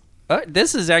is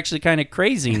actually kind of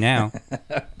crazy now.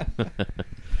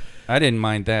 I didn't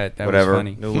mind that. That Whatever. was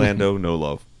funny. No Lando, no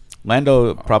love.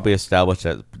 Lando probably established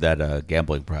that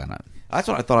gambling planet. That's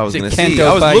what I thought I was Is it going to see. Kendo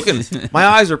I was Bites? looking. My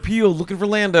eyes are peeled looking for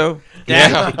Lando.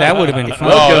 That would have been fun.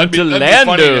 Welcome that'd be to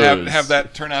funny to Lando's. have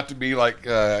that turn out to be like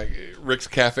Rick's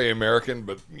Cafe American,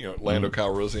 but Lando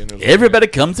Calrissian. Is Everybody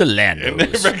comes to and Lando's.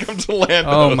 everybody comes to Lando.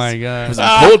 Oh my god.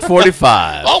 Cold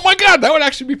 45. Oh my God, that would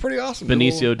actually be pretty awesome.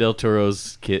 Benicio del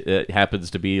Toro's kid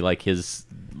happens to be like his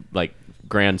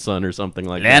grandson or something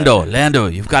like Lando,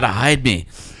 you've got to hide me.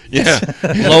 Yeah,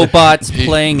 Lobot's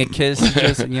playing a kiss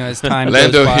just as time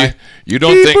Lando, goes by. you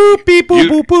don't think Boop, beep, boop,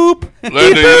 you- boop, boop.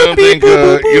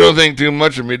 Lando, you don't think too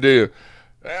much of me, do you?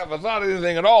 If I thought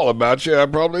anything at all about you, I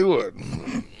probably would.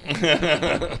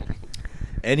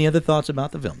 any other thoughts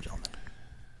about the film, gentlemen?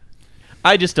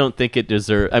 I just don't think it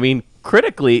deserves. I mean,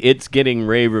 critically, it's getting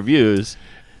rave reviews.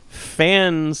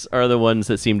 Fans are the ones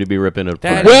that seem to be ripping it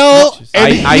apart. Well,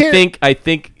 and I here-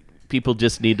 think people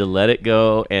just need to let it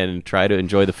go and try to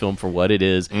enjoy the film for what it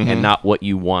is and not what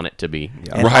you want it to be.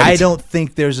 And Right. I don't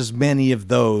think there's as many of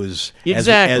those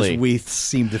Exactly. as we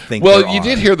seem to think. Well, there you are.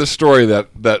 did hear the story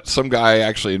that some guy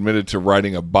actually admitted to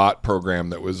writing a bot program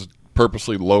that was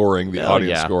purposely lowering the Oh,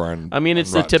 audience yeah. score on. I mean,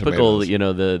 it's on the Rotten typical,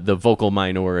 Tomatoes. the vocal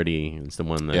minority is the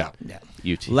one that Yeah.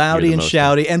 you hear Loudy the and most.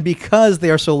 shouty, and because they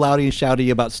are so loudy and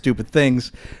shouty about stupid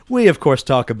things, we of course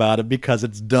talk about it because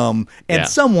it's dumb and Yeah.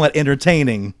 somewhat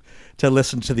entertaining to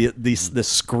listen to the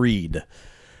screed.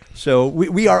 So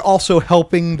we are also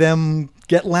helping them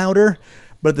get louder,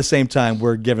 but at the same time,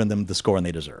 we're giving them the scoring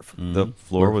they deserve. The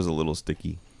floor was a little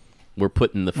sticky. We're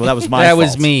putting the Well, that was my That fault.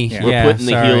 was me. we're Yeah, putting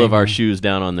the sorry. heel of our shoes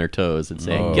down on their toes and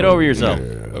saying, "Get over yourself."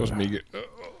 That was me.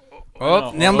 Oh, Oh,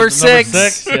 number number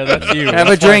 6. Yeah, that's you. Have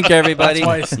a drink, everybody. That's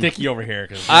why it's sticky over here.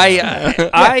 'Cause,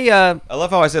 I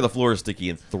love how I say the floor is sticky,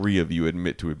 and 3 of you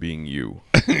admit to it being you.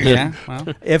 yeah. Well,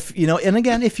 If you know, and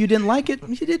again, if you didn't like it,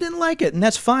 you didn't like it, and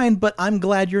that's fine. But I'm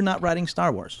glad you're not writing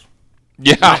Star Wars.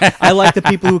 Yeah. I like the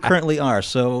people who currently are,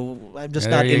 so I'm just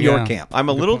There not you in your go. camp. I'm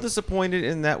a little disappointed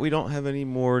in that we don't have any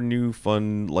more new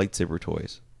fun lightsaber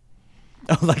toys.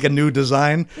 Like a new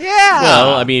design.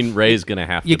 Well, I mean, Ray's gonna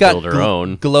have you to got build her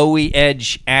own. glowy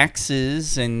edge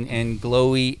axes and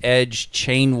glowy edge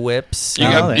chain whips.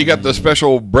 You got the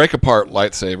special break apart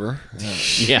lightsaber.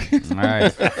 Yeah. All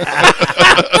right.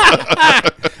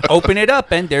 Open it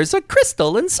up, and there's a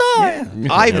crystal inside.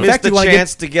 I In missed fact, the you wanna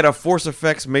chance to get a Force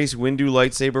Effects Mace Windu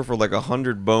lightsaber for like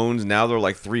 100 bones. Now they're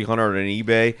like 300 on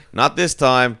eBay. Not this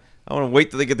time. I want to wait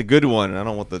till they get the good one. I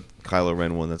don't want the Kylo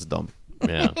Ren one. That's dumb.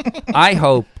 Yeah. I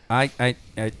hope. I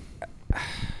yeah,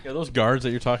 those guards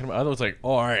that you're talking about, I was like,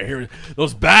 oh, all right, here,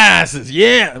 those badasses,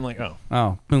 yeah. I'm like, oh.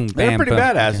 Oh, boom, They're bam, pretty boom.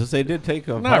 badasses. They did take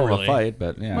a Not hell of really. a fight,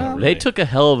 but yeah. Well, They took a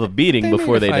hell of a beating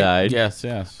before made a they fight. died. yes.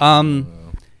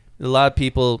 A lot of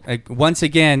people. Once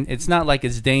again, it's not like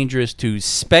it's dangerous to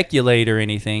speculate or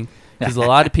anything, because a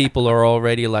lot of people are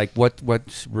already like,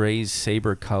 what's Ray's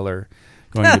saber color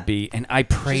going to be? And I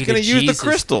pray She's to gonna use the Jesus.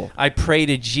 crystal. I pray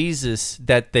to Jesus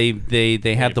that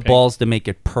they have the balls to make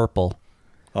it purple.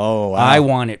 Oh, wow. I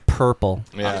want it purple.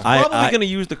 Yeah. Probably I- going to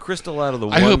use the crystal out of the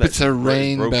one. I hope that's it's a broken.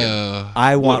 rainbow.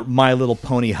 I want My Little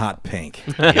Pony hot pink.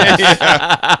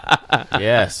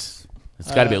 Yes.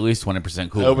 It's got to be at least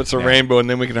 20% cool. I hope it's a rainbow, and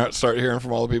then we can start hearing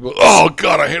from all the people. Oh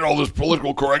God, I hate all this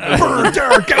political correctness.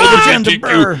 That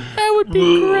would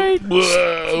be great.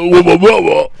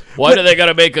 Why do they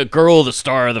gotta make a girl the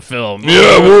star of the film?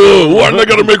 Yeah, well, why do they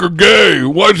gotta make her gay?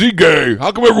 Why is he gay?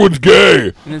 How come everyone's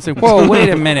gay? And it's like, whoa, wait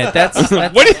a minute. That's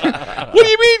What do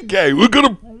you mean gay? We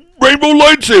got a rainbow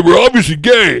lightsaber, obviously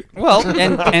gay. well,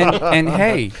 and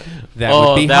hey, that Oh,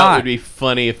 would be that hot. would be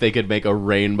funny if they could make a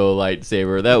rainbow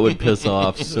lightsaber. That would piss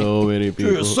off so many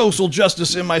people. Social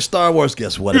justice in my Star Wars.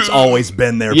 Guess what? It's always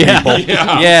been there, Yeah, people.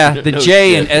 Yeah, the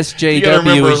J in You gotta SJW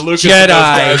remember is Lucas and those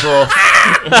guys Jedi.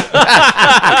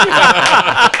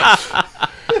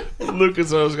 were-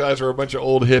 Lucas and those guys were a bunch of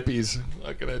old hippies.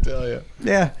 What can I tell you?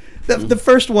 Yeah. The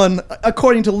first one,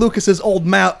 according to Lucas's own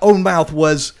mouth,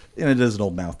 was, and it is an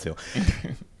old mouth too.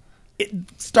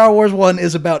 Star Wars 1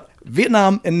 is about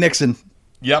Vietnam and Nixon.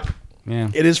 Yep.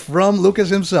 Yeah. It is from Lucas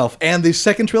himself. And the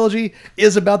second trilogy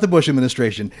is about the Bush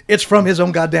administration. It's from his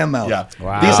own goddamn mouth. Yeah.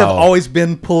 Wow. These have always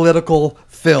been political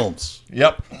films.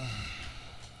 Yep.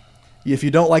 If you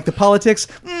don't like the politics,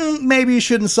 maybe you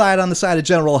shouldn't side on the side of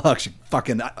General Hux, you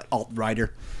fucking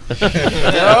alt-righter.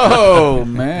 Oh,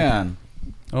 man.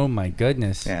 Oh my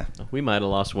goodness. Yeah. We might have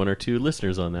lost 1 or 2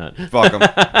 listeners on that. Fuck 'em.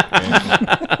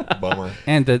 Bummer.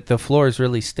 And the floor is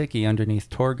really sticky underneath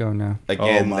Torgo now.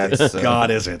 Again, Oh my that's God,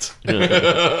 is it?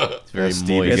 It's very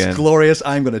Steve moist. again. It's glorious.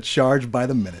 I'm going to charge by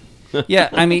the minute. Yeah,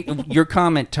 I mean, your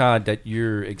comment, Todd, that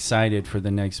you're excited for the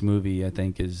next movie, I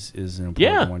think is an important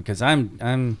Yeah. one, because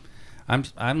I'm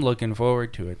looking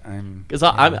forward to it. Because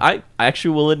I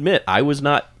actually will admit, I was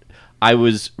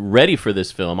ready for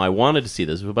this film. I wanted to see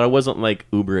this, but I wasn't like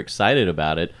uber excited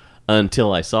about it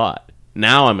until I saw it.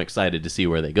 Now I'm excited to see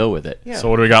where they go with it. So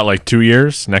what do we got, like 2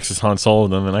 years? Next is Han Solo,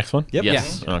 then the next one? Yep.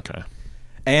 Yes. Okay.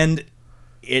 And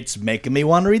it's making me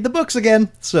want to read the books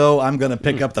again. So I'm going to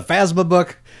pick up the Phasma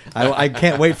book. I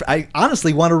can't wait. I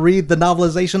honestly want to read the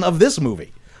novelization of this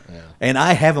movie. And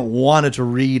I haven't wanted to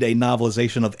read a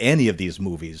novelization of any of these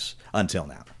movies until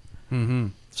now. Mm-hmm.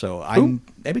 So I'm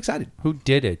excited. Who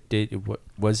did it?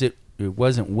 Was it? It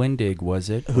wasn't Wendig, was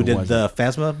it? Who Or did was the it?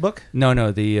 Phasma book? No,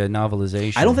 the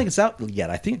novelization. I don't think it's out yet.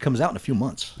 I think it comes out in a few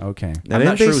months. Okay. I'm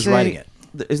not sure who's writing it.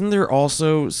 Isn't there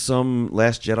also some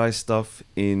Last Jedi stuff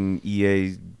in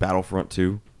EA Battlefront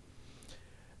 2?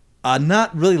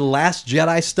 Not really Last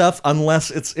Jedi stuff, unless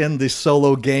it's in the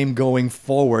solo game going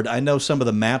forward. I know some of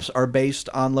the maps are based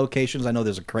on locations. I know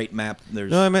there's a crate map.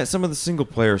 There's No, I meant some of the single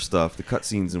player stuff, the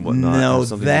cutscenes and whatnot. no has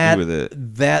something that to do with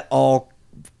it. that all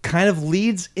kind of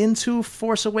leads into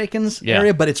Force Awakens Yeah.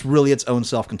 area, but it's really its own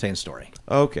self-contained story.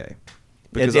 Okay.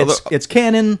 It's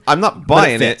canon. I'm not but it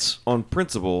buying it fits. on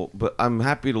principle, but I'm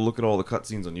happy to look at all the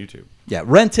cutscenes on YouTube. Yeah,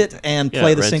 rent it and Yeah,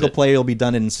 play the rent single it. player. It'll be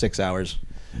done in 6 hours,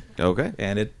 Okay.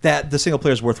 and the single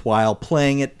player is worthwhile.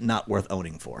 Playing it, not worth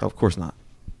owning for. Of course not.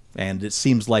 And it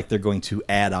seems like they're going to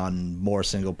add on more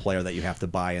single player that you have to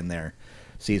buy in their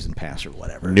season pass or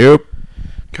whatever. Nope.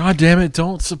 God damn it!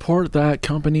 Don't support that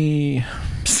company,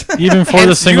 even for the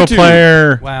Hence single YouTube.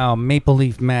 player. Wow, Maple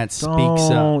Leaf Matt speaks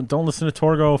up. Don't listen to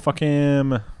Torgo. Fuck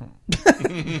him.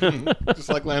 Just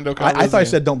like Lando Calrissian. I thought I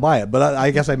said don't buy it, but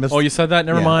I guess I missed. Oh, you said that?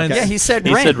 Never Yeah, mind. okay. Yeah, he said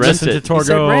He rent. said rent Listen to it. He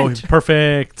said Torgo. rent.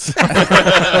 Perfect.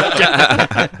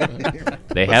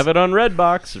 They have it on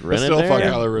Redbox. Rent it still fuck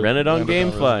there. Kylo Ren- Rent it on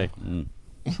Lando GameFly.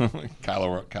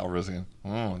 Calrissian.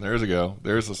 Oh, there's a go.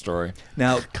 There's the story.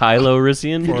 Now, Kylo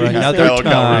Rissian. For another Kylo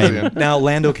time. Calrissian. now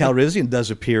Lando Calrissian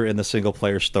does appear in the single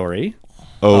player story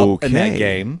Okay. in that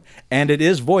game, and it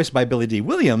is voiced by Billy D.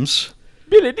 Williams.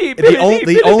 Billy D, The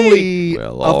only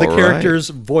Well, of the all characters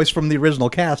voiced from the original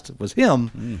cast was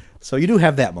him. So you do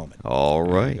have that moment. All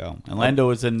right. Go. And Lando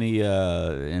was in the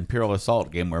Imperial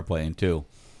Assault game we're playing too.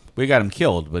 We got him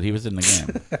killed, but he was in the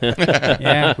game.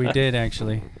 Yeah, we did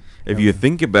actually. If you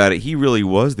think about it, he really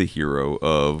was the hero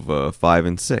of 5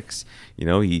 and 6. You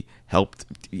know, he helped.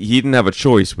 He didn't have a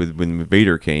choice when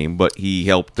Vader came, but he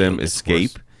helped them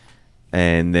escape.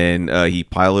 And then he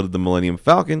piloted the Millennium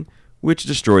Falcon, which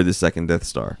destroyed the second Death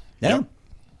Star. Yeah.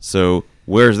 So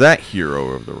where's that hero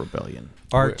of the rebellion?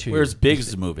 R2. Where's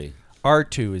Biggs' movie?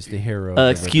 R2 is the hero. of the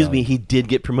Excuse me, rebellion. he did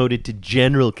get promoted to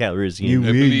General Calrissian.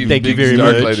 I believe Thank you Big very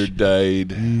much. Starklighter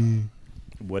died.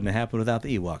 Wouldn't have happened without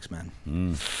the Ewoks, man.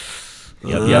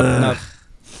 Yep.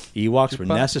 Ewoks were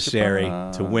necessary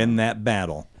to win that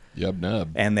battle. Yub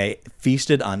nub. And they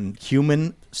feasted on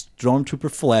human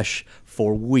stormtrooper flesh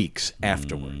for weeks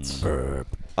afterwards.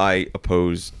 I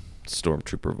oppose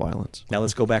stormtrooper violence. Now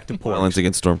let's go back to Violence porgs.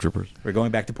 against stormtroopers. We're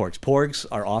going back to porgs. Porgs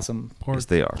are awesome. Yes,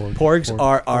 they are. Porgs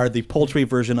are the poultry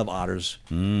version of otters.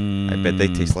 I bet they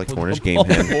taste like Cornish game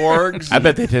hen. Porgs. I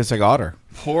bet they taste like otter.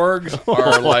 Porgs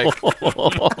are like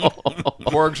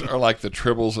porgs are like the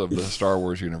tribbles of the Star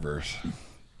Wars universe.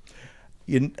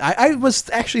 I was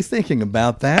actually thinking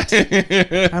about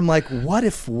that. I'm like, what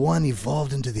if one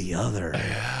evolved into the other?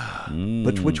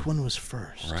 But which one was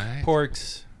first? Right.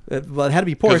 Porks. Well, it had to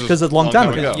be porgs because it's a long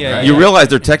time ago. Yeah. right? You realize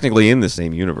they're technically in the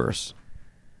same universe.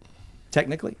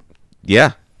 Technically.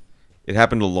 Yeah. It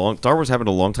happened Star Wars happened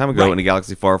a long time ago Right. in a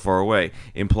galaxy far, far away.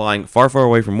 Implying far, far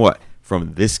away from what?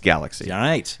 From this galaxy. All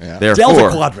right. Yeah. Delta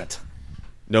Therefore, Quadrant.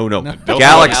 no. Delta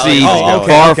Galaxy Oh, okay,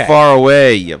 far, okay. far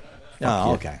away. Yep.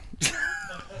 Oh, okay.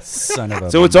 Son of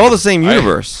a. So it's all the same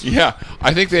universe. Yeah,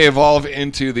 I think they evolve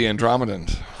into the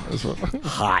Andromedans. That's what-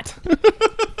 Hot.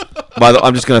 By the way,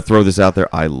 I'm just going to throw this out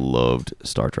there. I loved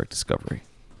Star Trek Discovery.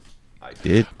 I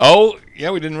did. Oh,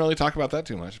 yeah, we didn't really talk about that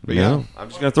too much. But Yeah. yeah. I'm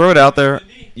just going to throw it out there.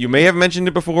 You may have mentioned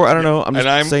it before. I don't know. I'm just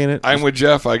And saying it. I'm with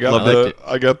Jeff. I got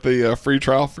Loved the free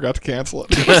trial. Forgot to cancel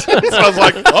it. So I was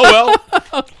like, oh well.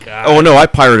 Oh, no. I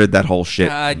pirated that whole shit.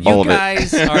 God, all you of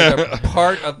guys are the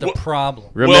part of the problem.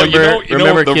 Remember, Well, you know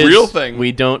remember, the kids, real thing-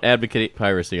 we don't advocate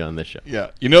piracy on this show.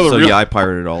 Yeah, you know the So, real. yeah, I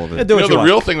pirated all of it. Do You what know you the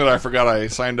real want. thing that I forgot I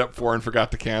signed up for and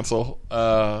forgot to cancel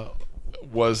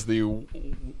was the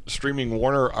streaming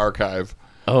Warner archive,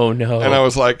 Oh no! and I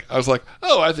was like,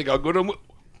 oh, I think I'll go to.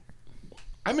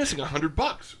 I'm missing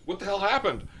 $100. What the hell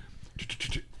happened?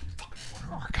 Fucking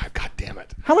Warner archive. God damn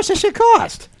it! How much does shit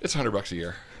cost? It's $100 a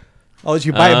year. Oh,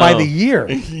 you buy it by the year.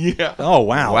 Yeah. Oh,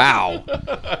 wow. Wow.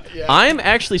 I'm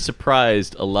actually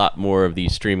surprised a lot more of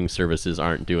these streaming services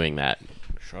aren't doing that.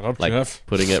 Shut up, Like Jeff.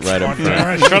 putting it right up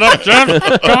front. Shut up, Jeff.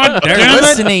 God They're damn it.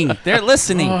 listening. They're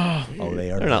listening. Oh,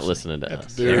 they are. They're not listening to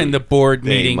us. They're in the board They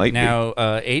meeting might be. now.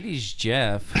 80s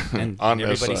Jeff, and On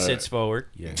this everybody side. sits forward.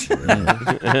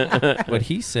 What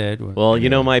he said. Was, Well, you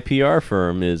know, my PR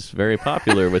firm is very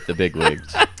popular with the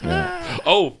bigwigs.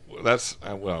 Oh, that's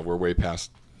well, we're way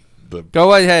past the.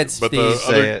 Go ahead, But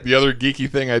Steve. the other geeky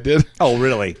thing I did. Oh,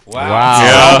 really?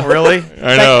 Yeah, Really?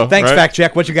 I know. Thanks, right? fact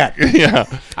check. What you got? Yeah.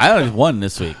 I only won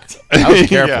this week. I was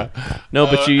careful. Yeah. No,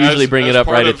 but you usually bring it up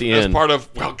part right of- at the As end. part of,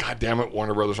 well, God damn it,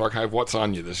 Warner Brothers Archive, what's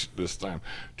on you this time?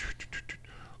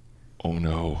 Oh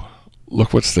no,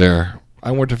 look what's there.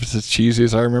 I wonder if it's as cheesy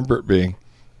as I remember it being.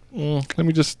 Let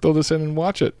me just throw this in and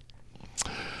watch it.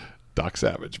 Doc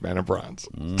Savage, Man of Bronze,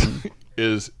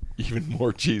 is even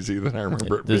more cheesy than I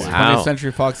remember it Does being. 20th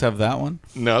Century Fox have that one?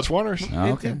 No, it's Warner's.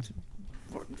 Oh, okay.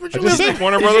 I just said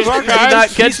Warner Brothers Did you Archive. not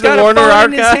catch He's the got a Warner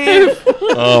phone in his archive?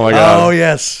 Oh my god. Oh,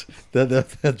 yes.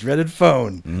 The dreaded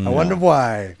phone. I wonder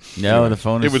why. No, the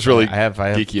phone It is. was really I have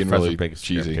geeky and Professor really Big's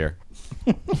cheesy. here.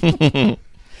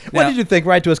 What did you think?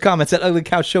 Write to us comments at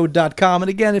uglycouchshow.com. And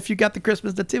again, if you got the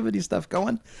Christmas nativity stuff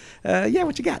going, yeah,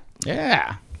 what you got?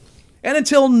 Yeah. And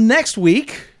until next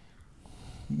week,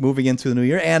 moving into the new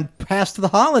year and past the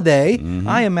holiday,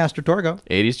 I am Master Torgo.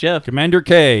 80s Jeff. Commander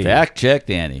K. Fact check,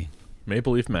 Danny.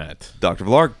 Maple Leaf Matt. Dr.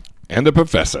 Vlarg. And the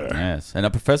Professor. Yes. And a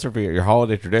professor for your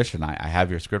holiday tradition. I have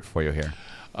your script for you here.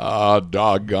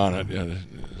 Doggone it.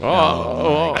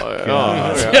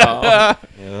 Yeah.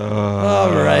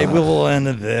 All right, we'll end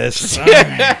this. All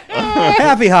right.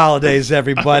 Happy holidays,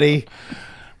 everybody.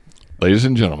 Ladies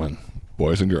and gentlemen,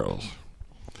 boys and girls,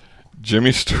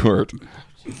 Jimmy Stewart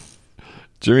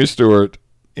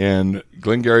and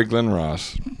Glengarry Glen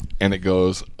Ross, and it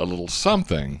goes a little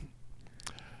something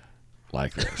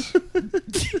like this.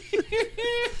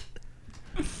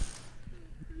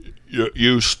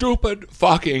 You stupid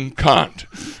fucking cunt.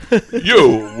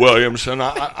 You, Williamson,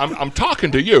 I'm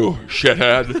talking to you,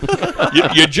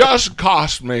 shithead. You just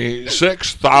cost me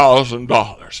 $6,000.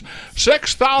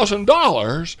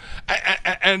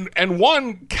 $6,000 and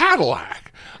one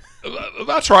Cadillac.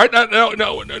 That's right. No.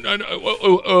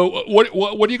 What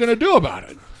are you going to do about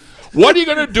it? What are you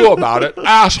going to do about it,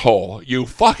 asshole? You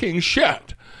fucking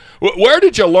shit. Where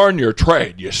did you learn your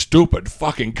trade, you stupid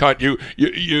fucking cunt? You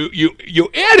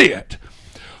idiot!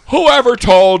 Whoever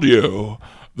told you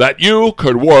that you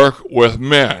could work with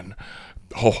men?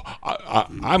 Oh,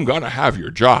 I'm gonna have your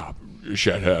job, you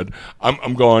shithead.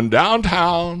 I'm going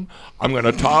downtown. I'm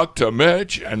gonna talk to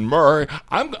Mitch and Murray.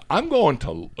 I'm going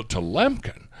to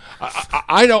Lemkin.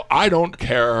 I don't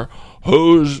care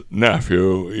whose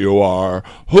nephew you are,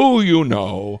 who you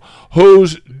know,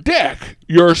 whose dick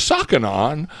you're sucking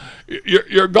on.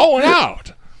 You're going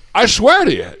out. I swear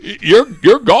to you,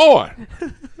 you're going.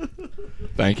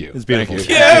 Thank you. It's beautiful. Thank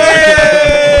you.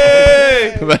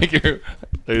 Yay! Thank you,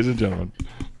 ladies and gentlemen.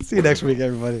 See you next week,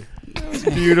 everybody.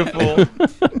 Beautiful.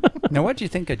 Now, what do you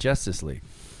think of Justice League?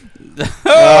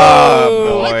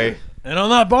 Oh, boy. And on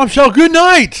that bombshell, good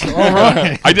night. All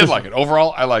right. I did like it.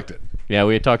 Overall, I liked it. Yeah,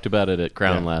 we had talked about it at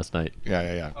Crown last night.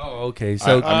 Yeah. Oh, okay.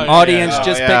 So, I'm- audience,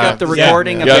 just pick up the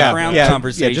recording of the Crown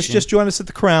conversation. Yeah, just join us at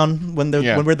the Crown when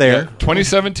we're there.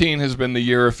 2017 has been the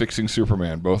year of fixing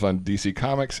Superman, both on DC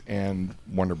Comics and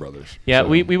Warner Brothers. Yeah, So-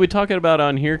 we would talk about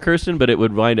on here, Kirsten, but it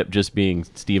would wind up just being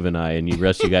Steve and I, and the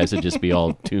rest of you guys would just be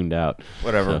all tuned out.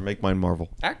 Whatever. Make mine Marvel.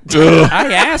 I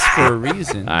asked for a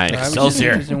reason. I was just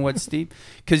interested in what Steve,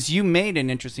 because you made an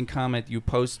interesting comment.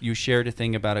 You shared a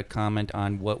thing about a comment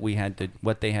on what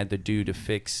they had to do to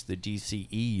fix the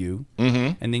DCEU,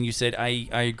 and then you said I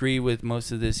agree with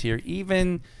most of this here,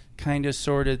 even kind of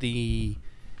sort of the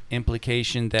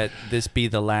implication that this be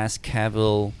the last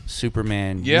Cavill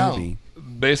Superman movie.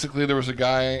 Basically, there was a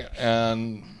guy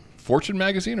on Fortune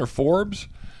magazine or Forbes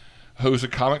who's a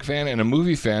comic fan and a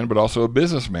movie fan, but also a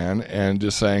businessman, and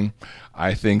just saying,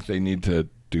 I think they need to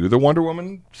do the Wonder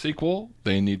Woman sequel.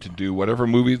 They need to do whatever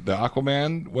movie, the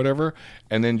Aquaman, whatever,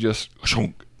 and then just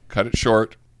cut it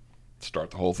short,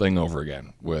 start the whole thing over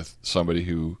again with somebody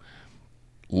who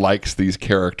likes these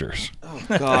characters. Oh,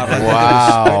 God.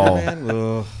 Wow.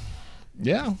 Spider-Man.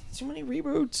 Yeah. So many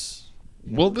reboots.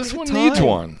 Well, this one time. needs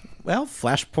one. Well,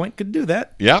 Flashpoint could do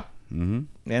that, Yep. and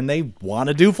they want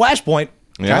to do Flashpoint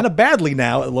Yeah. kind of badly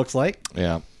now. It looks like.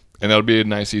 Yeah. And that'll be a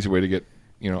nice, easy way to get,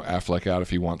 Affleck out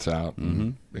if he wants out.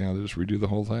 And, they just redo the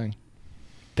whole thing.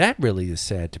 That really is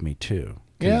sad to me too.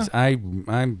 Yeah. Because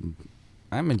I'm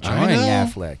enjoying I know.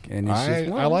 Affleck, and it's I just,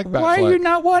 like why are Batfleck. you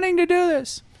not wanting to do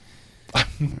this?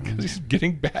 Because he's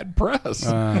getting bad press.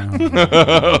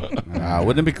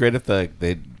 Wouldn't it be great if they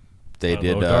did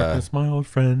Hello, darkness, my old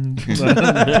friend.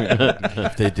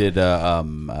 if they did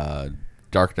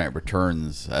Dark Knight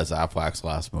Returns as Affleck's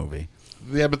last movie?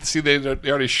 Yeah, but see, they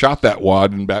already shot that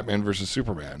wad in Batman versus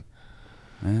Superman.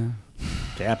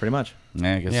 Yeah, pretty much.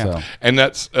 Yeah, I guess Yeah. so. And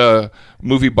that's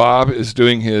movie Bob is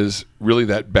doing his Really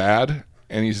That Bad,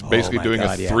 and he's basically my doing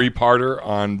God, a yeah. three-parter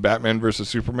on Batman versus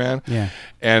Superman. Yeah.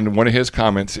 And one of his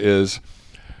comments is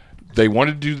they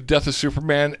wanted to do the death of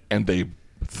Superman, and they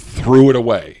threw it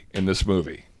away in this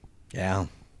movie. Yeah.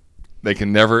 They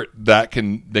can never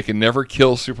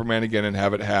kill Superman again and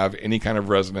have it have any kind of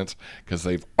resonance because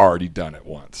they've already done it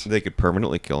once. They could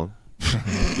permanently kill him.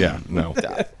 Yeah, no.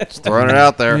 Just throwing it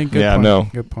out there. Good Yeah, point. no.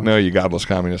 Good point. No, you godless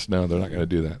communists. No, they're not going to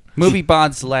do that. Movie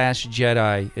Bod's Last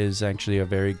Jedi is actually a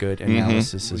very good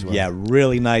analysis as well. Yeah,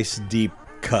 really nice deep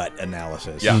cut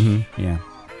analysis. Yeah. Yeah.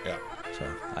 Yeah. So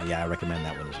I recommend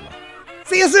that one as well.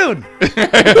 See you soon.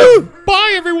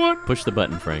 Bye, everyone. Push the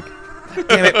button, Frank.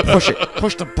 Damn it. Push it.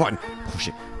 Push the button. Push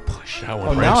it. Push it. That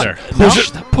one now right there.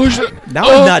 Push it. Now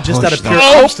I'm not just out of pure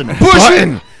obstinate. Push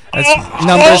it. That's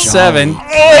number 7.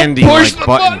 Andy Push like the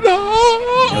button.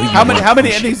 button. How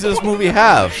many endings does this movie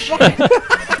have?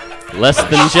 Less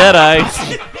than Jedi.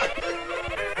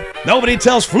 Nobody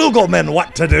tells Flugelman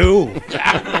what to do.